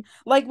wrong.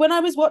 Like, when I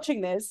was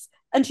watching this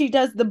and she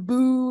does the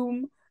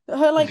boom,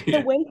 her like the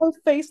Yeah. way her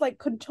face like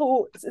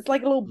contorts, it's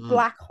like a little Mm,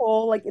 black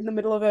hole like in the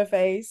middle of her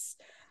face.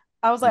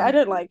 I was like, I mm.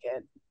 don't like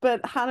it.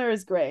 But Hannah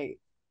is great.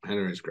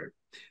 Hannah is great.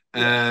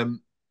 Yeah.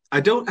 I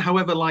don't,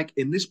 however, like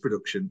in this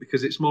production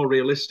because it's more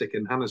realistic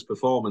and Hannah's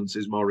performance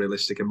is more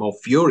realistic and more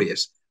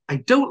furious. I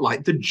don't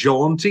like the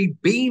jaunty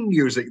beam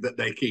music that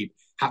they keep.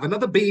 Have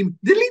another beam,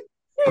 diddly.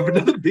 Have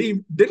another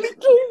beam, diddly.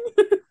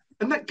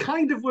 And that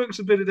kind of works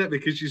a bit of that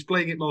because she's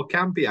playing it more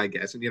campy, I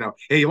guess. And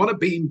hey, you want a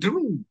beam,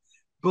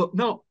 but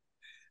not.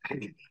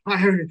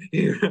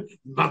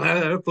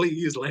 Mother,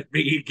 please let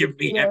me give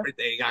me Yeah.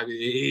 everything.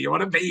 You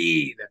want a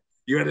bean?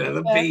 You want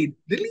another Yeah. bean,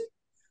 diddly.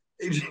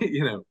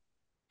 you know,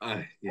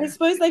 I yeah.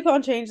 suppose they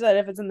can't change that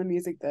if it's in the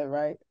music though,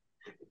 right?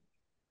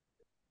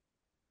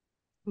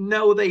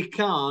 No, they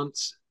can't.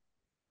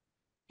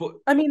 But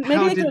I mean,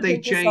 maybe how they could did have they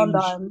changed the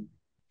change? Sondheim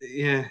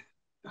Yeah,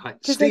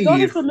 because they got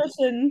his Steve.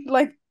 permission,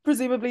 like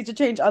presumably to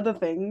change other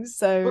things.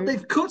 But So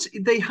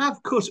they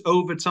have cut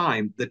over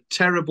time the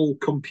terrible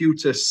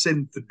computer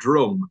synth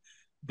drum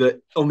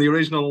that on the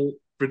original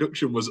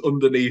production was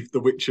underneath the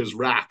Witcher's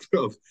rap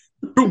of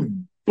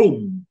boom,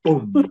 boom,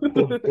 boom,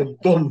 boom, boom,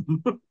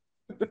 boom.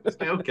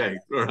 Okay,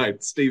 all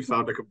right. Steve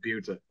found a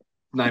computer,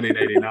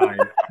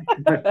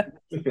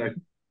 1989.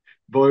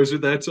 Boys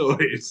with their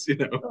toys, you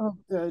know. Oh,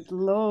 good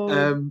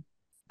lord.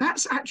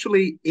 That's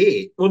actually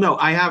it. Well, no,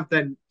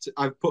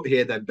 I've put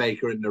here then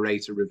Baker and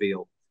narrator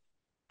reveal.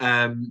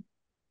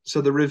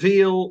 So the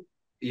reveal,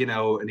 you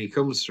know, and he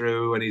comes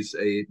through and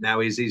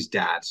now he's his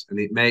dad, and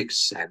it makes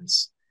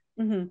sense.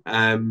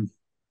 Mm-hmm.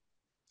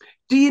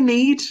 Do you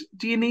need?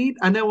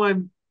 I know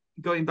I'm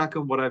going back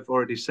on what I've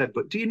already said,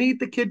 but do you need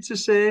the kid to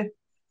say,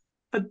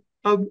 "I,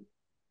 I,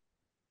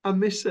 I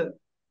miss her,"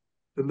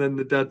 and then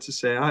the dad to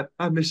say,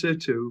 "I miss her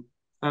too.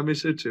 I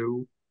miss her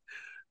too."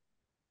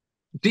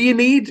 Do you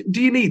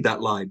need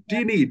that line? Do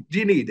you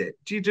need it?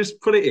 Do you just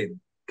put it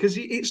in? Because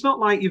it's not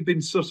like you've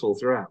been subtle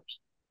throughout.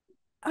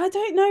 I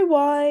don't know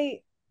why.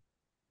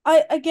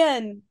 I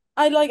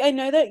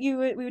know that we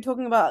were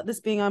talking about this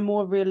being a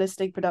more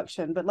realistic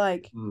production, but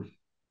like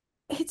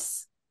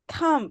it's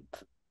camp.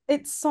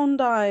 It's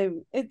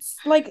Sondheim. It's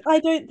like I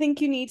don't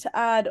think you need to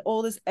add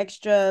all this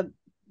extra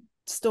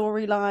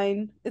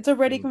storyline. It's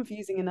already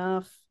confusing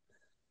enough.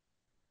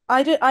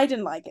 I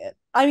didn't like it.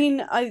 I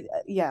mean,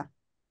 yeah,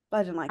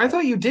 I didn't like I it.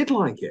 thought you did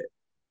like it.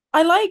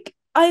 I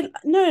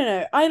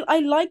no. I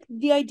like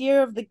the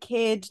idea of the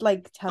kid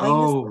like telling the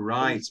Oh, story,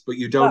 right. But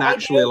you don't but I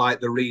actually don't.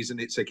 like the reason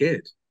it's a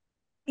kid.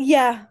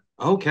 Yeah,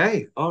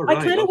 Okay. All I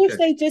right. kind of wish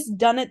Okay. they just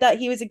done it that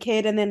he was a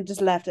kid and then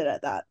just left it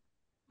at that.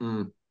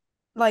 Mm.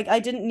 Like I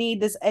didn't need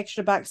this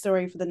extra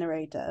backstory for the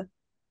narrator.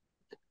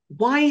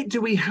 Why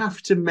do we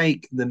have to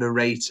make the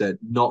narrator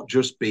not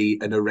just be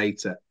a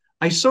narrator?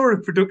 I saw a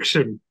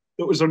production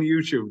that was on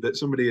YouTube that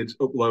somebody had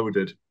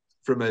uploaded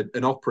from an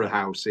opera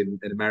house in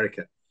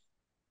America.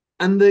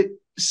 And the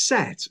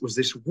set was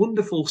this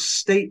wonderful,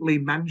 stately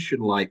mansion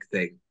like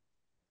thing.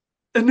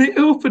 And it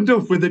opened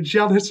up with a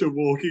janitor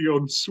walking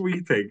on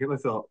sweeping. And I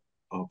thought,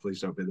 oh,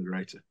 please don't be the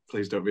narrator.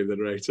 Please don't be the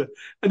narrator.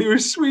 And he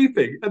was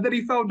sweeping. And then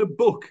he found a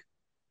book.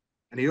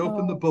 And he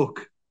opened the Oh,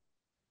 book.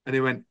 And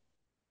he went,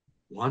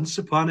 Once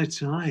Upon a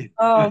Time.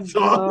 I oh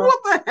thought, God. what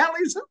the hell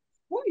is that?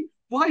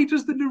 Why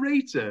does the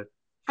narrator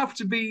have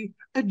to be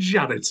a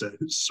janitor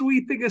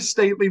sweeping a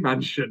stately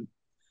mansion?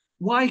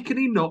 Why can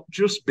he not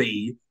just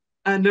be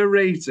a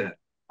narrator?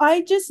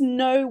 I just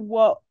know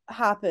what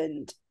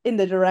happened in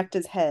the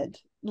director's head,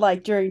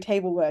 like during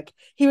table work.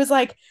 He was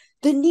like,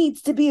 there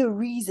needs to be a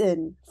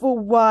reason for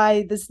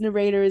why this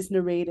narrator is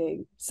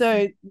narrating.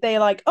 So they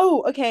like,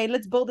 oh, okay,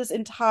 let's build this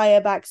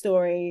entire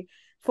backstory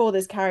for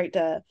this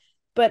character.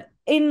 But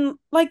in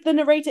like the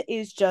narrator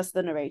is just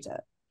the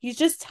narrator. He's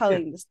just Yeah.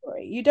 telling the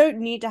story. You don't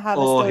need to have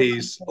a Or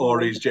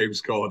story. he's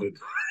James Corden.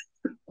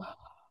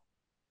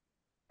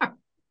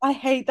 I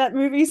hate that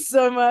movie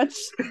so much.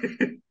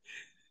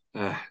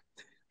 uh,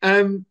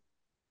 um,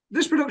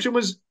 this production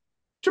was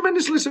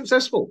tremendously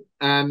successful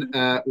and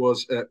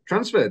was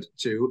transferred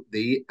to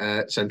the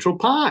Central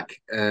Park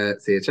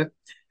Theatre.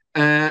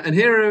 And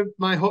here are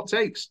my hot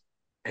takes.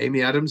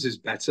 Amy Adams is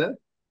better.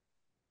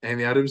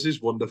 Amy Adams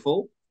is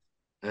wonderful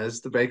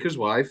as the baker's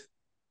wife.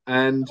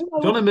 And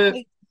I Donna would Mer-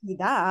 hate to see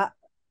that.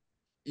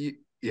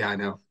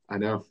 yeah, I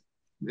know.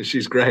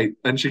 She's great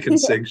and she can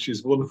sing.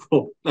 She's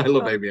wonderful. I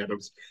love Amy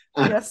Adams.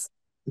 Yes.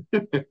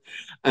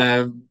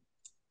 um,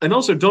 and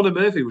also Donna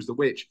Murphy was the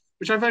witch,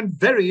 which I found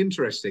very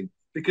interesting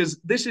because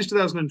this is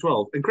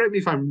 2012. And correct me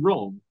if I'm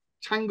wrong,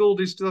 Tangled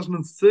is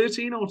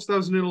 2013 or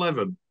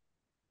 2011?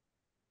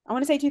 I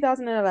want to say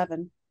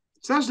 2011.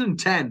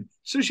 2010.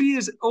 So she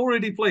has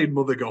already played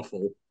Mother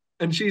Gothel,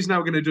 and she's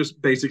now going to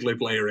just basically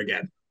play her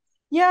again.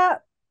 Yeah.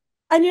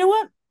 And you know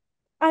what?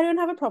 I don't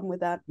have a problem with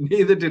that.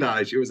 Neither did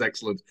I. She was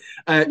excellent.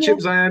 Yeah. Chip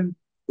Zien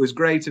was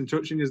great and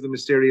touching as the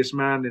mysterious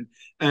man.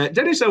 And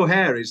Dennis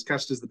O'Hare is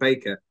cast as the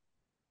baker.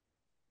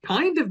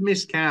 Kind of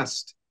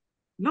miscast.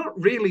 Not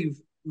really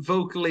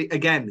vocally.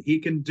 Again, he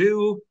can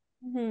do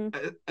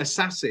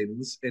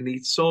assassins, and he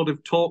sort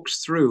of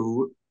talks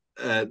through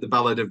the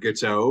Ballad of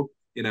Gateau.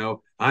 You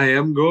know, I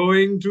am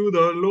going to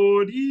the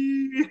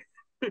Lordy.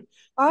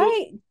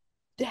 I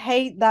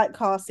hate that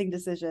casting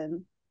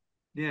decision.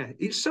 Yeah,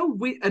 it's so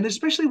weird, and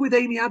especially with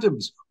Amy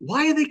Adams.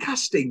 Why are they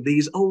casting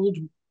these old?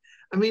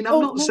 I mean, I'm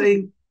not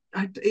saying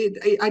I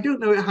don't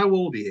know how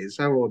old he is.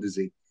 How old is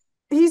he?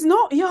 He's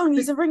not young.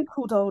 He's a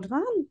wrinkled old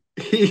man.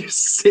 He's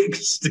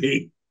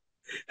 60,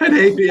 and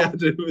Amy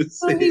Adams.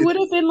 So he would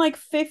have been like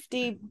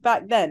 50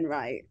 back then,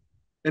 right?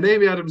 And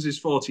Amy Adams is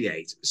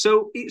 48.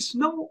 So it's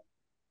not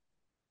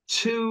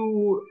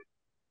too.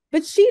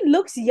 But she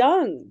looks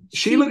young.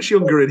 She looks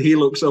younger, and he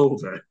looks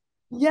older.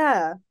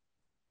 Yeah.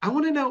 I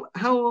want to know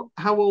how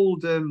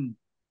old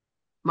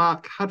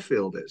Mark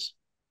Hadfield is.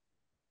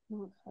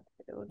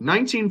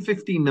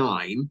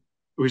 1959.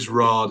 It was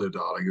Rada,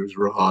 darling. It was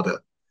Rada.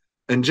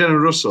 And Jenna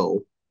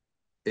Russell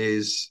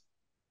is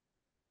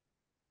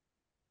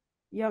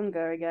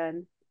younger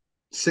again.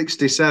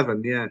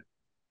 67, yeah.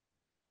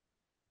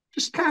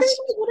 Just cast. I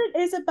don't know what it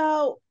is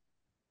about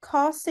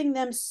casting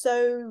them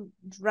so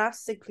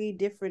drastically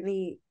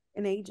differently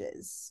in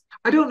ages.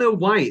 I don't know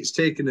why it's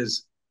taken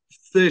us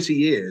 30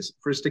 years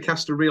for us to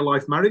cast a real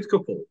life married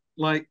couple,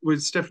 like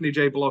with Stephanie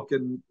J. Block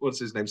and what's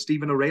his name,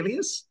 Stephen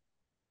Aurelius.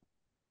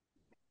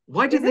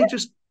 Why Is didn't they it?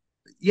 just?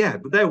 Yeah,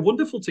 but they're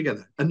wonderful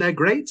together and they're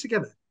great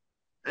together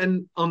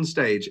and on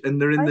stage,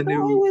 and they're in I the thought it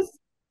new. was.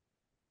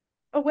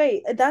 Oh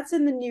wait, that's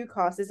in the new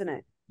cast, isn't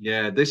it?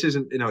 Yeah, this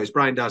isn't. It's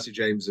Brian Darcy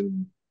James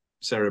and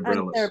Sarah And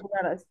Sarah Bareilles.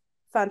 Bareilles.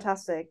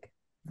 Fantastic.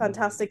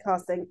 Fantastic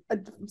casting.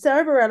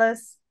 Sarah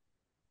Bareilles,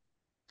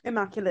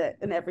 immaculate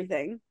and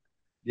everything.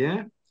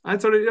 Yeah, I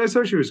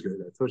thought she was good.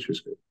 I thought she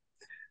was good.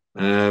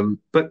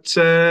 But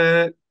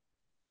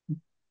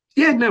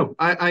yeah, no,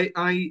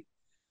 I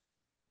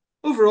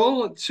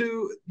overall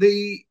to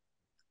the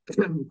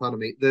pardon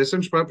me, the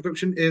Central Park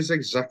production is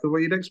exactly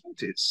what you'd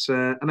expect. It's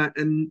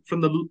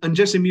and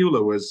Jessie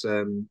Mueller was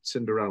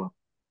Cinderella,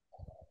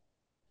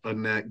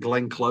 and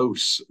Glenn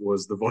Close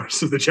was the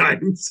voice of the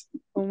Giants.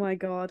 Oh my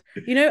God.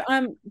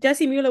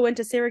 Jessie Mueller went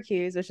to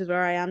Syracuse, which is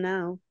where I am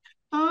now.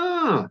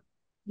 Ah,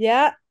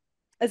 Yeah,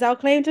 as our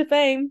claim to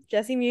fame,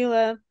 Jessie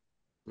Mueller.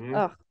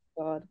 yeah. Oh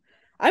God.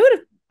 I would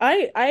have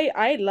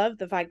I love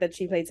the fact that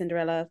she played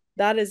Cinderella.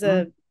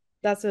 Mm.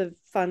 That's a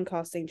fun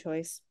casting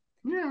choice.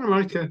 Yeah, I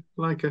like her.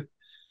 I like her.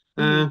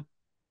 Mhm.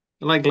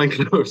 I like Glenn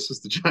Close as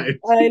the Giant.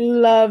 I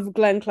love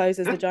Glenn Close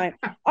as the Giant.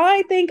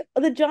 I think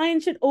the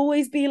Giant should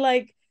always be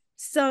like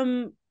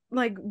some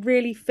like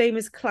really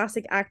famous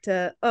classic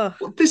actor. Ugh.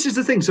 Well, this is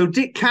the thing. So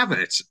Dick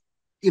Cavett,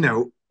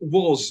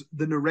 was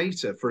the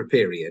narrator for a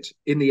period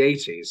in the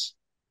 80s,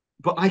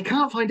 but I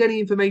can't find any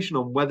information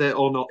on whether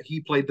or not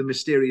he played the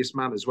mysterious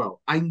man as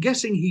well. I'm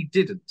guessing he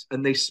didn't,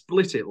 and they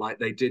split it like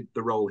they did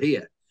the role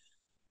here.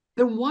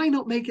 Then why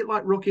not make it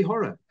like Rocky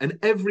Horror and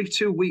every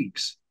 2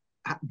 weeks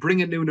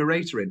bring a new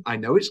narrator in? I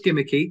know it's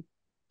gimmicky.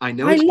 I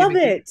know I it's love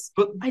gimmicky, it.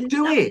 but I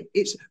do love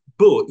it.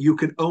 But you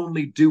can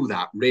only do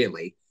that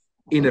really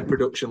in a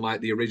production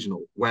like the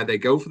original, where they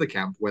go for the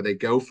camp, where they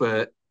go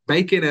for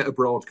making it a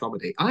broad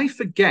comedy. I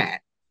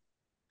forget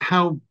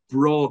how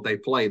broad they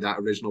play that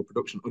original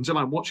production until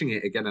I'm watching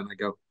it again and I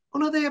go, oh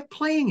no, they are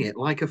playing it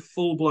like a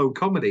full blown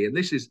comedy, and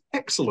this is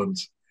excellent.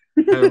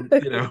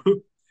 You know,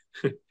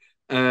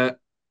 uh,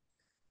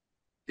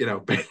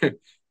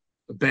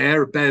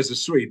 bears are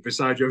sweet.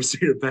 Besides, you ever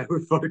seen a bear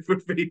with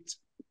 40-foot feet?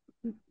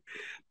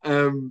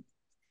 Um,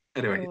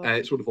 anyway,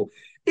 it's wonderful.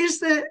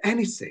 Is there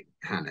anything,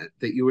 Hannah,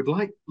 that you would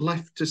like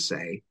left to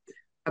say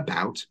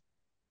about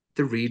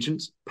the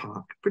Regent's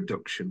Park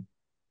production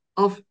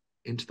of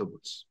Into the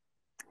Woods?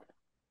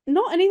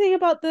 Not anything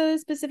about the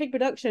specific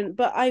production,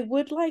 but I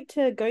would like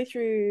to go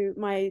through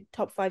my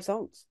top 5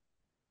 songs.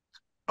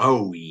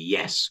 Oh,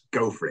 yes,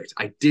 go for it.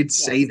 I did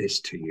say Yes.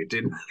 this to you,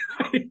 didn't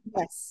I?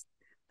 Yes.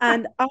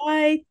 And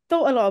I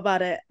thought a lot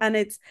about it. And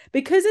it's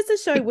because it's a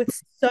show with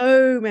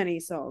so many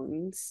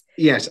songs.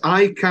 Yes,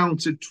 I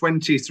counted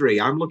 23.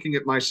 I'm looking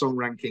at my song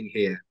ranking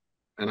here,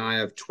 and I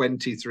have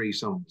 23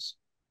 songs.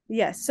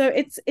 Yes. So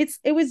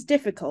it was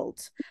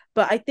difficult,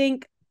 but I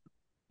think,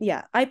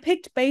 yeah, I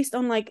picked based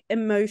on like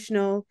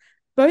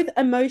both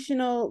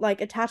emotional like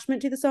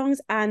attachment to the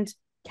songs and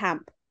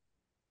camp.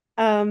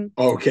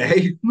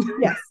 Okay.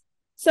 Yes.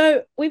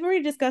 So we've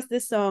already discussed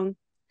this song.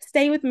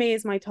 Stay With Me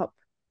is my top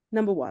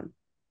number one.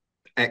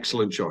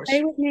 Excellent choice.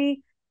 Stay with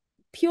me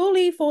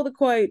purely for the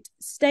quote,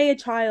 stay a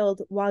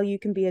child while you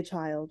can be a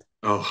child.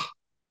 Oh,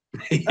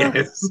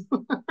 yes.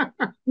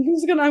 I'm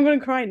gonna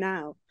cry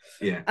now.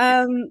 Yeah.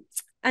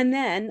 And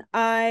then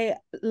I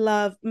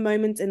love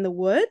Moments in the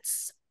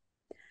Woods.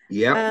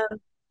 Yeah.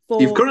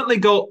 You've currently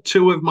got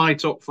 2 of my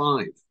top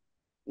 5.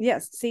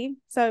 Yes, see,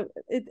 so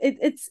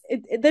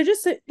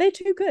they're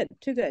too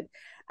good,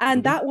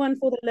 and that one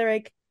for the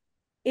lyric,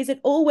 is it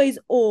always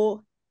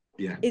or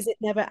is it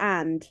never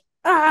and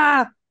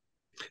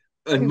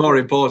and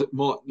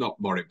not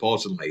more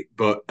importantly,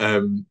 but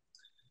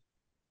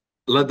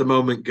let the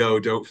moment go,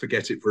 don't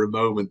forget it for a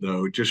moment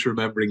though. Just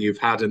remembering you've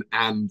had an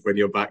and when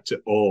you're back to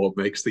or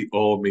makes the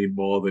or mean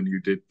more than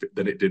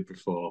it did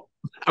before.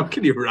 How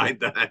can you write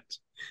that?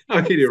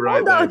 How can you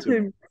write that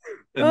and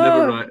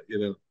never write,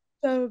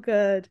 so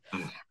good.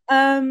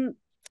 And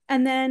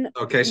then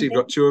okay, so you've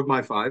got 2 of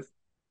my 5.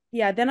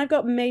 Yeah, then I've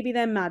got Maybe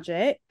They're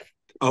Magic.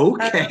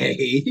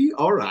 Okay,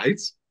 all right.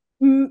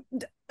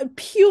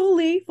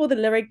 Purely for the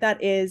lyric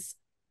that is,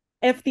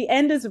 if the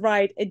end is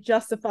right, it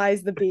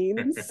justifies the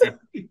beans.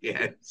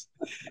 Yes.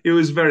 He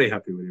was very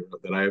happy when he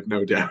wrote that, I have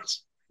no doubt.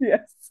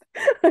 Yes.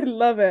 I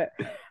love it.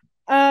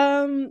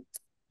 Then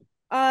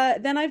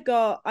I've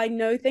got I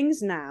Know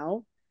Things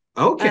Now.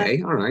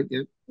 Okay, all right,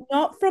 yeah.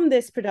 Not from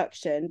this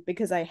production,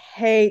 because I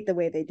hate the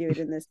way they do it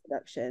in this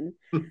production.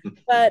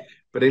 but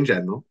in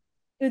general.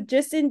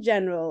 Just in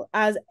general,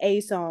 as a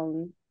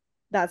song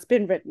that's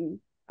been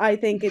written, I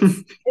think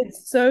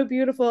it's so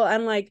beautiful.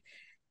 And like,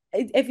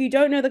 if you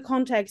don't know the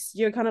context,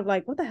 you're kind of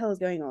like, what the hell is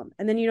going on?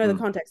 And then you know the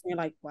context and you're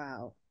like,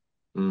 wow.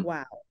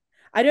 Wow.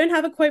 I don't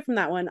have a quote from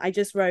that one. I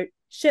just wrote,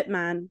 shit,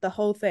 man, the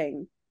whole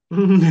thing.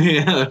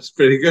 Yeah, that's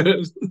pretty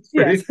good.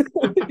 Yes.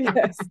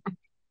 Yes.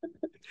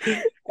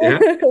 Yeah.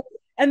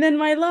 And then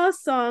my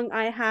last song,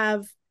 I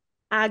have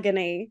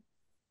Agony.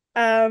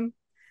 Um,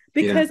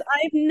 because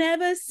I've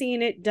never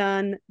seen it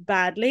done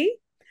badly.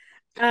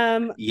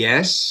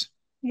 Yes.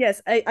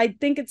 Yes, I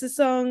think it's a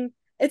song.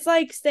 It's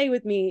like Stay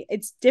With Me.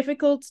 It's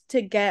difficult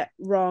to get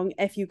wrong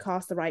if you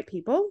cast the right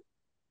people.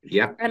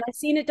 Yeah. And I've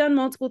seen it done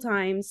multiple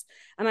times.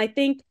 And I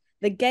think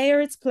the gayer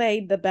it's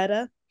played, the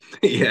better.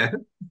 Yeah.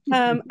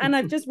 And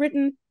I've just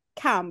written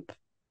camp.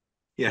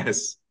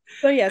 Yes.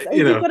 So yes,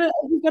 You know,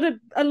 we've got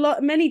a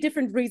lot many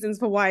different reasons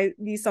for why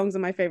these songs are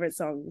my favorite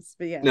songs.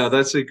 But yes. no,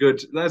 that's a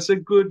good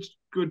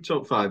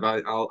top five.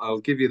 I'll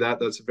give you that.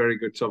 That's a very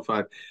good top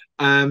five.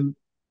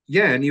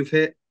 Yeah, and you've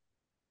hit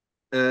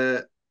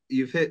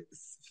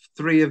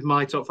three of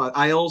my top five.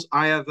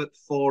 I have at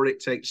four It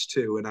Takes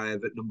Two, and I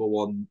have at number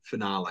one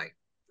Finale.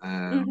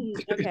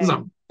 Because okay.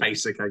 I'm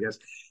basic, I guess.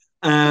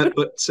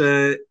 But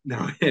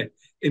no,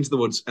 Into the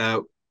Woods,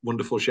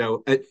 wonderful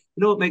show. You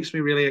know what makes me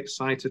really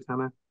excited,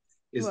 Hannah,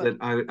 is What?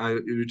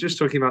 that we were just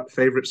talking about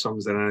favorite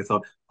songs, then, and I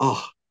thought,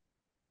 oh,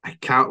 I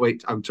can't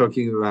wait. I'm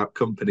talking about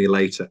Company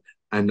later,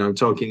 and I'm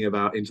talking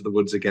about Into the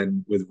Woods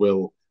again with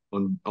Will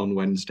on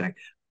Wednesday.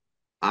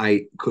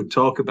 I could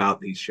talk about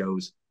these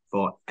shows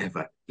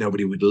forever.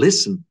 Nobody would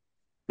listen,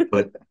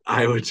 but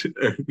I would,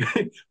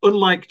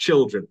 unlike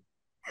children,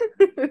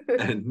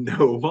 and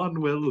no one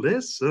will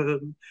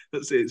listen.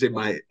 It's in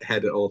my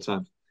head at all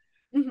times.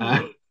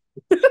 Mhm.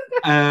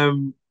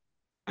 Um,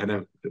 I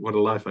know what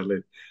a life I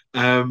live.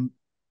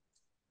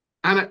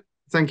 Anna,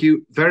 thank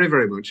you very,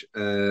 very much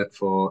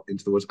for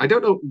Into the Woods. I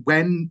don't know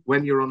when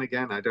you're on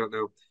again. I don't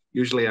know.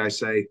 Usually I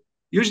say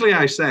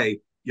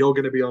you're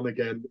going to be on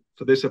again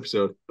for this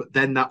episode, but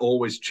then that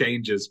always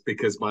changes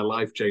because my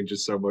life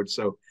changes so much.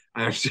 So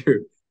I have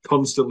to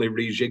constantly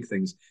rejig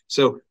things.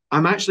 So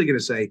I'm actually going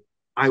to say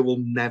I will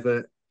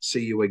never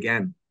see you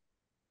again.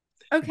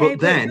 Okay, But but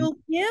then you'll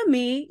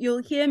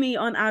hear me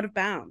on Out of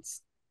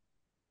Bounds.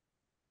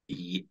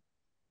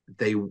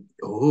 they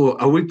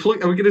are we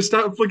going to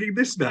start plugging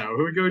this now?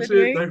 Are we going Should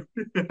to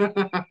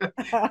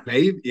we?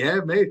 maybe, yeah,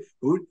 maybe.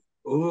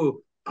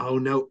 Oh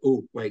no,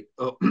 wait,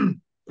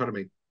 pardon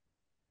me.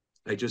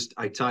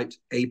 I typed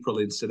April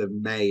instead of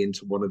May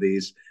into one of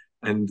these,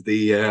 and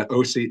the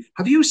OC.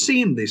 Have you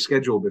seen the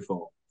schedule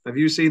before? Have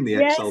you seen the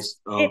Excel? Yes, it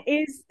Oh,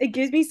 is. It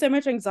gives me so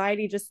much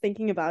anxiety just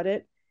thinking about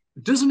it.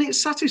 doesn't it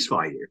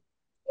satisfy you?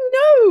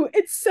 No,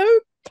 it's so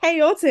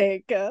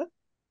chaotic.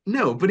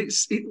 No, but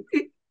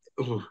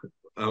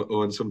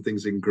and some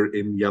things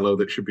in yellow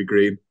that should be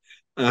green.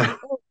 Uh,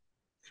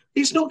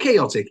 it's not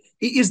chaotic.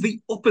 It is the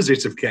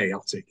opposite of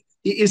chaotic.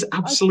 It is I,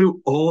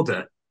 absolute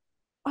order.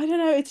 I don't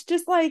know. It's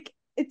just like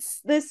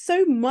there's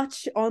so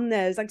much on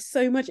there. There's like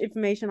so much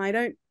information. I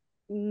don't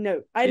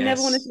know. I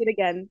never want to Yes. see it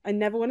again. I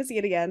never want to see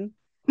it again.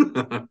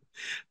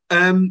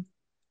 um,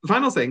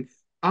 Final thing,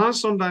 our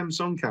Sondheim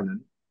song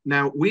canon.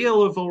 Now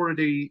we'll have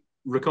already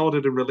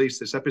recorded and released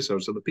this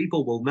episode, so the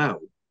people will know.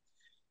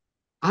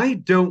 I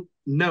don't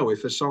know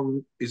if a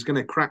song is going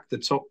to crack the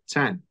top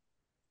 10.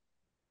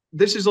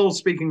 This is all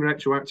speaking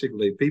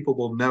retroactively. People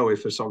will know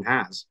if a song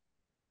has.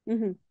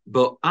 Mhm.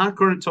 But our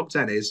current top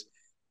 10 is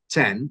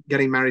 10,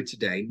 Getting Married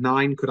Today,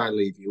 9, Could I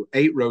Leave You,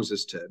 8,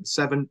 Rose's Turn,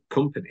 7,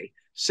 Company,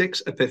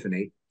 6,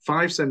 Epiphany,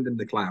 5, Sending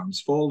the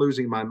Clowns, 4,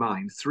 Losing My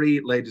Mind,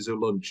 3, Ladies Who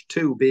Lunch,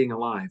 2, Being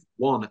Alive,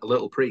 1, A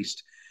Little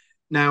Priest.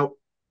 Now,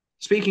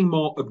 speaking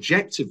more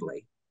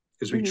objectively,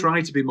 because we Mhm.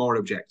 try to be more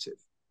objective,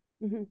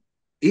 Mhm.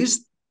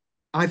 is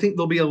I think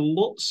there'll be a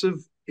lots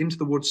of Into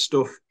the Woods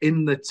stuff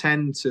in the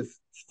 10 to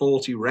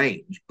 40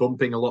 range,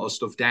 bumping a lot of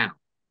stuff down.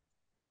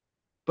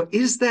 But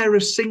is there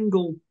a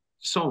single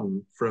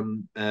song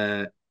from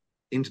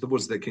Into the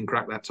Woods that can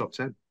crack that top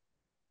 10?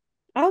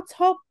 Our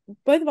top,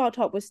 both of our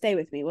top was Stay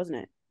With Me,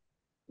 wasn't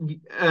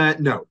it?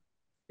 No,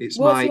 it's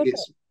What's my your top?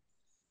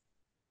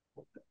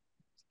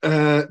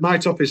 it's my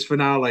top is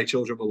Finale.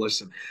 Children Will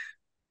Listen.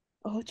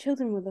 Oh,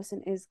 Children Will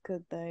Listen is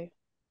good though.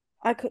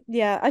 I could,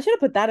 yeah, I should have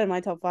put that in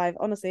my top five.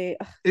 Honestly,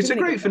 ugh, too It's a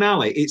many good great ones.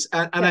 finale.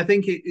 And Yeah, I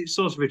think it's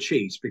sort of a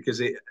cheat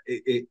because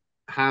it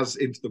has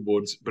Into the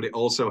Woods, but it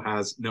also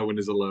has No One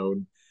Is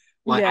Alone.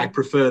 Like I yeah,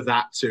 prefer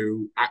that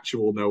to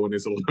actual No One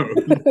Is Alone.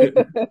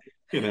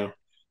 you know.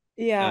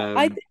 yeah.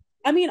 Um,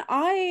 I mean,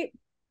 I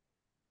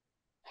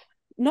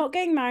not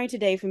getting married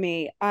today for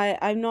me.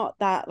 I'm not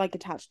that like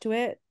attached to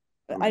it.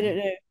 I don't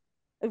know.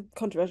 A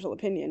controversial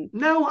opinion.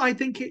 no, I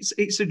think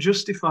it's a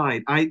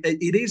justified.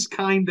 It is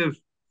kind of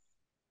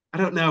I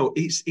don't know.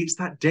 It's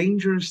that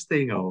dangerous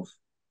thing of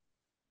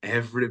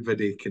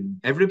everybody.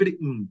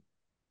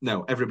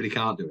 No, everybody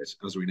can't do it,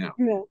 as we know.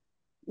 Yeah.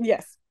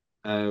 Yes,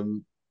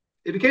 Um,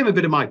 it became a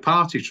bit of my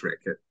party trick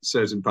at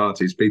certain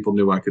parties. People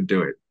knew I could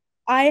do it,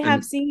 I have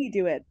and seen you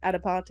do it at a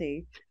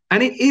party.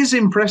 it is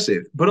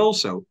impressive, but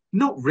also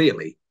not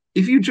really.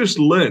 If you just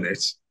learn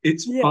it,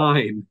 it's Yeah,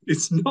 fine.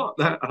 It's not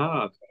that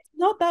hard.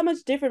 not that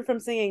much different from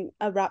singing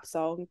a rap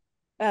song.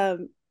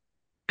 Um,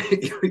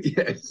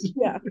 Yes.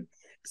 yeah.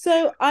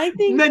 So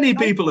Many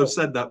people have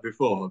said that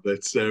before,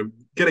 that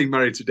getting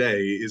married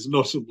today is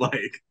not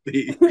unlike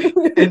the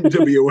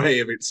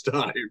NWA of its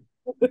time.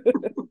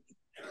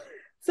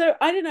 So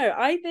I don't know.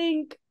 I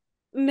think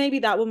maybe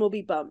that one will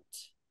be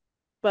bumped.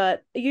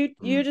 but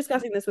you're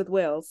discussing this with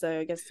Will, so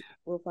I guess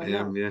we'll find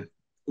out. Yeah.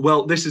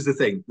 Well, this is the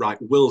thing, right?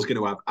 Will's going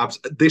to have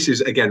this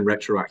is again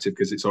retroactive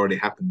because it's already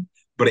happened,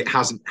 but it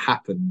hasn't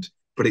happened,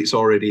 but it's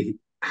already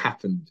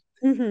happened.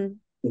 Mm-hmm.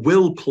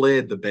 Will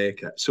played the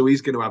baker, so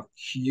he's going to have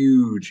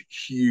huge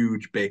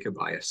baker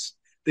bias.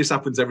 This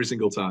happens every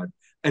single time,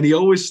 and he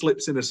always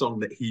slips in a song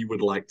that he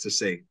would like to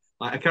sing.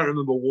 Like I can't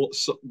remember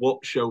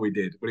what show we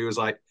did, but he was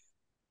like,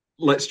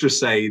 let's just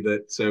say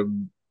that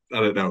I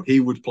don't know, he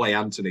would play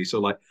Anthony. So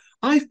like,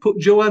 I've put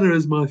Joanna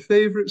as my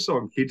favorite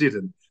song. He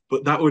didn't,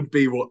 but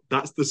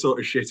that's the sort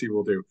of shit he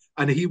will do.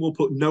 And he will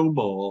put No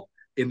More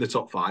in the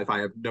top 5, I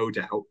have no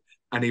doubt.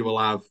 And he will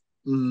have,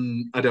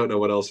 I don't know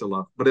what else he'll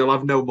have, but he'll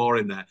have No More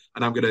in there.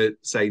 And I'm going to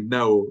say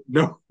no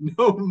more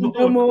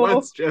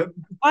question.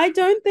 I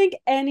don't think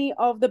any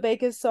of the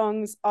Baker's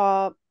songs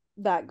are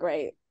that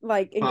great.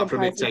 Like in Apart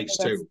from It comparison Takes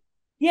to Two.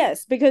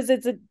 Yes, because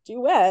it's a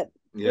duet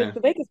with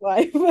the Baker's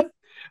wife. I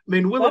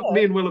mean,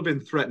 me and Will have been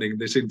threatening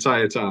this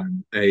entire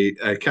time a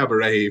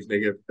cabaret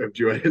evening of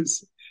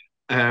duets,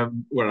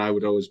 where I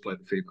would always play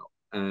the female.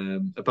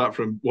 Apart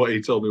from what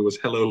he told me was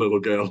 "Hello, Little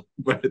Girl,"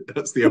 but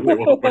that's the only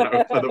one where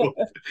I'm fed up.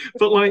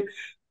 But like,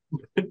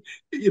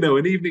 you know,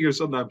 an evening of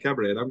Sondheim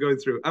cabaret, and I'm going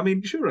through. I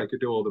mean, sure, I could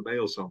do all the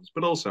male songs,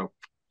 but also,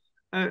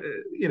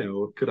 you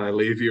know, could I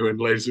leave you and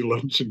Lazy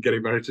Lunch and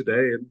Getting Married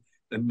Today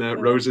and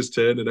Rose's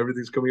Turn and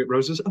Everything's Coming Up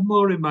Roses are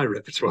more in my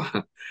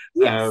repertoire.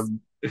 Yes.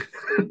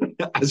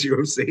 As you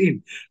have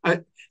seen.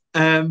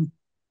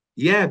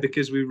 Yeah,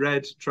 because we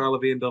read Trial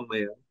of Ian Don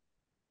Leo.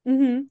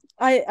 Mm-hmm.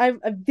 I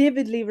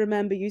vividly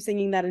remember you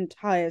singing that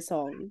entire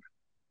song.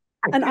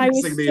 And I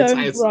was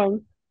so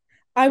drunk.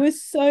 I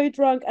was so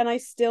drunk and I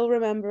still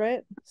remember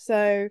it.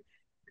 So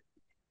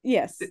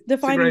yes,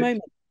 defining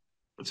moment.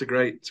 It's a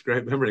great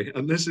memory.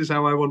 And this is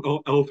how I want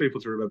all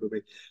people to remember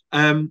me.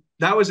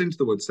 That was Into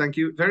the Woods. Thank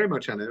you very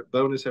much, Anna.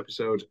 Bonus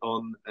episode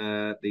on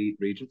the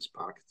Regents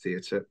Park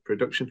Theatre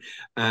production.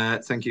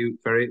 Thank you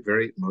very,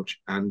 very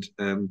much. And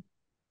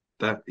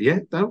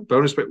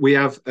bonus. But we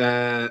have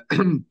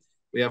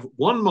we have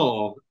one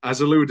more,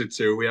 as alluded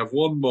to. We have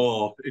one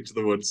more Into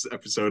the Woods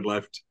episode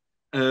left.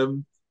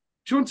 Do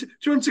you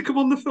want to come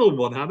on the film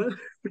one, Hannah?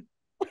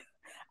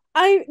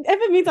 If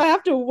it means I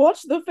have to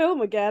watch the film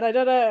again, I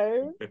don't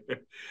know.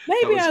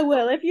 Maybe I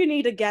will. If you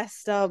need a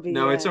guest, I'll be.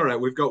 No, it's all right.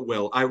 We've got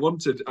Will. I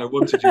wanted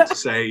you to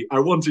say. I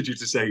wanted you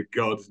to say,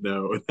 "God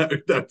no."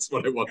 That's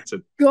what I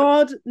wanted.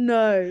 God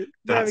no.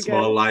 That's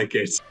more like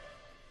it.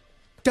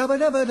 Da ba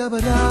da ba da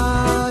ba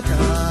da.